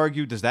people would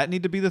argue, does that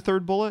need to be the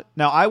 3rd bullet?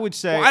 Now I would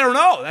say, I don't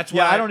know. That's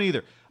why I don't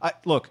either.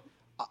 Look,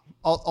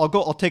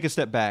 I'll take a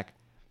step back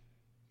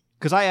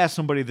because I asked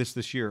somebody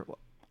this year.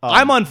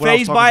 I'm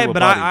unfazed by it,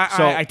 but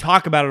I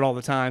talk about it all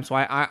the time, so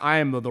I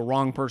am the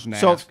wrong person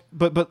to ask.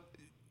 But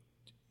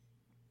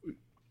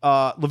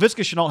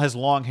Laviska Shenault has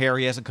long hair.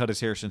 He hasn't cut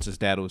his hair since his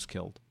dad was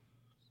killed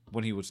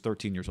when he was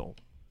 13 years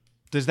old.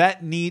 Does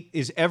that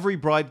is every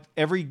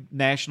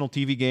national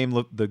TV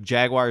game the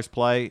Jaguars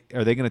play,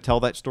 are they going to tell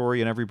that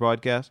story in every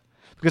broadcast?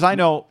 Because I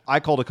know I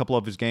called a couple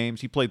of his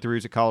games. He played 3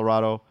 years at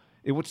Colorado.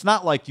 It's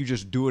not like you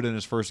just do it in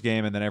his first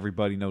game and then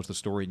everybody knows the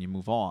story and you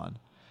move on.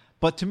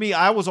 But to me,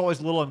 I was always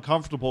a little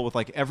uncomfortable with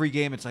like every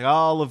game. It's like,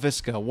 oh,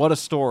 LaVisca, what a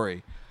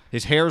story.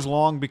 His hair's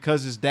long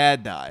because his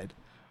dad died.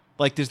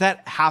 Like, does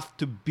that have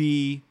to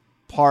be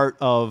part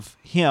of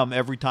him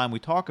every time we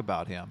talk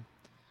about him?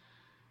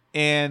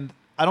 And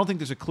I don't think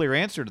there's a clear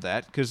answer to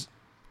that, because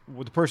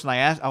with the person I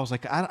asked, I was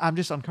like, I'm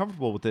just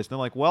uncomfortable with this. And they're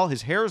like, well,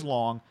 his hair is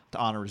long to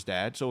honor his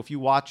dad. So if you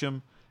watch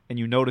him and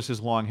you notice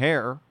his long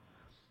hair,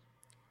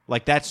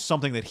 like that's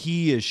something that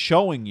he is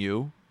showing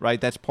you,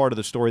 right? That's part of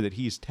the story that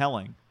he's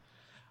telling.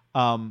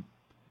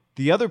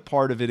 The other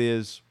part of it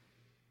is,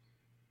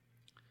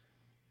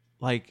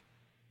 like,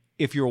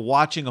 if you're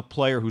watching a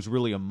player who's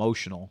really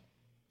emotional,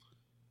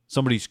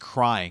 somebody's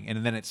crying,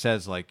 and then it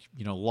says, like,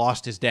 you know,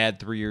 lost his dad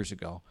 3 years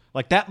ago.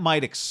 Like, that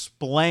might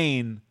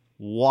explain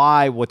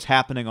why what's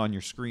happening on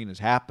your screen is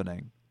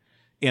happening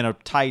in a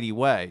tidy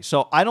way.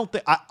 So I don't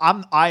think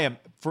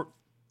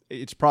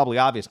it's probably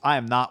obvious. I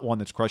am not one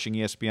that's crushing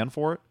ESPN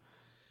for it,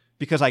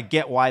 because I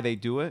get why they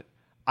do it.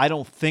 I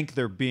don't think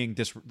they're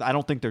I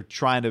don't think they're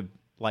trying to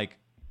like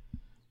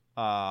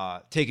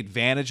take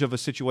advantage of a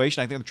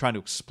situation. I think they're trying to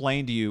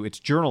explain to you, it's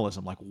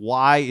journalism. Like,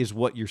 why is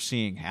what you're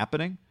seeing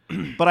happening?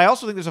 But I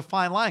also think there's a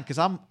fine line, because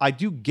I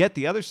do get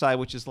the other side,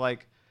 which is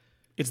like,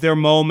 it's their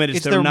moment.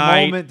 It's their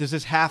night. Moment. Does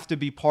this have to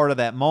be part of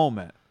that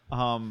moment?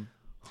 But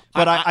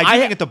I do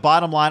think at the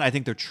bottom line, I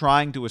think they're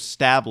trying to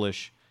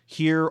establish,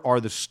 here are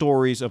the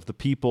stories of the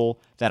people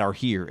that are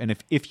here. And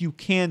if you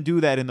can do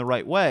that in the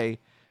right way,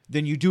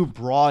 then you do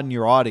broaden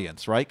your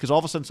audience, right? Because all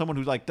of a sudden someone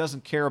who like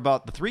doesn't care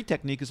about the 3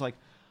 technique is like,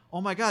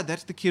 oh my God,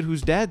 that's the kid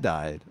whose dad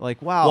died.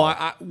 Like,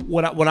 wow.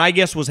 Well, what I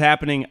guess was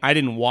happening, I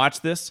didn't watch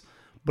this,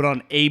 but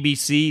on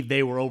ABC,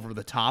 they were over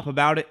the top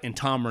about it, and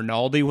Tom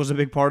Rinaldi was a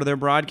big part of their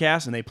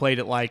broadcast, and they played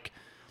it like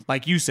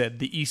you said,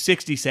 the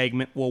E60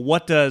 segment. Well,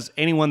 what does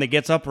anyone that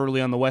gets up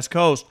early on the West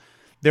Coast,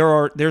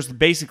 there's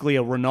basically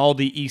a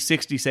Rinaldi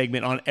E60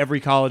 segment on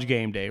every college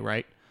game day,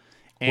 right?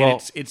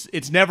 And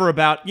it's never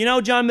about,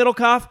 John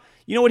Middlecoff,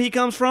 you know what he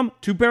comes from?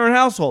 2-parent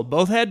household,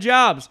 both had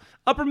jobs,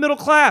 upper middle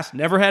class,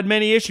 never had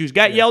many issues,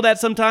 got yelled at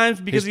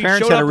sometimes because his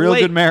parents had a real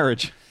good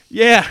marriage.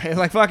 Yeah,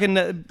 like fucking,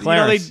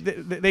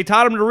 they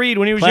taught him to read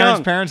when he was young.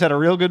 His parents had a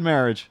real good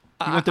marriage.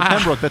 He went to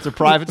Pembroke. That's a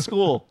private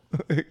school.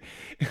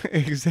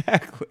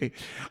 Exactly.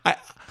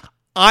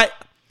 But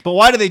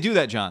why do they do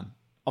that, John?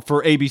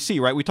 For ABC,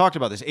 right? We talked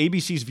about this.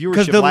 ABC's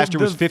viewership last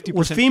year was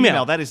 50%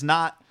 female. That is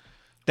not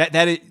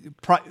that is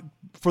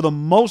for the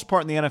most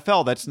part in the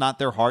NFL. That's not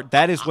their heart.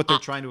 That is what they're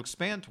trying to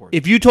expand towards.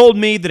 If you told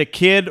me that a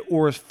kid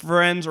or his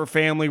friends or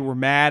family were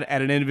mad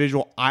at an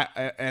individual,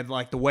 and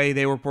like the way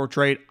they were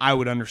portrayed, I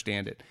would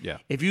understand it. Yeah.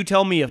 If you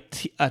tell me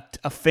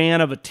a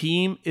fan of a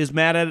team is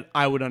mad at it,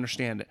 I would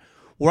understand it.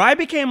 Where I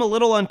became a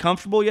little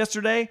uncomfortable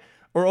yesterday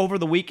or over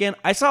the weekend,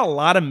 I saw a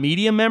lot of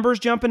media members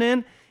jumping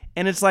in,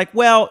 and it's like,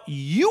 well,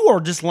 you are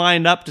just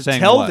lined up to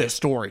tell this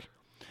story.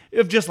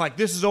 If just like,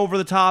 this is over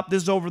the top,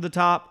 this is over the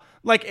top.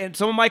 Like, and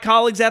some of my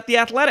colleagues at The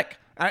Athletic,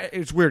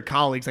 it's weird,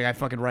 colleagues, like I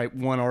fucking write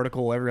one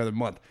article every other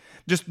month.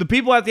 Just the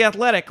people at The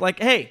Athletic, like,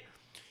 hey,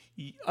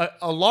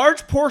 a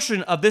large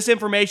portion of this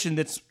information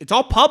it's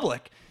all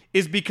public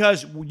is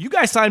because you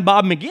guys signed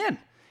Bob McGinn,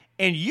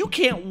 and you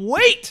can't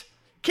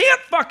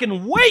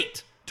fucking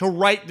wait to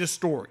write this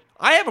story.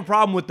 I have a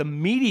problem with the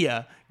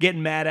media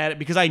getting mad at it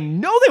because I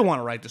know they want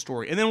to write the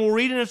story, and then we'll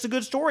read it and it's a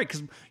good story.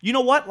 Because you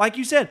know what? Like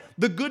you said,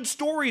 the good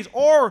stories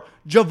are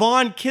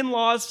Javon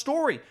Kinlaw's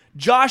story,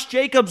 Josh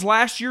Jacobs'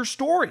 last year's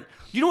story.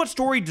 You know what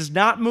story does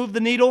not move the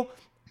needle?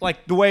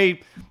 Like the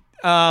way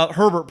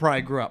Herbert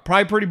probably grew up.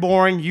 Probably pretty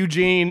boring.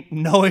 Eugene,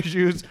 no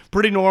issues,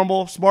 pretty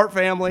normal, smart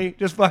family,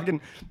 just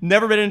fucking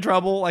never been in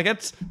trouble. Like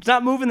it's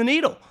not moving the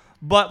needle.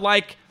 But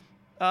like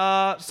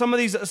some of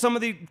the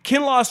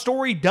Kinlaw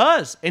story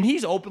does, and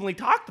he's openly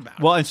talked about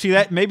it. Well, and see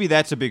that maybe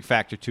that's a big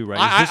factor too,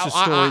 right? Is this a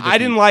story I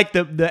didn't like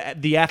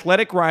the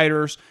Athletic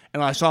writers,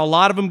 and I saw a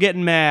lot of them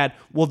getting mad.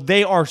 Well,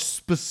 they are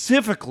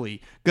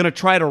specifically going to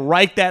try to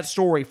write that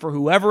story for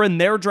whoever in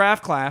their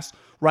draft class,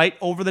 right,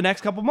 over the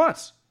next couple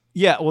months.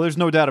 Yeah, well, there's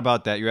no doubt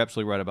about that. You're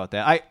absolutely right about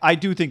that. I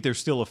do think there's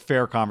still a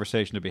fair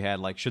conversation to be had.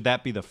 Like, should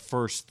that be the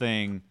first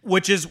thing?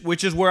 Which is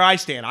where I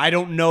stand. I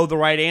don't know the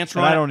right answer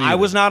on it. I don't either. I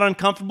was not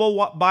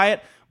uncomfortable by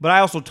it, but I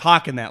also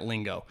talk in that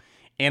lingo.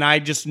 And I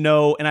just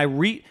know, and I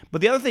read.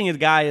 But the other thing is,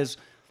 guy, is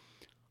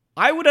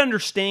I would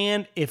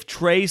understand if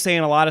Trey's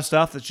saying a lot of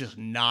stuff that's just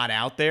not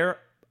out there.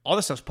 All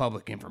this stuff's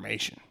public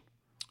information.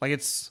 Like,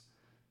 it's...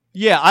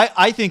 Yeah,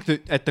 I think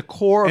that at the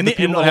core of the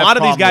people that have a lot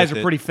of these guys with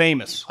are pretty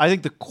famous. I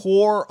think the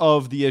core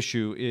of the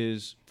issue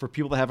is for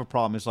people that have a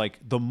problem is like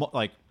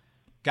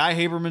Guy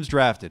Haberman's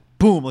drafted.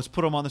 Boom, let's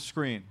put him on the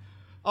screen.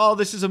 Oh,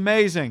 this is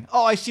amazing.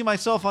 Oh, I see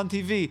myself on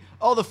TV.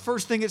 Oh, the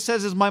first thing it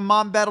says is my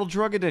mom battled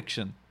drug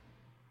addiction.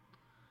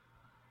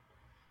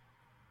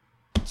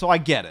 So I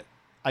get it.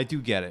 I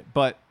do get it.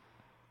 But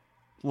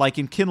like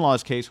in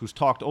Kinlaw's case, who's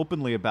talked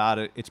openly about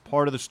it, it's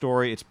part of the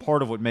story. It's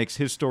part of what makes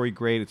his story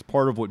great. It's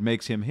part of what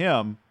makes him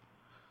him.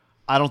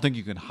 I don't think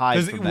you can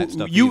hide from that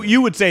stuff.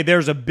 You would say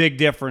there's a big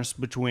difference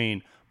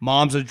between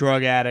mom's a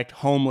drug addict,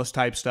 homeless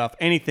type stuff,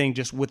 anything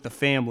just with the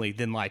family,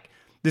 than like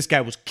this guy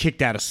was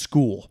kicked out of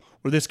school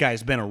or this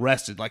guy's been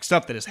arrested, like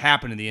stuff that has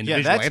happened to the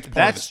individual. It's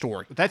part of the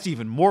story. That's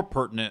even more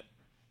pertinent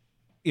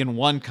in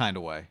one kind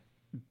of way.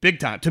 Big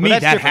time. To me,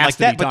 that has like to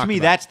be that. But talked to me,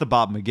 about. That's the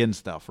Bob McGinn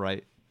stuff,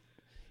 right?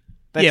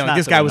 That's Like not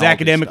this the guy was Rinaldi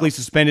academically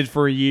stuff. suspended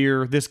for a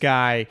year. This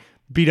guy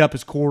beat up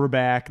his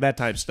quarterback, that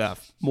type of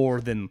stuff,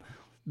 more than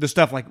the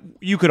stuff like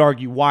you could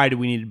argue, why do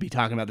we need to be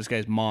talking about this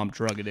guy's mom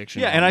drug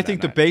addiction? Yeah, and I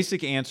think the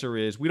basic answer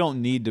is we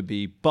don't need to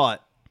be,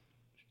 but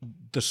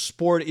the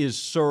sport is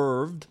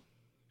served.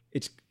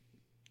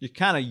 You're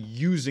kind of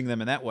using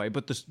them in that way,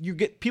 but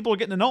people are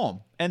getting to know them,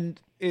 and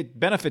it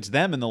benefits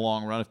them in the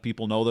long run if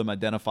people know them,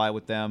 identify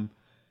with them,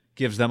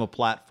 gives them a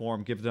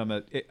platform, gives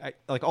them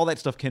like all that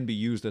stuff can be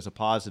used as a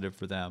positive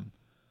for them.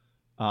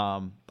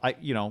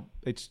 You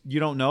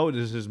don't know.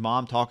 Does his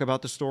mom talk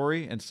about the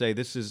story and say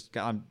this is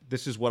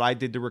what I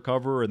did to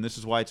recover, and this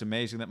is why it's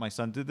amazing that my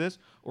son did this,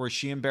 or is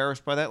she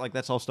embarrassed by that? Like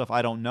that's all stuff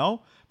I don't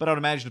know. But I would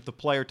imagine if the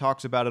player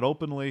talks about it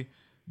openly,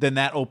 then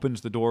that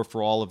opens the door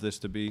for all of this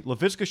to be.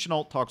 Laviska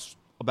Shenault talks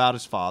about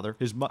his father.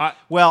 His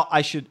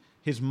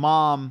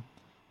mom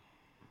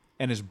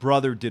and his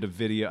brother did a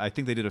video. I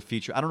think they did a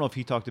feature. I don't know if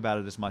he talked about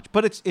it as much,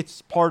 but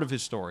it's part of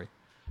his story.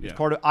 It's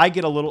part of. I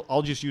get a little.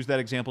 I'll just use that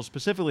example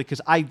specifically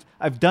because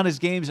I've done his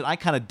games and I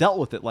kind of dealt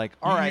with it. Like,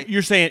 all right,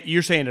 you're saying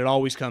it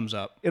always comes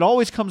up. It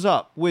always comes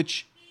up,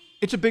 which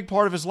it's a big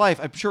part of his life.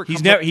 I'm sure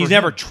he's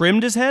never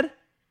trimmed his head.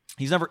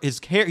 He's never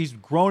his hair. He's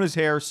grown his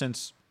hair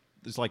since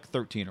it's like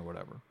 13 or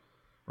whatever.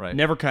 Right.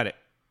 Never cut it.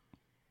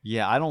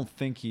 Yeah, I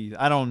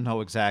don't know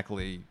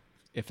exactly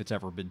if it's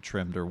ever been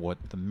trimmed or what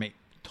the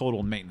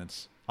total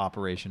maintenance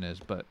operation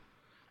is, but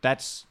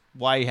that's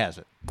why he has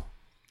it.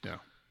 Yeah.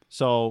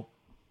 So,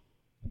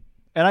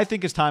 and I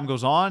think as time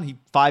goes on,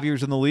 5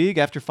 years in the league,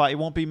 after 5, it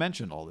won't be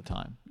mentioned all the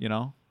time,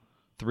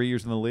 3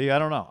 years in the league, I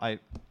don't know.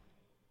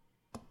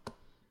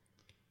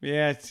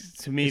 Yeah,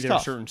 to me,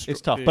 there's certain.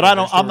 It's tough, but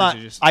I'm not.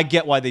 I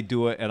get why they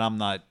do it, and I'm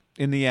not.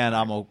 In the end,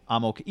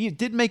 I'm okay. It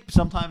did make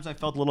sometimes I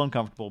felt a little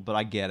uncomfortable, but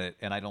I get it,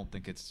 and I don't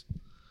think it's.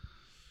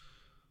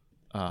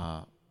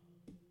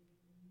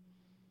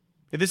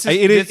 It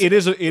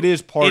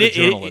is part of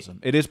journalism.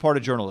 It is part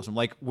of journalism.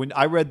 Like when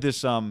I read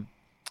this, I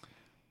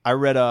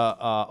read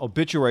a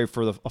obituary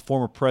for a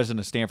former president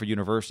of Stanford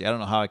University. I don't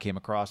know how I came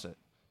across it.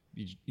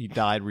 He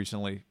died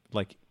recently,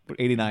 like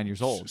 89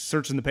 years old.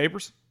 Searching the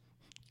papers.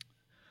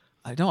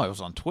 I know. I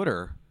was on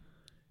Twitter,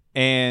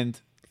 and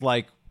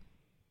like.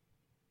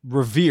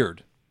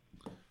 Revered.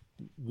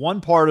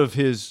 One part of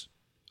his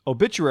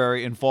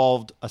obituary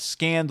involved a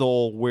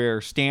scandal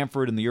where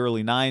Stanford in the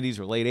early 90s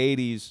or late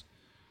 80s,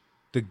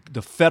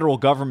 the federal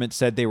government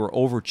said they were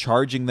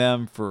overcharging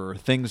them for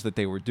things that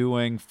they were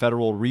doing,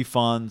 federal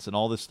refunds and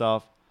all this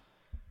stuff.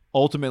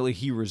 Ultimately,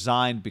 he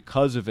resigned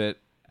because of it,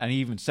 and he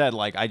even said,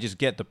 like, I just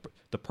get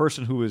the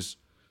person who is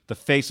the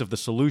face of the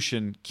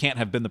solution can't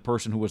have been the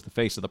person who was the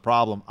face of the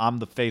problem. I'm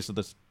the face of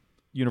this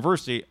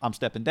university. I'm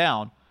stepping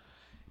down.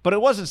 But it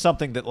wasn't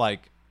something that,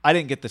 like, I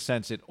didn't get the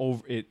sense it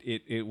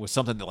was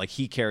something that, like,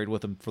 he carried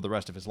with him for the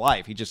rest of his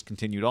life. He just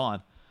continued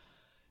on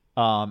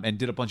and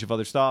did a bunch of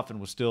other stuff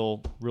and was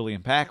still really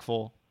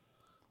impactful.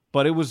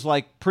 But it was,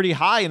 like, pretty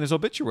high in his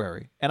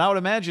obituary. And I would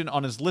imagine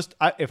on his list,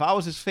 if I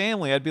was his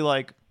family, I'd be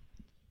like,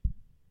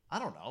 I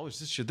don't know,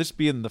 should this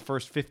be in the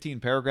first 15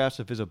 paragraphs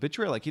of his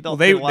obituary? Like,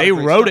 they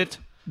wrote it.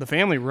 The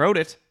family wrote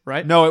it,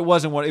 right? No, it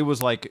wasn't what it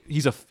was like.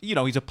 He's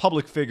a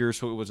public figure,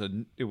 so it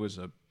was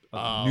a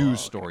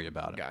news story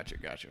about it.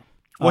 Gotcha.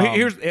 Well,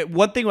 here's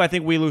one thing I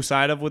think we lose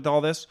sight of with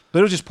all this. But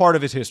it was just part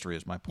of his history,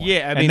 is my point.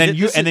 Yeah, I mean,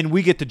 and then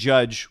we get to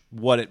judge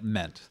what it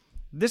meant.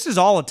 This is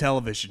all a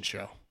television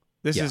show.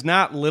 This is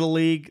not Little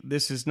League.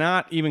 This is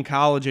not even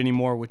college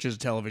anymore, which is a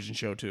television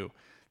show too.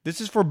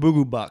 This is for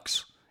boo-goo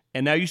bucks.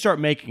 And now you start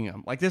making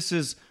them. Like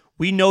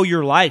we know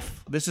your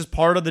life. This is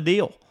part of the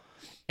deal.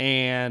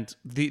 And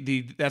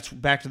that's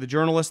back to the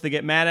journalists that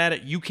get mad at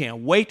it. You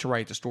can't wait to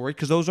write the story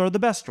because those are the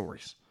best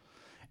stories.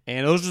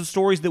 And those are the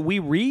stories that we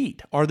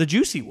read are the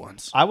juicy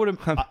ones. I would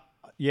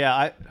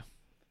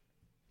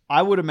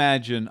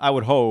imagine, I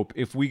would hope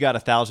if we got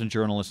 1,000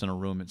 journalists in a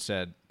room and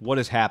said, what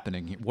is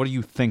happening here? What do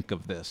you think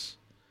of this?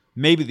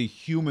 Maybe the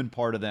human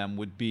part of them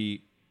would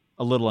be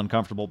a little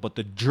uncomfortable, but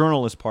the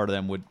journalist part of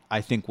them would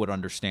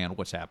understand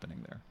what's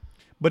happening there.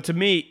 But to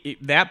me,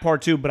 that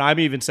part too, but I'm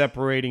even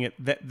separating it.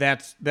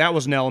 That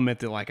was an element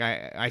that, like,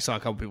 I saw a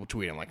couple people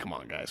tweet. I'm like, come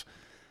on, guys.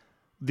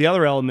 The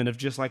other element of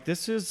just like,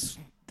 this is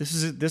the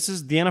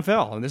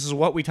NFL, and this is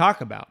what we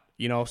talk about.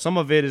 Some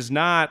of it is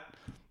not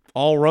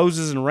all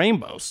roses and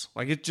rainbows.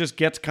 Like, it just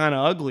gets kind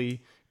of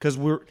ugly because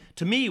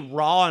to me,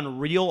 raw and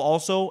real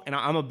also, and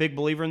I'm a big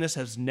believer in this,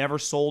 has never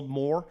sold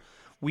more.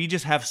 We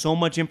just have so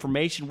much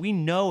information. We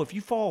know if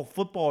you follow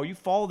football, you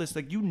follow this,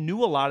 like, you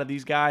knew a lot of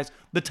these guys,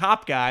 the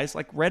top guys,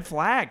 like red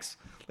flags.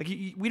 Like,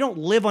 we don't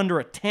live under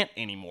a tent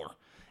anymore.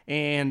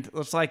 And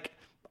it's like,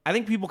 I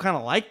think people kind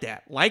of like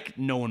that, like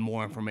knowing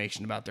more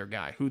information about their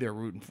guy, who they're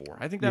rooting for.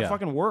 I think that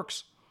fucking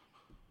works.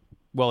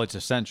 Well, it's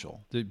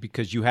essential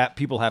because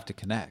people have to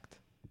connect.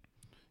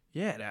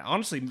 Yeah,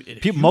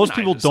 honestly, most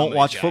people don't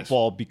watch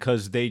football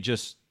because they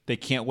they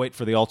can't wait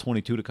for the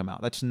All-22 to come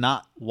out. That's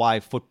not why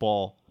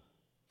football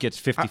gets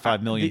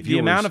 55 million viewers. The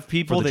amount of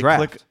people for the that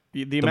draft. click,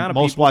 the amount of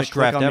most people that watched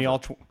click draft on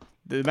ever.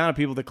 the amount of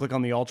people that click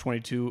on the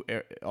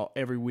All-22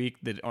 every week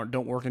that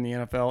don't work in the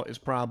NFL is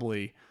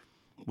probably,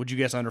 would you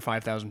guess, under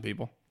 5,000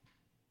 people?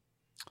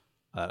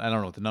 I don't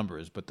know what the number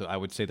is, but I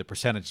would say the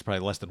percentage is probably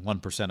less than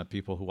 1% of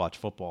people who watch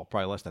football.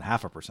 Probably less than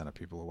 0.5% of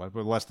people who watch,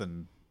 but less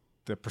than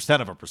the %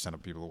 of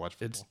of people who watch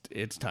football.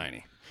 It's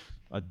tiny.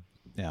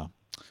 Yeah.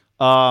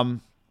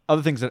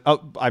 Other things that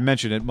I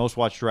mentioned it, most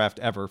watched draft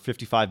ever,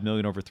 55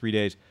 million over 3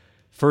 days.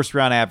 First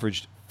round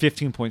averaged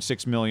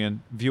 15.6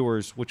 million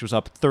viewers, which was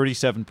up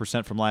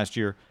 37% from last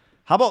year.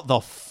 How about the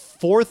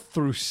 4th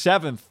through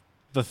 7th,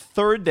 the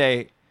third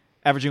day,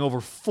 averaging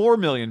over 4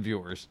 million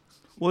viewers?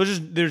 Well,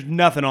 there's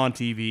nothing on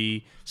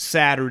TV.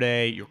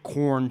 Saturday, you're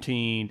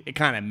quarantined. It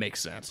kind of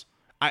makes sense.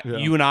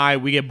 You and I,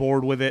 we get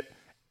bored with it.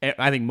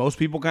 I think most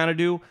people kind of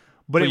do.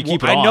 But you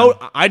keep it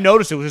on. I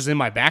noticed it was just in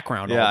my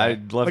background. Yeah, all day.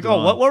 I'd love like, it oh,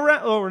 on. what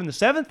we're in the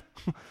 7th?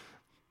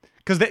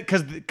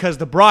 Because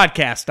the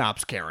broadcast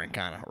stops caring,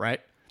 kind of,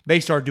 right? They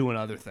start doing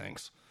other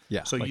things.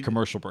 Yeah, so like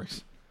commercial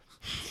breaks.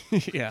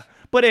 Yeah,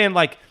 but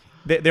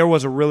there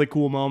was a really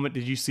cool moment.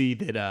 Did you see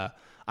that?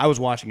 I was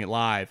watching it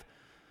live.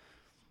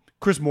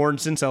 Chris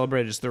Mortensen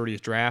celebrated his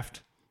 30th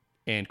draft,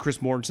 and Chris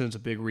Mortensen's a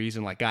big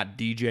reason. Like, got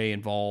DJ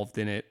involved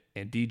in it,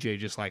 and DJ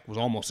just was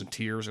almost in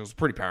tears. It was a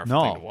pretty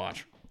powerful thing to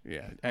watch.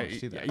 Yeah,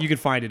 see that. You can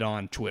find it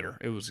on Twitter.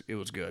 It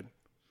was good.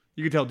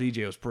 You could tell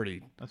DJ was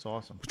That's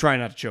awesome. trying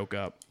not to choke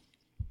up.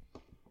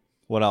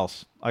 What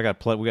else? We got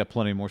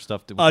plenty more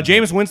stuff.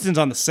 Jameis Winston's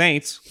on the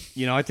Saints.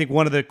 I think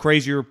one of the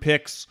crazier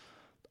picks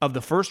of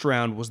the first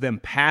round was them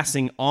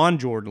passing on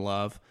Jordan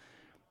Love.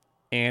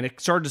 And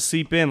it started to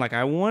seep in.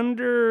 I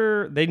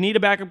wonder, they need a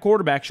backup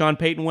quarterback. Sean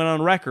Payton went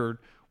on record.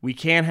 We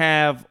can't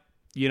have,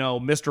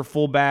 Mr.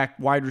 Fullback,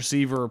 wide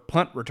receiver,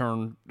 punt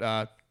return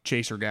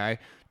chaser guy.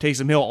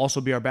 Taysom Hill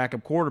also be our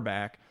backup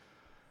quarterback.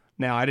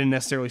 Now, I didn't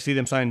necessarily see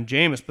them sign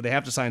Jameis, but they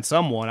have to sign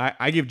someone.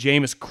 I give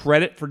Jameis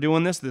credit for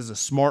doing this. This is a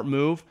smart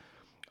move.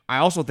 I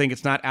also think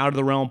it's not out of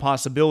the realm of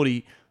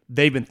possibility.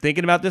 They've been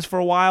thinking about this for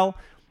a while.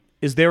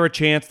 Is there a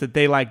chance that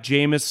they like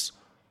Jameis?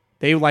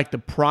 They like the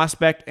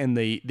prospect and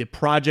the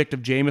project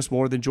of Jameis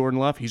more than Jordan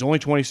Love. He's only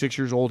 26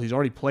 years old. He's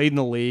already played in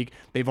the league.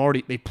 They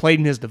played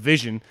in his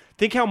division.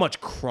 Think how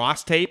much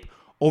cross tape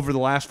over the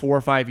last 4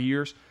 or 5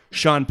 years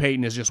Sean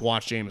Payton has just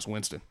watched Jameis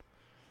Winston.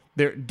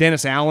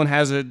 Dennis Allen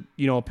has a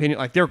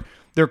opinion.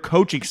 Their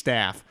coaching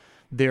staff,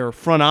 their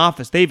front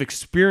office, they've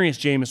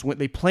experienced Jameis Winston.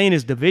 They play in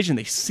his division.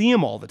 They see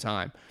him all the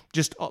time.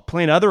 Just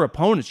playing other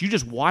opponents. You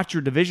just watch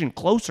your division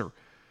closer.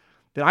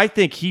 That I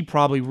think he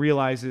probably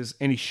realizes,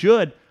 and he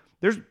should.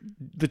 There's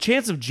the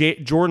chance of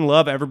Jordan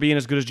Love ever being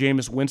as good as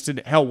Jameis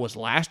Winston, was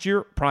last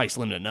year, probably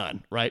slim to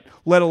none, right?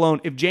 Let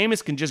alone if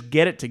Jameis can just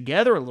get it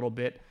together a little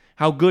bit,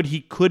 how good he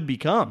could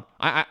become.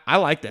 I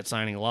like that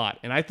signing a lot.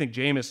 And I think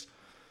Jameis,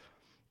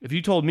 if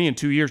you told me in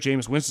 2 years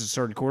Jameis Winston's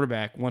starting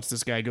quarterback once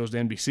this guy goes to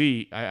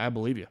NBC, I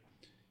believe you.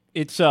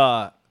 It's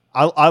I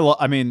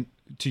mean,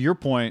 to your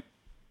point,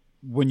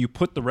 when you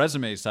put the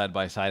resumes side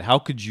by side, how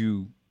could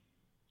you?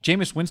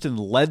 Jameis Winston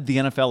led the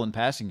NFL in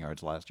passing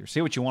yards last year.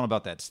 Say what you want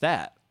about that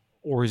stat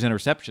or his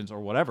interceptions or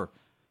whatever.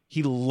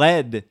 He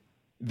led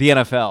the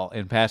NFL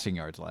in passing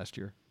yards last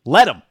year.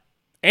 Led him.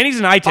 And he's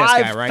an eye test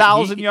guy, right?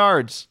 5,000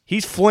 yards.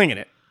 He's flinging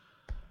it.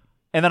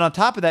 And then on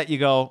top of that, you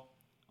go,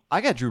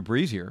 I got Drew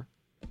Brees here.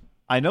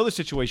 I know the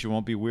situation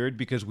won't be weird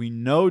because we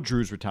know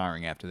Drew's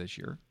retiring after this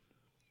year.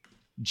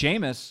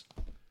 Jameis,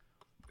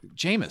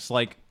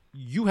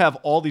 you have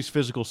all these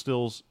physical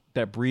skills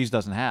that Brees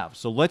doesn't have.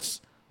 So let's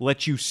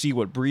let you see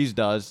what Brees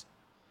does.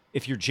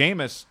 If you're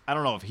Jameis, I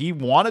don't know if he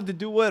wanted to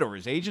do it or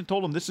his agent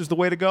told him this is the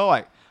way to go.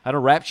 I know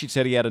Rap Sheet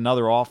said he had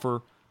another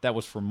offer that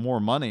was for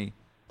more money.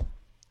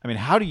 I mean,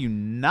 how do you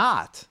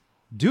not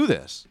do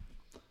this?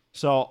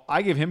 So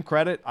I give him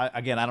credit.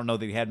 I don't know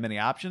that he had many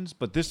options,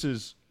 but this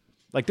is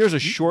there's a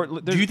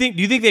short. Do you think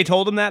they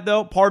told him that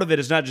though? Part of it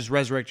is not just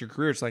resurrect your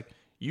career. It's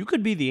you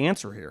could be the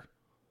answer here.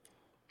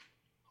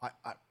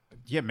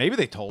 Yeah, maybe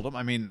they told him.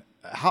 I mean,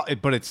 how?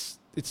 But it's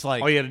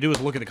all you had to do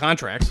is look at the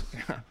contracts.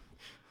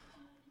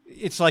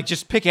 It's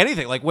just pick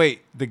anything.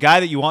 Wait, the guy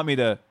that you want me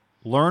to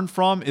learn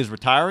from is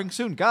retiring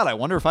soon? God, I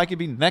wonder if I could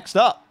be next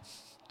up.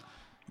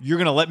 You're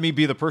going to let me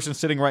be the person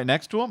sitting right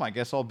next to him? I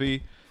guess I'll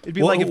be. It'd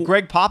be like if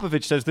Greg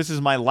Popovich says, this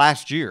is my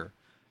last year,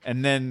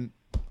 and then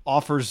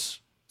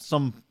offers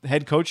some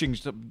head coaching,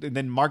 and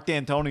then Mark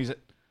D'Antoni's.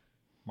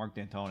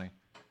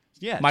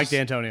 Yeah. Mike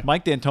D'Antoni.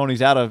 Mike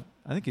D'Antoni's out of,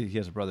 I think he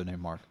has a brother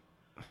named Mark,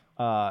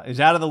 is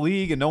out of the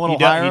league, and no one will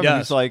hire him. And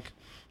he's like,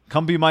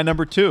 come be my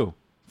number 2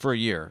 for a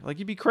year.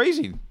 You'd be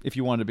crazy if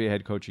you wanted to be a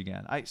head coach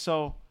again.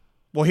 Well,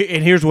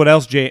 and here's what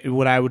else.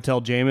 What I would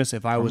tell Jameis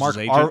if I was Mark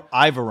his agent.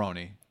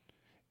 Ivaroni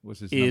was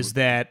his is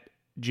that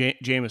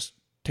Jameis,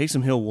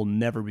 Taysom Hill will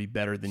never be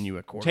better than you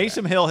at quarterback.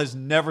 Taysom Hill has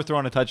never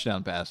thrown a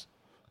touchdown pass.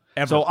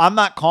 Ever. So I'm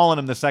not calling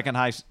him the second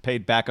highest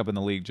paid backup in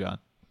the league, John.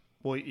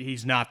 Well,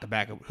 he's not the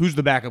backup. Who's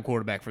the backup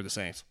quarterback for the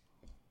Saints?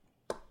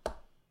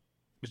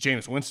 It's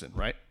Jameis Winston,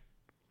 right?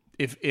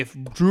 If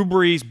Drew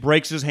Brees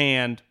breaks his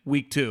hand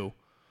week 2,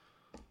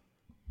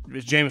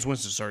 it's Jameis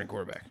Winston starting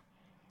quarterback.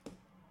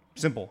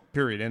 Simple.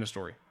 Period. End of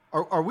story.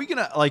 Are we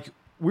gonna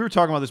we were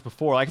talking about this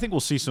before? I think we'll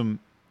see some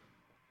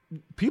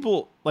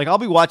people I'll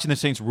be watching the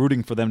Saints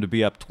rooting for them to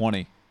be up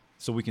 20,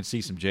 so we can see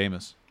some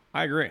Jameis.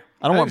 I agree.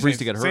 I don't want think Brees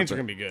to get hurt. Saints are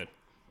gonna be good.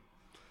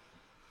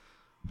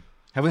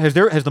 Has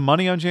the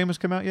money on Jameis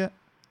come out yet?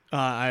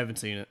 I haven't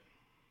seen it.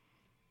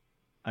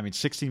 I mean,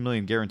 $16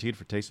 million guaranteed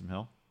for Taysom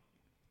Hill.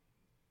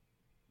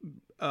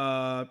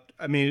 I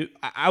mean,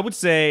 I would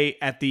say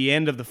at the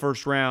end of the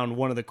first round,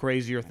 one of the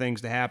crazier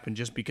things to happen,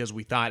 just because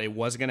we thought it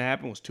was going to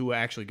happen, was Tua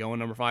actually going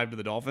number 5 to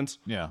the Dolphins.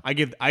 Yeah, I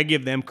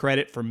give them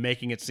credit for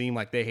making it seem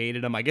like they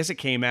hated him. I guess it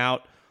came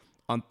out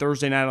on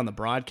Thursday night on the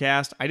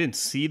broadcast. I didn't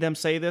see them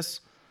say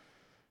this.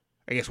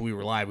 I guess we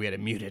were live. We had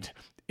it muted.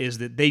 Is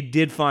that they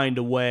did find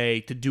a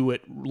way to do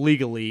it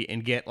legally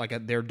and get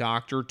their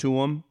doctor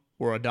to him,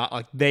 or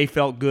they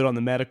felt good on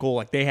the medical,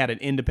 like they had an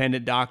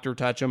independent doctor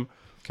touch him.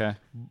 Okay.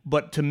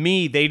 But to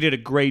me, they did a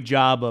great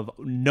job of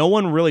no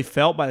one really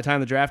felt by the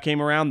time the draft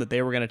came around that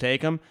they were going to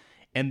take him,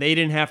 and they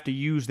didn't have to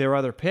use their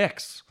other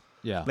picks.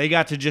 Yeah. They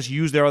got to just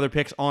use their other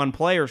picks on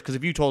players, because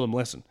if you told them,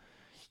 listen,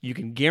 you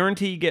can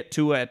guarantee get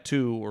Tua at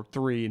 2 or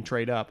 3 and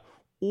trade up,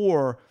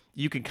 or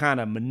you can kind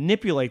of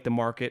manipulate the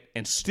market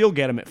and still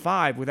get them at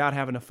 5 without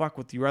having to fuck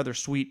with your other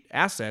sweet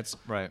assets.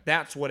 Right.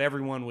 That's what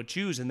everyone would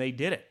choose, and they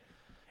did it.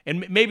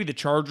 And maybe the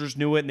Chargers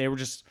knew it, and they were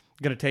just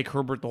going to take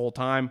Herbert the whole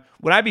time.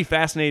 Would I be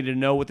fascinated to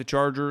know with the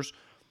Chargers,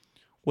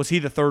 was he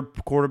the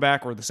 3rd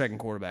quarterback or the 2nd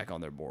quarterback on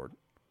their board?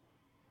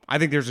 I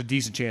think there's a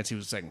decent chance he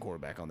was the 2nd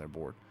quarterback on their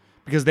board,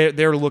 because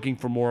they're looking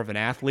for more of an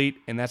athlete,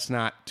 and that's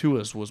not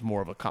Tua's was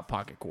more of a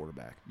pocket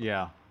quarterback.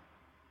 Yeah.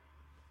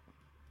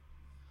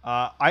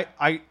 I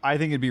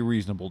think it'd be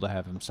reasonable to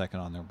have him 2nd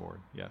on their board.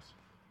 Yes.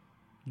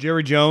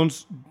 Jerry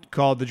Jones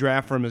called the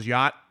draft from his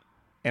yacht,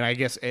 and I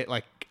guess it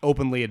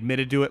openly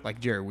admitted to it.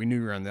 Jerry, we knew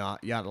you were on the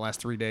yacht the last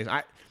 3 days.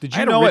 Did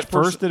you know at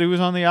first that he was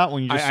on the yacht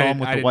when you just saw him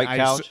with the white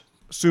couch?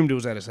 I assumed it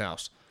was at his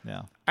house.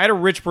 Yeah. I had a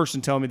rich person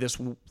tell me this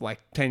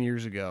 10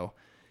 years ago,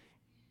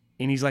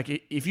 and he's like,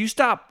 if you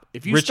start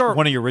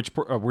one of your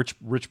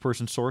rich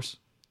person source,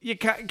 yeah,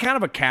 kind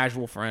of a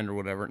casual friend or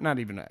whatever, not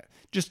even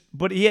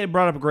but he had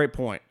brought up a great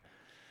point.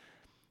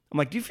 I'm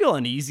like, do you feel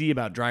uneasy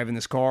about driving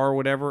this car or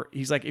whatever?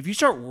 He's like, if you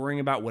start worrying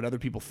about what other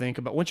people think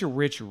about, once you're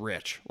rich, you're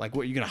rich. What,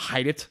 you're going to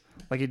hide it?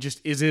 It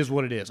just is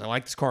what it is. I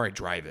like this car, I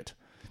drive it.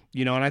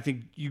 And I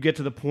think you get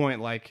to the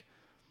point,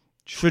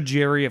 should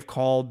Jerry have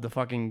called the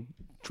fucking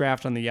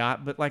draft on the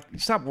yacht? But,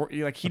 stop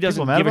worrying. He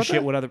doesn't give a shit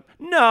that? what other...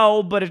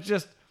 No, but it's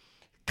just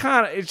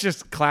it's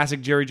just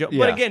classic Jerry Jones. Yeah,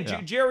 but again, yeah.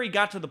 Jerry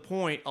got to the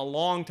point a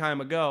long time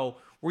ago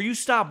where you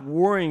stop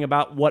worrying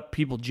about what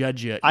people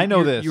judge you. I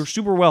know You're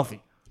super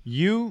wealthy.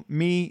 You,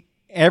 me,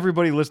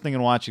 everybody listening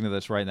and watching to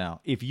this right now,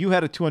 if you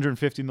had a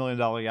 $250 million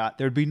yacht,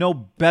 there'd be no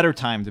better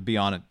time to be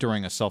on it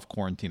during a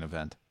self-quarantine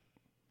event.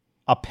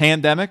 A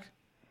pandemic?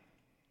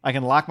 I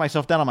can lock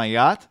myself down on my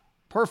yacht?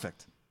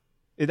 Perfect.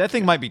 That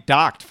thing might be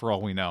docked for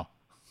all we know.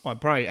 Well,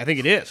 I think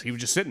it is. He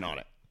was just sitting on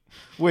it.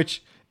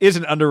 Which is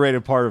an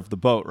underrated part of the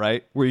boat,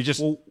 right? Where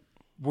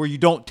where you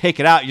don't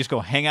take it out, you just go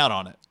hang out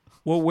on it.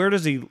 Well, where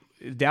does he...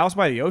 Dallas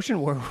by the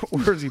ocean?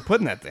 Where is he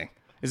putting that thing?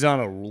 Is it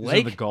on a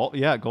lake? Is it the Gulf?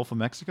 Yeah, Gulf of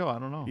Mexico. I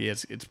don't know. Yeah,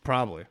 it's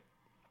probably.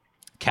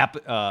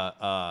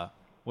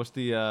 What's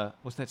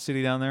that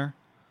city down there?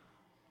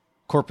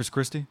 Corpus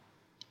Christi.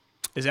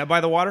 Is that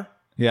by the water?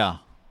 Yeah.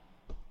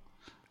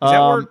 Is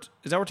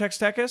that where Texas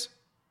Tech is?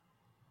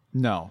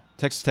 No,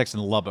 Texas Tech's in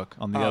Lubbock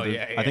on the other.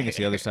 Yeah, I think it's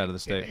the other side of the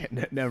state.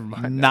 Never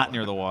mind. Not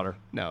near the water.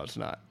 No, it's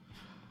not.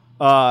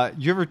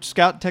 You ever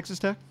scout Texas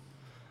Tech?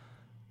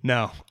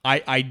 No,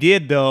 I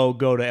did though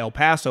go to El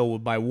Paso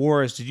by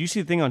Juarez. Did you see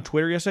the thing on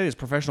Twitter yesterday? This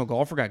professional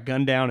golfer got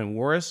gunned down in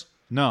Juarez.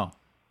 No,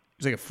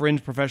 He's like a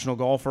fringe professional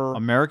golfer.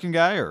 American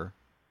guy or?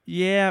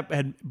 Yeah,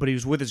 but he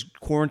was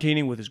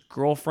quarantining with his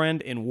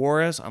girlfriend in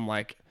Juarez. I'm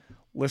like,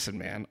 listen,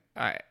 man,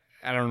 I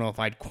don't know if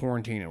I'd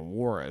quarantine in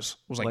Juarez.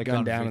 Was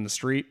gunned down in the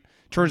street.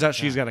 Turns out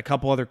she's got a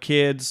couple other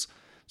kids.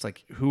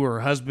 It's who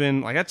her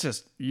husband. That's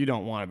just, you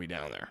don't want to be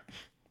down there.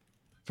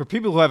 For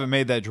people who haven't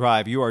made that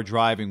drive, you are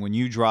driving when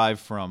you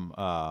drive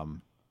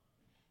from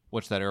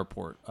what's that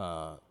airport?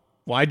 Well,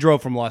 I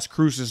drove from Las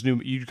Cruces.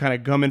 You kind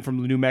of come in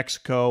from New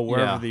Mexico,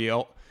 wherever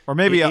or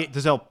maybe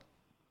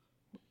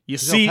you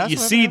see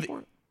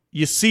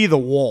the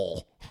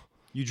wall.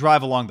 You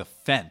drive along the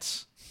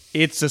fence.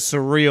 It's a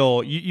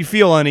surreal. You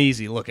feel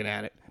uneasy looking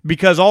at it,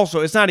 because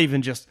also it's not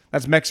even just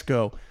that's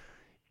Mexico.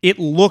 It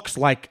looks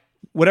like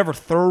whatever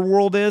third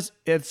world is,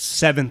 it's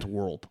seventh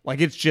world.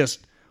 It's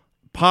just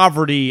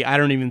poverty. I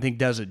don't even think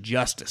does it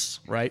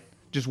justice, right?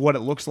 Just what it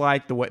looks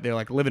like, the way they're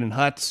living in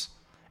huts.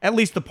 At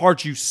least the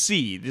parts you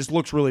see, this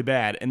looks really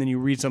bad, and then you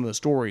read some of the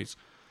stories.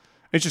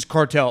 It's just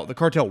cartel. The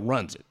cartel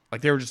runs it.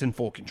 They were just in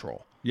full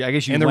control. Yeah, I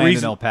guess you land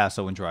in El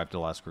Paso and drive to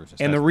Las Cruces.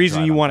 And the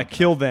reason you want to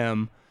kill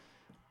them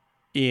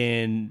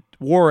in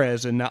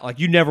Juarez and not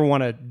you never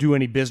want to do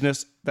any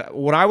business.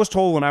 What I was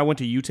told when I went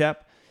to UTEP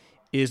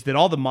is that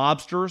all the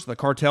mobsters, the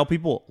cartel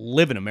people,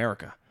 live in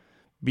America.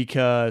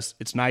 because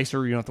it's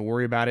nicer. You don't have to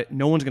worry about it.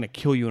 No one's going to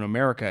kill you in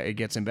America. It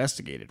gets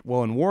investigated.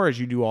 Well, in Juarez,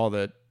 you do all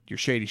your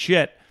shady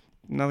shit.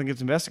 Nothing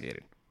gets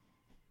investigated.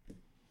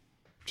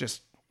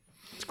 Just,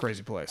 it's a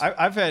crazy place.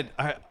 I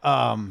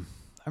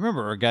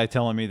remember a guy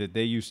telling me that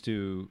they used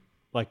to,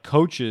 like,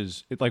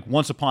 coaches, like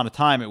once upon a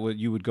time,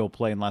 you would go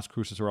play in Las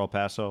Cruces or El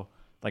Paso,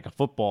 like a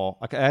football.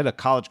 Like, I had a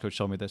college coach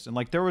tell me this, and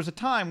like there was a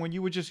time when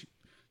you would just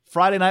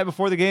Friday night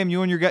before the game,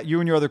 you and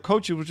your other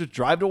coaches would just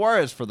drive to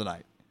Juarez for the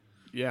night.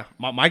 Yeah,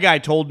 my guy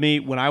told me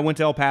when I went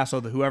to El Paso,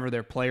 that whoever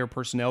their player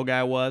personnel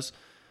guy was,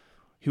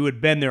 who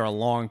had been there a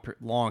long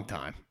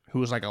time, who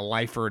was like a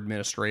lifer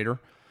administrator,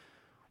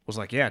 was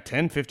like, yeah,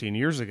 10, 15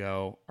 years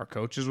ago, our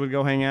coaches would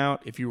go hang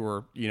out. If you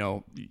were,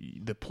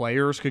 the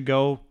players could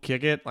go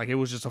kick it. Like, it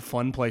was just a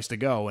fun place to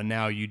go. And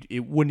now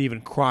it wouldn't even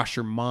cross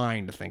your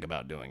mind to think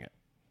about doing it.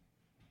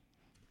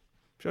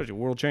 Shows you,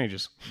 world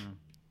changes.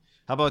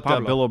 How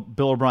about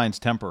Bill O'Brien's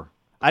temper?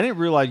 I didn't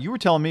realize, you were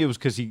telling me it was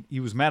because he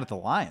was mad at the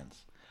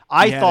Lions.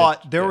 I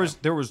thought there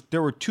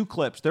were two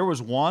clips. There was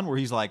one where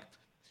he's like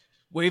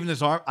waving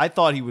his arm. I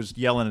thought he was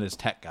yelling at his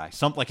tech guy.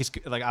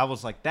 I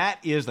was like, that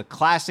is the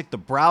classic. The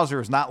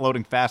browser is not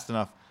loading fast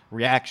enough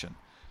reaction.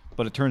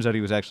 But it turns out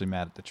he was actually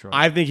mad at Detroit.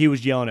 I think he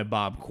was yelling at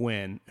Bob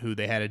Quinn, who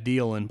they had a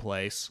deal in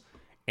place,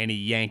 and he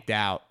yanked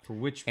out. For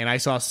which? And I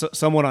saw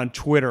someone on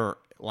Twitter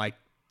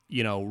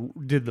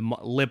did the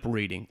lip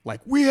reading,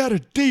 like, we had a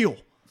deal.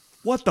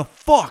 What the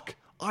fuck?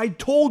 I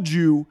told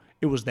you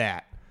it was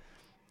that.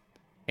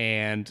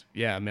 And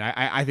yeah, I mean,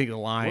 I think the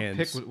Lions.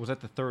 What pick was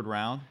that? The third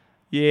round?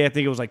 Yeah, I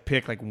think it was like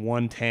pick like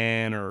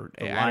 110 or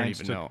the I don't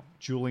even know.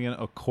 Julian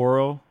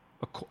Okwara,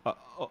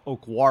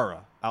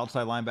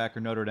 outside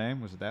linebacker, Notre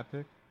Dame. Was it that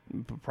pick?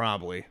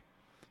 Probably.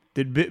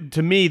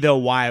 To me, though,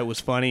 why it was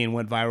funny and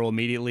went viral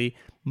immediately,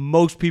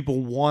 most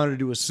people wanted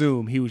to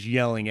assume he was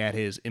yelling at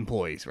his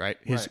employees, right?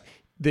 His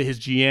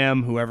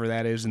GM, whoever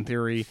that is in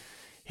theory,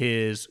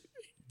 his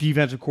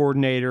defensive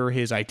coordinator,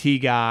 his IT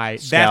guy.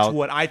 Scout. That's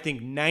what I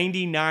think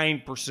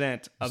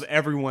 99% of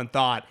everyone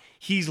thought.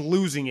 He's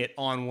losing it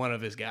on one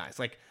of his guys.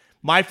 Like,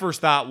 my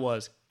first thought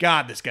was,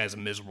 God, this guy's a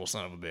miserable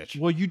son of a bitch.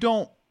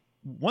 Well,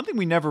 one thing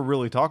we never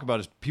really talk about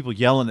is people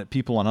yelling at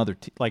people on other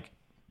like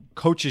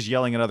coaches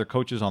yelling at other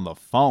coaches on the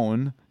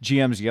phone,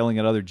 GMs yelling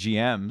at other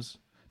GMs.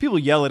 People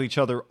yell at each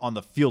other on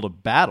the field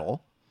of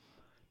battle.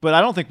 But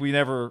I don't think you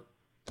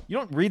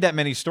don't read that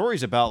many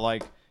stories about,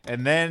 like,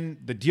 and then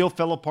the deal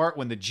fell apart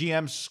when the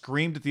GM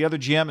screamed at the other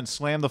GM and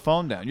slammed the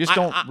phone down. You just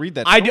don't read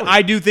that story.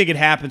 I do think it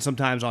happens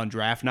sometimes on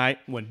draft night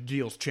when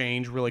deals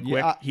change really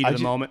quick, heat of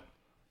the moment.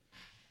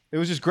 It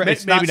was just great.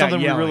 It's Maybe not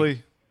something not we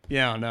really...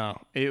 Yeah, no.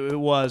 It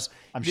was...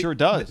 I'm sure it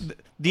does.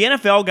 The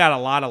NFL got a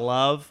lot of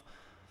love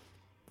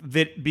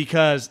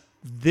because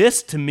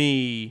this, to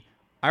me...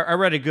 I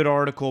read a good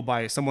article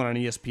by someone on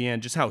ESPN,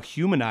 just how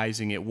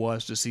humanizing it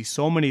was to see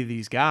so many of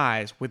these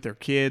guys with their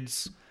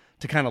kids...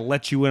 to kind of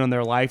let you in on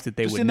their life that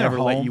they would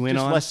never let you in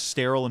on. Just less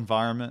sterile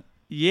environment.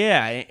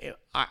 Yeah.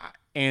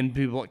 And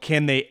people,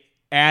 can they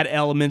add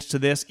elements to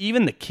this?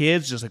 Even the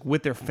kids, just like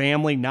with their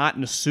family, not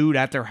in a suit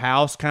at their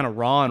house, kind of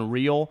raw and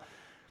real.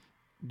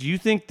 Do you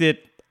think that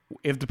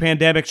if the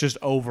pandemic's just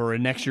over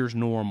and next year's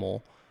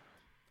normal,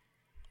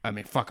 I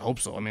mean, fuck, I hope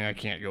so. I mean, I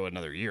can't go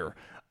another year.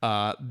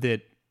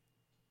 That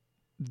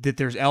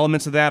there's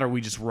elements of that, or are we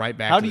just right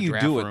back to the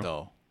draft room? How do you do it,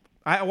 though?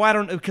 I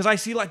don't, because I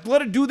see, like,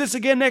 let it do this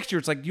again next year.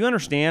 It's like, do you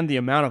understand the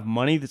amount of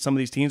money that some of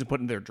these teams have put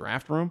in their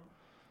draft room?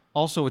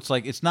 Also, it's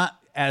like, it's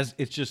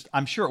just,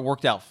 I'm sure it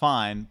worked out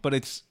fine, but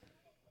it's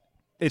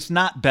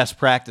not best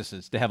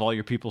practices to have all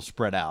your people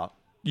spread out.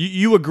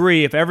 You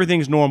agree, if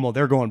everything's normal,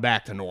 they're going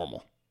back to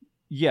normal.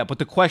 Yeah, but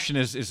the question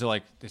is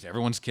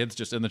everyone's kids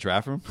just in the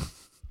draft room?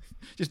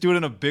 Just do it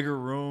in a bigger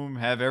room,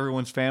 have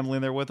everyone's family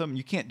in there with them?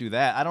 You can't do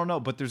that. I don't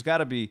know, but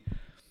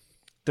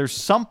there's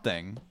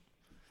something...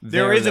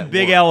 There is a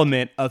big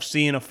element of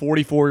seeing a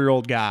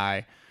 44-year-old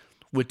guy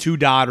with two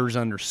daughters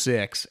under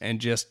 6 and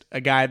just a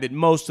guy that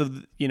most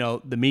of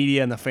the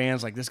media and the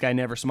fans, like, this guy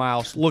never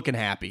smiles, looking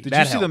happy. Did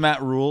you see the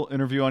Matt Rule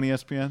interview on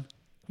ESPN?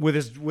 With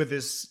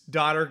his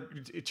daughter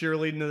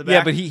cheerleading in the back?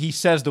 Yeah, but he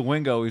says to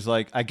Wingo, he's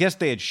like, I guess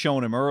they had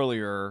shown him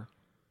earlier.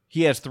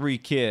 He has 3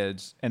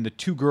 kids, and the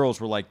 2 girls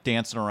were, like,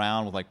 dancing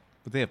around with, like,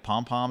 did they have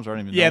pom-poms? I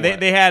don't even know. Yeah,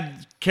 they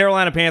had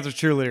Carolina Panthers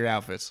cheerleader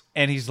outfits.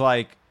 And he's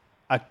like,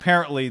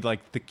 apparently,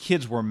 like, the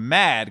kids were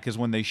mad because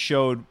when they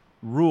showed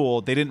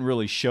Rule, they didn't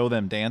really show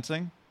them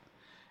dancing.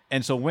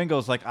 And so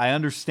Wingo's like, I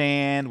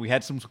understand. We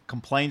had some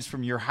complaints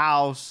from your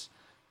house.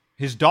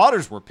 His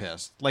daughters were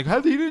pissed. Like,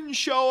 he didn't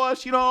show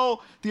us,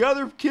 the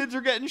other kids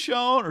are getting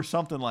shown or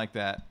something like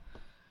that.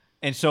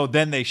 And so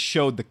then they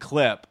showed the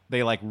clip.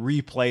 They, like,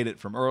 replayed it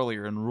from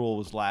earlier, and Rule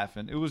was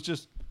laughing. It was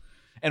just...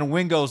 And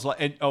Wingo's like...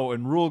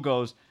 And Rule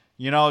goes,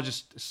 you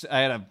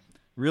had a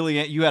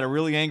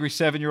really angry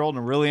 7-year-old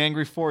and a really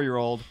angry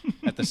 4-year-old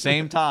at the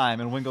same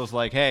time. And Wingo's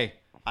like, hey,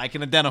 I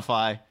can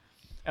identify.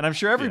 And I'm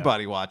sure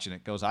everybody watching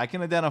it goes, I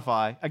can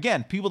identify.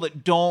 Again, people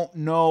that don't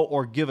know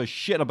or give a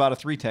shit about a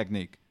 3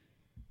 technique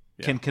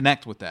can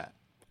connect with that.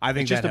 I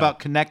think it's just about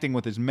connecting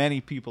with as many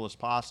people as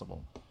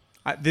possible.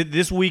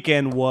 This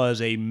weekend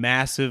was a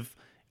massive.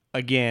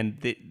 Again,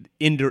 they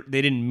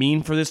didn't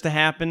mean for this to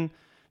happen.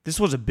 This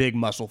was a big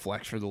muscle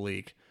flex for the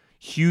league.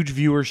 Huge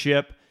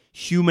viewership,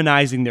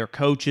 humanizing their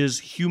coaches,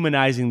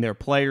 humanizing their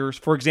players.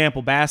 For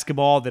example,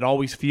 basketball that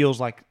always feels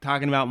like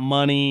talking about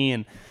money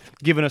and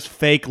giving us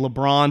fake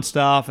LeBron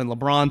stuff and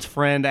LeBron's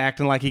friend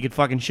acting like he could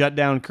fucking shut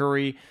down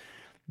Curry.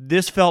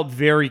 This felt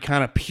very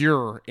kind of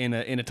pure in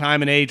a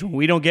time and age when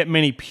we don't get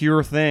many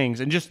pure things.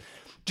 And just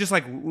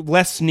like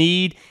Les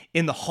Snead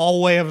in the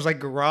hallway of his like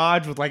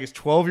garage with like his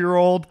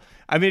 12-year-old.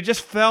 I mean, it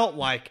just felt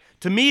like,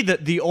 to me,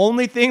 that the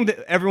only thing that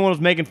everyone was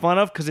making fun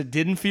of because it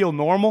didn't feel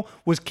normal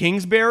was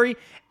Kingsbury.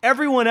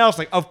 Everyone else,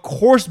 like, of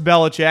course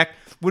Belichick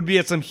would be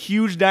at some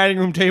huge dining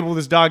room table with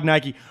his dog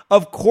Nike.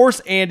 Of course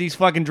Andy's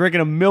fucking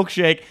drinking a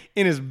milkshake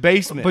in his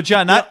basement. But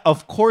John,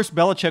 of course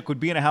Belichick would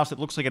be in a house that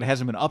looks like it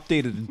hasn't been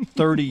updated in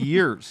 30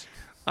 years.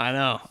 I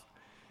know.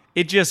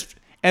 It just...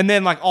 And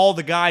then, like, all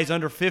the guys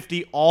under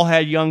 50 all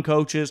had young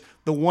coaches.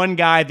 The one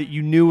guy that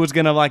you knew was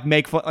going to, like,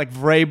 make fun, like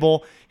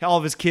Vrabel, all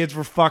of his kids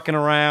were fucking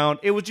around.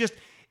 It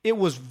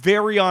was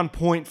very on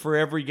point for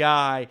every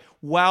guy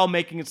while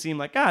making it seem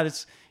like, God,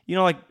 it's,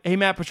 like, hey,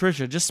 Matt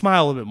Patricia, just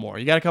smile a little bit more.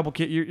 You got a couple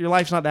kids. Your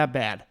life's not that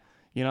bad,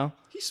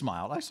 He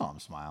smiled. I saw him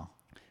smile.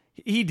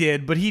 He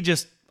did, but he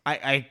just,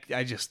 I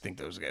just think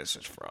those guys are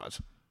such frauds.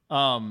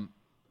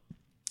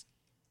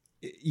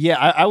 Yeah,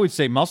 I would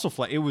say muscle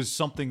flex. It was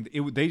something.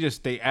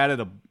 They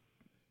added a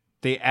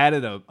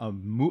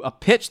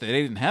pitch that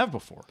they didn't have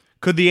before.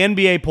 Could the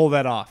NBA pull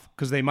that off?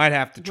 Because they might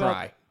have to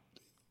try.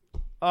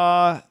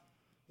 Yeah.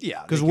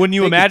 Because wouldn't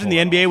you imagine the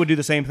NBA would do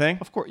the same thing?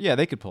 Of course, yeah,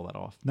 they could pull that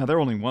off. Now they're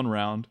only one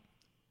round,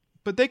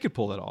 but they could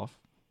pull that off.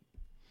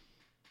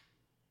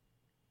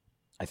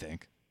 I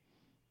think.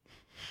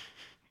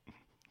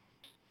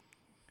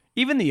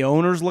 Even the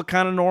owners look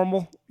kind of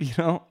normal.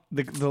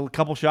 The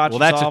couple shots. Well,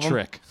 that's a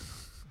trick.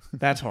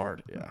 That's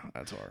hard. Yeah,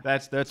 that's hard.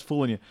 That's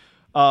fooling you.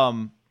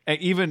 And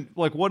even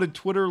like, what did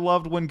Twitter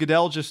loved when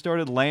Goodell just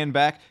started laying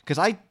back? Because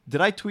I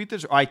tweet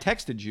this or I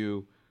texted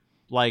you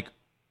like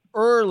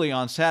early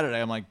on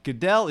Saturday. I'm like,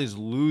 Goodell is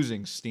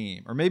losing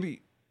steam. Or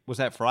maybe was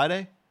that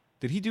Friday?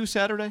 Did he do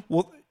Saturday?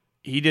 Well,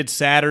 he did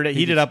Saturday.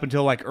 He did up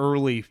until like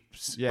early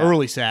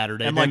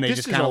Saturday. And then they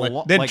just kind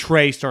of then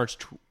Trey starts.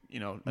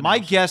 My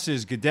guess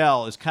is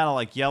Goodell is kind of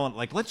like yelling,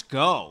 like, let's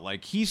go.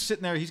 Like, he's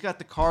sitting there, he's got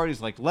the card, he's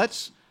like,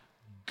 let's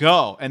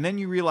go. And then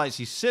you realize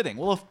he's sitting.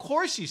 Well, of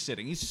course he's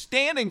sitting. He's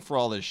standing for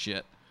all this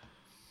shit.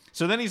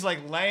 So then he's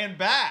like laying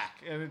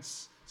back, and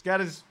it's got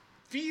his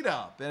feet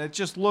up, and it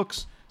just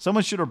looks.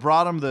 Someone should have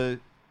brought him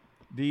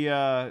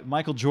the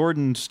Michael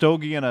Jordan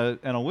stogie and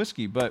a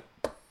whiskey, but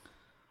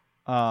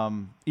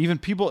even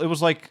people, it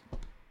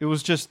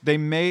was just they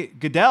made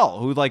Goodell,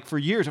 who like for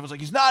years it was like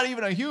he's not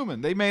even a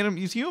human. They made him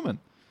he's human.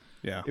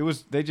 Yeah, it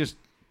was they just.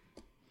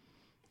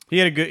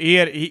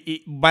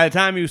 He by the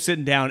time he was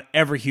sitting down,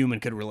 every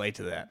human could relate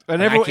to that.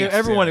 And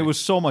everyone, it was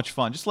so much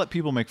fun. Just let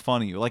people make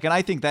fun of you. Like, and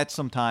I think that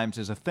sometimes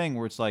is a thing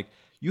where it's like,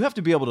 you have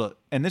to be able to,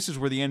 and this is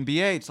where the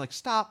NBA, it's like,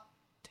 stop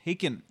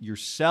taking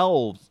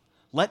yourselves,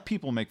 let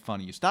people make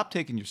fun of you. Stop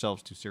taking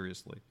yourselves too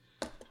seriously.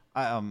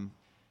 That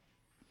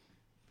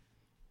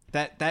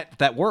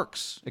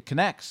works. It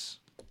connects.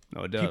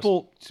 No, it does.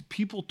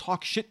 People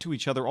talk shit to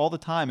each other all the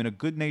time in a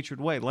good-natured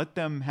way. Let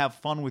them have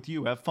fun with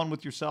you. Have fun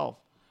with yourself.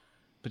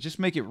 But just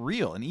make it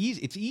real and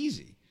easy. It's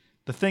easy.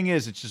 The thing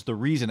is, it's just the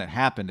reason it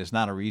happened is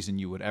not a reason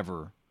you would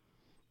ever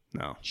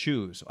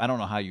choose. I don't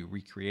know how you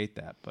recreate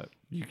that, but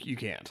you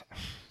can't.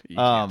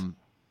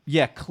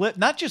 Yeah, Cliff.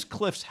 Not just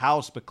Cliff's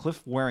house, but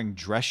Cliff wearing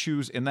dress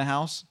shoes in the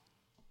house.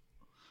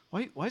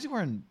 Why is he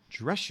wearing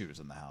dress shoes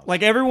in the house?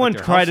 Like everyone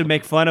tried to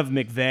make fun of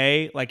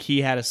McVay, like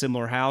he had a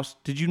similar house.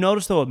 Did you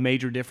notice though a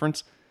major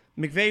difference?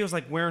 McVay was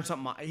like wearing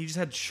something. He just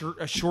had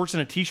shorts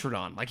and a t-shirt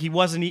on. Like he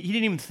didn't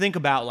even think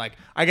about like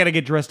I got to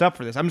get dressed up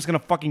for this. I'm just gonna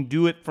fucking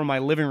do it from my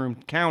living room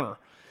counter.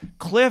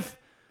 Cliff,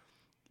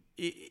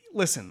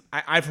 listen,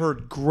 I've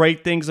heard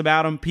great things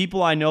about him.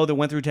 People I know that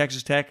went through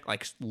Texas Tech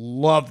like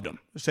loved him.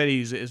 Said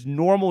he's as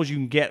normal as you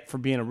can get for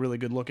being a really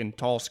good looking,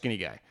 tall, skinny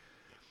guy.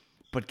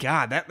 But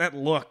God, that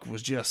look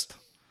was just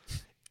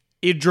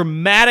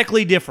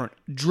dramatically different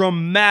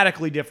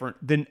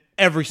than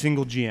every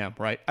single GM,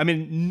 right? I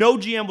mean, no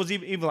GM was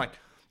even like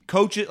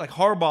coaches like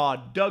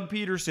Harbaugh, Doug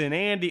Peterson,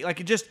 Andy,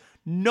 like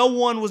no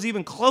one was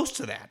even close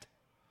to that.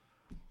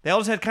 They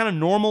all just had kind of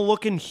normal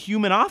looking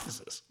human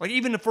offices. Like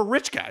even for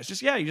rich guys,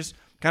 you just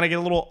kind of get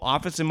a little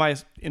office in my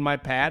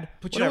pad.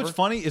 But you know what's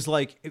funny is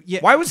like,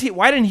 yeah.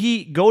 Why didn't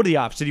he go to the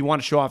office? Did he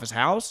want to show off his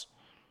house?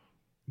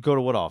 Go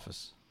to what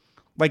office?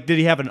 Like, did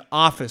he have an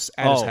office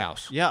at his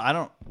house? Yeah, I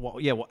don't. Well,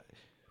 yeah.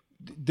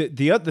 The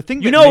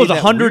thing it was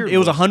 100. It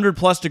was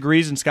 100+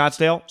 degrees in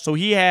Scottsdale, so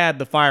he had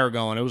the fire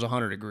going. It was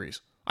 100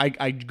 degrees. I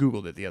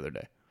googled it the other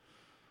day.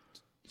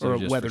 So or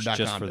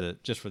weather.com.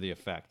 Just for the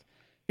effect.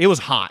 It was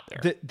hot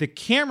there. The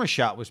camera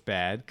shot was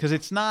bad because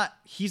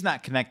he's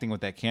not connecting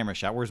with that camera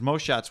shot. Whereas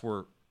most shots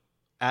were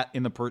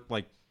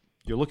like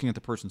you're looking at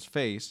the person's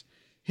face.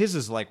 His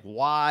is like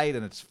wide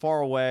and it's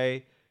far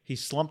away.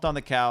 He's slumped on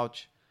the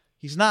couch.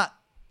 He's not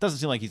doesn't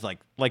seem like he's like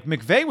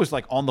McVay was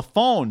like on the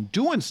phone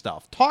doing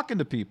stuff, talking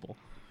to people.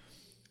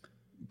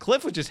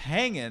 Cliff was just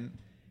hanging.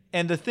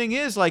 And the thing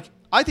is, like,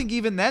 I think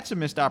even that's a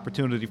missed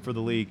opportunity for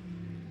the league.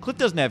 Cliff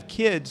doesn't have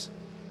kids,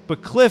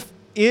 but Cliff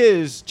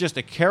is just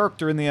a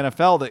character in the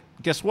NFL that,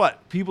 guess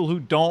what? People who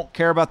don't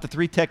care about the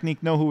 3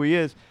 technique know who he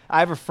is. I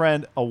have a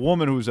friend, a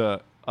woman who's who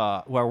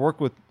I worked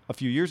with a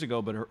few years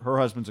ago, but her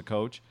husband's a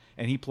coach,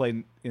 and he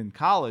played in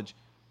college,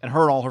 and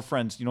her and all her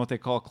friends, you know what they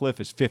call Cliff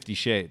is 50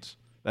 Shades.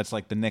 That's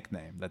like the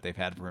nickname that they've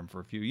had for him for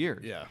a few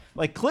years. Yeah.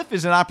 Like, Cliff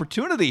is an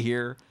opportunity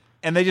here,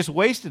 and they just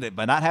wasted it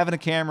by not having a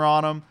camera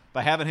on him,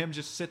 by having him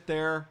just sit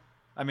there.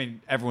 I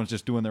mean, everyone's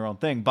just doing their own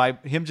thing. By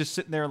him just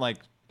sitting there like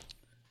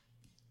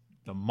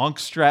the monk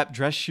strap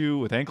dress shoe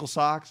with ankle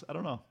socks. I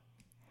don't know.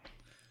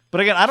 But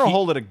again, I don't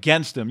hold it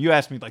against him. You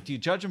asked me, like, do you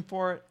judge him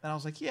for it? And I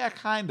was like, yeah,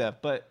 kind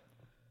of. But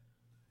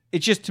it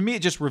just, to me,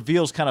 it just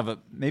reveals kind of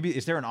maybe,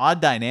 is there an odd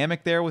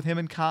dynamic there with him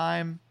and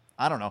Keim?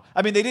 I don't know.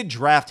 I mean, they did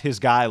draft his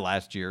guy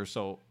last year,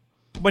 so.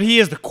 But he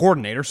is the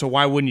coordinator, so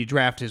why wouldn't you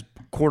draft his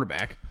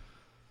quarterback?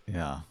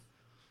 Yeah.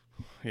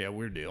 Yeah,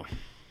 weird deal.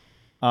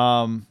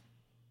 Eason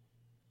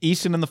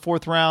in the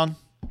 4th round.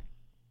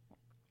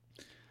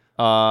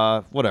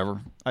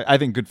 Whatever. I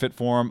think good fit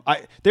for him.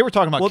 They were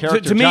talking about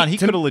character. To me, John, he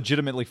could have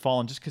legitimately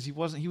fallen just because he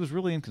was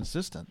really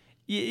inconsistent.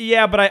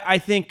 Yeah, but I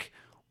think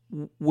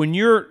when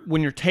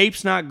your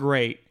tape's not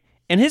great,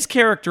 and his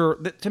character,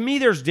 to me,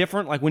 there's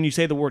different. Like when you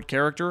say the word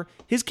character,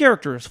 his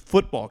character is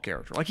football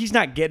character. Like he's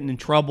not getting in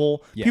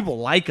trouble. Yeah. People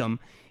like him.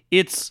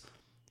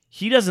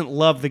 He doesn't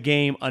love the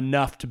game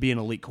enough to be an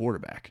elite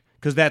quarterback.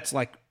 Because that's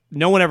like,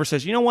 no one ever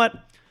says, you know what?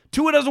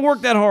 Tua doesn't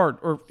work that hard.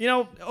 Or,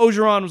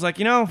 Ogeron was like,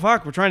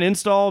 fuck, we're trying to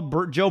install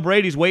Joe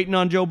Brady's waiting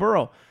on Joe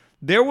Burrow.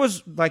 There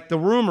was like the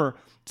rumor.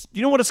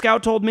 You know what a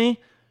scout told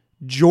me?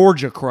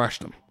 Georgia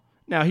crushed him.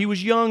 Now, he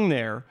was young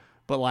there,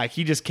 but like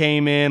he just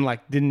came in,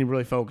 like didn't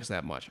really focus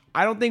that much.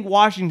 I don't think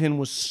Washington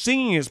was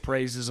singing his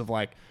praises of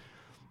like,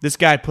 this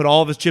guy put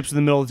all of his chips in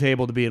the middle of the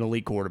table to be an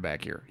elite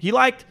quarterback here. He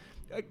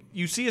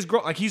you see his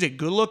growth, like he's a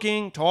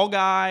good-looking, tall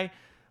guy,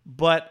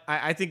 but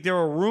I think there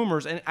were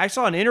rumors, and I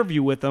saw an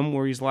interview with him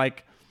where he's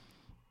like,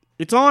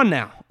 it's on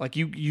now. Like,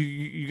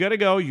 you got to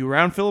go. You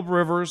around Phillip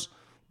Rivers.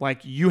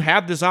 Like, you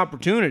have this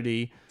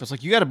opportunity. It's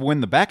like, you got to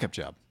win the backup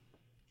job.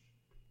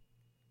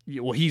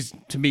 Yeah, well,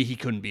 to me, he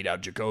couldn't beat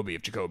out Jacoby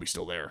if Jacoby's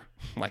still there.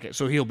 Like,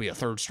 so he'll be a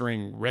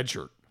third-string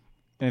redshirt.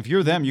 And if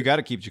you're them, you got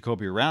to keep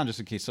Jacoby around just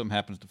in case something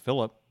happens to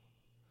Phillip.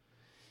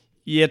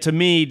 Yeah, to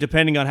me,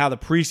 depending on how the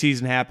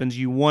preseason happens,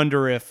 you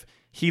wonder if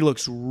he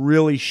looks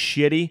really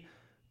shitty.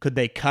 Could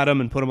they cut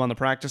him and put him on the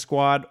practice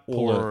squad?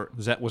 Or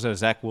was that a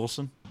Zach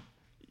Wilson?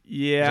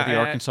 Yeah. Was that the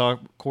Arkansas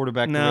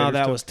quarterback? No,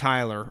 that was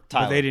Tyler.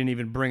 But they didn't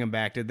even bring him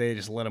back, did they?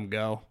 Just let him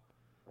go.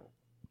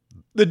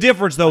 The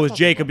difference, though, is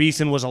Jacob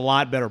Eason was a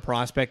lot better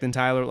prospect than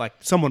Tyler. Like,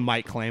 someone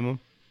might claim him.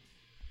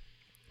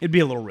 It'd be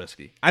a little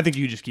risky. I think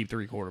you just keep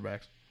 3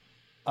 quarterbacks.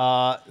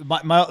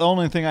 My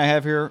only thing I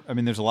have here, I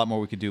mean, there's a lot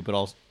more we could do, but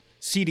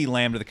CeeDee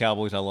Lamb to the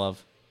Cowboys, I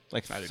love.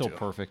 Like, so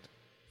perfect.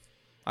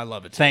 I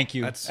love it, too. Thank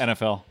you,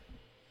 NFL.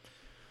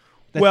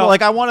 Well,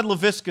 like, I wanted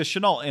Laviska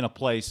Shenault in a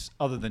place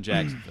other than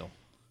Jacksonville.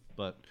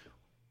 But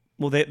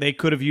well, they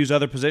could have used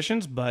other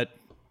positions, but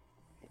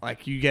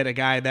like you get a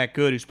guy that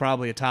good who's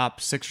probably a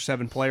top 6 or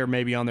 7 player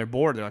maybe on their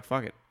board. They're like,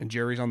 fuck it. And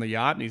Jerry's on the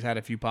yacht, and he's had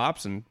a few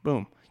pops, and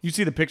boom. You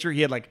see the picture?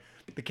 He had like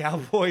the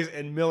Cowboys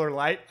and Miller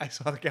Lite. I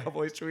saw the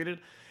Cowboys tweeted.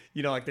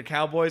 Like the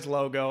Cowboys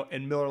logo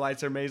and Miller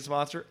Lite's their main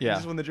sponsor. Yeah.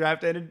 Just when the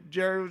draft ended,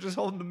 Jerry was just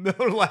holding the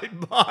Miller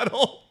Lite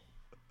bottle.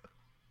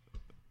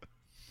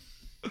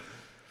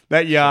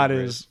 That yacht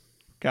is,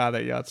 God,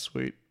 that yacht's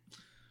sweet.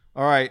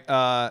 All right.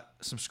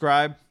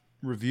 Subscribe,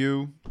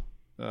 review,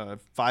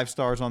 5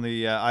 stars on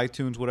the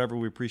iTunes, whatever.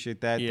 We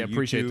appreciate that. Yeah,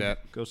 appreciate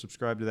that. Go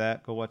subscribe to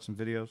that. Go watch some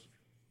videos.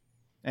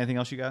 Anything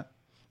else you got?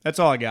 That's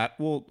all I got.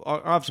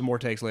 I'll have some more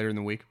takes later in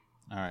the week.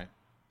 All right.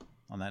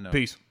 On that note.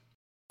 Peace.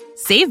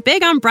 Save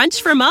big on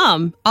brunch for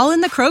mom, all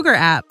in the Kroger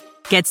app.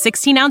 Get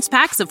 16-ounce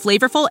packs of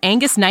flavorful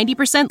Angus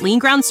 90% lean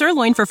ground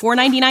sirloin for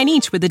 $4.99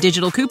 each with a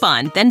digital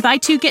coupon. Then buy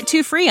 2, get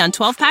 2 free on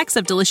 12 packs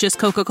of delicious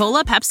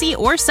Coca-Cola, Pepsi,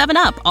 or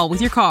 7-Up, all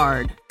with your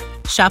card.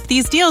 Shop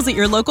these deals at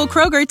your local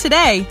Kroger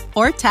today,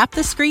 or tap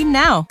the screen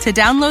now to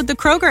download the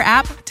Kroger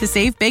app to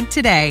save big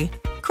today.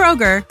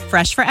 Kroger,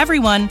 fresh for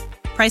everyone.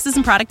 Prices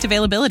and product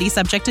availability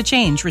subject to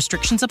change.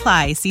 Restrictions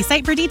apply. See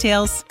site for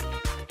details.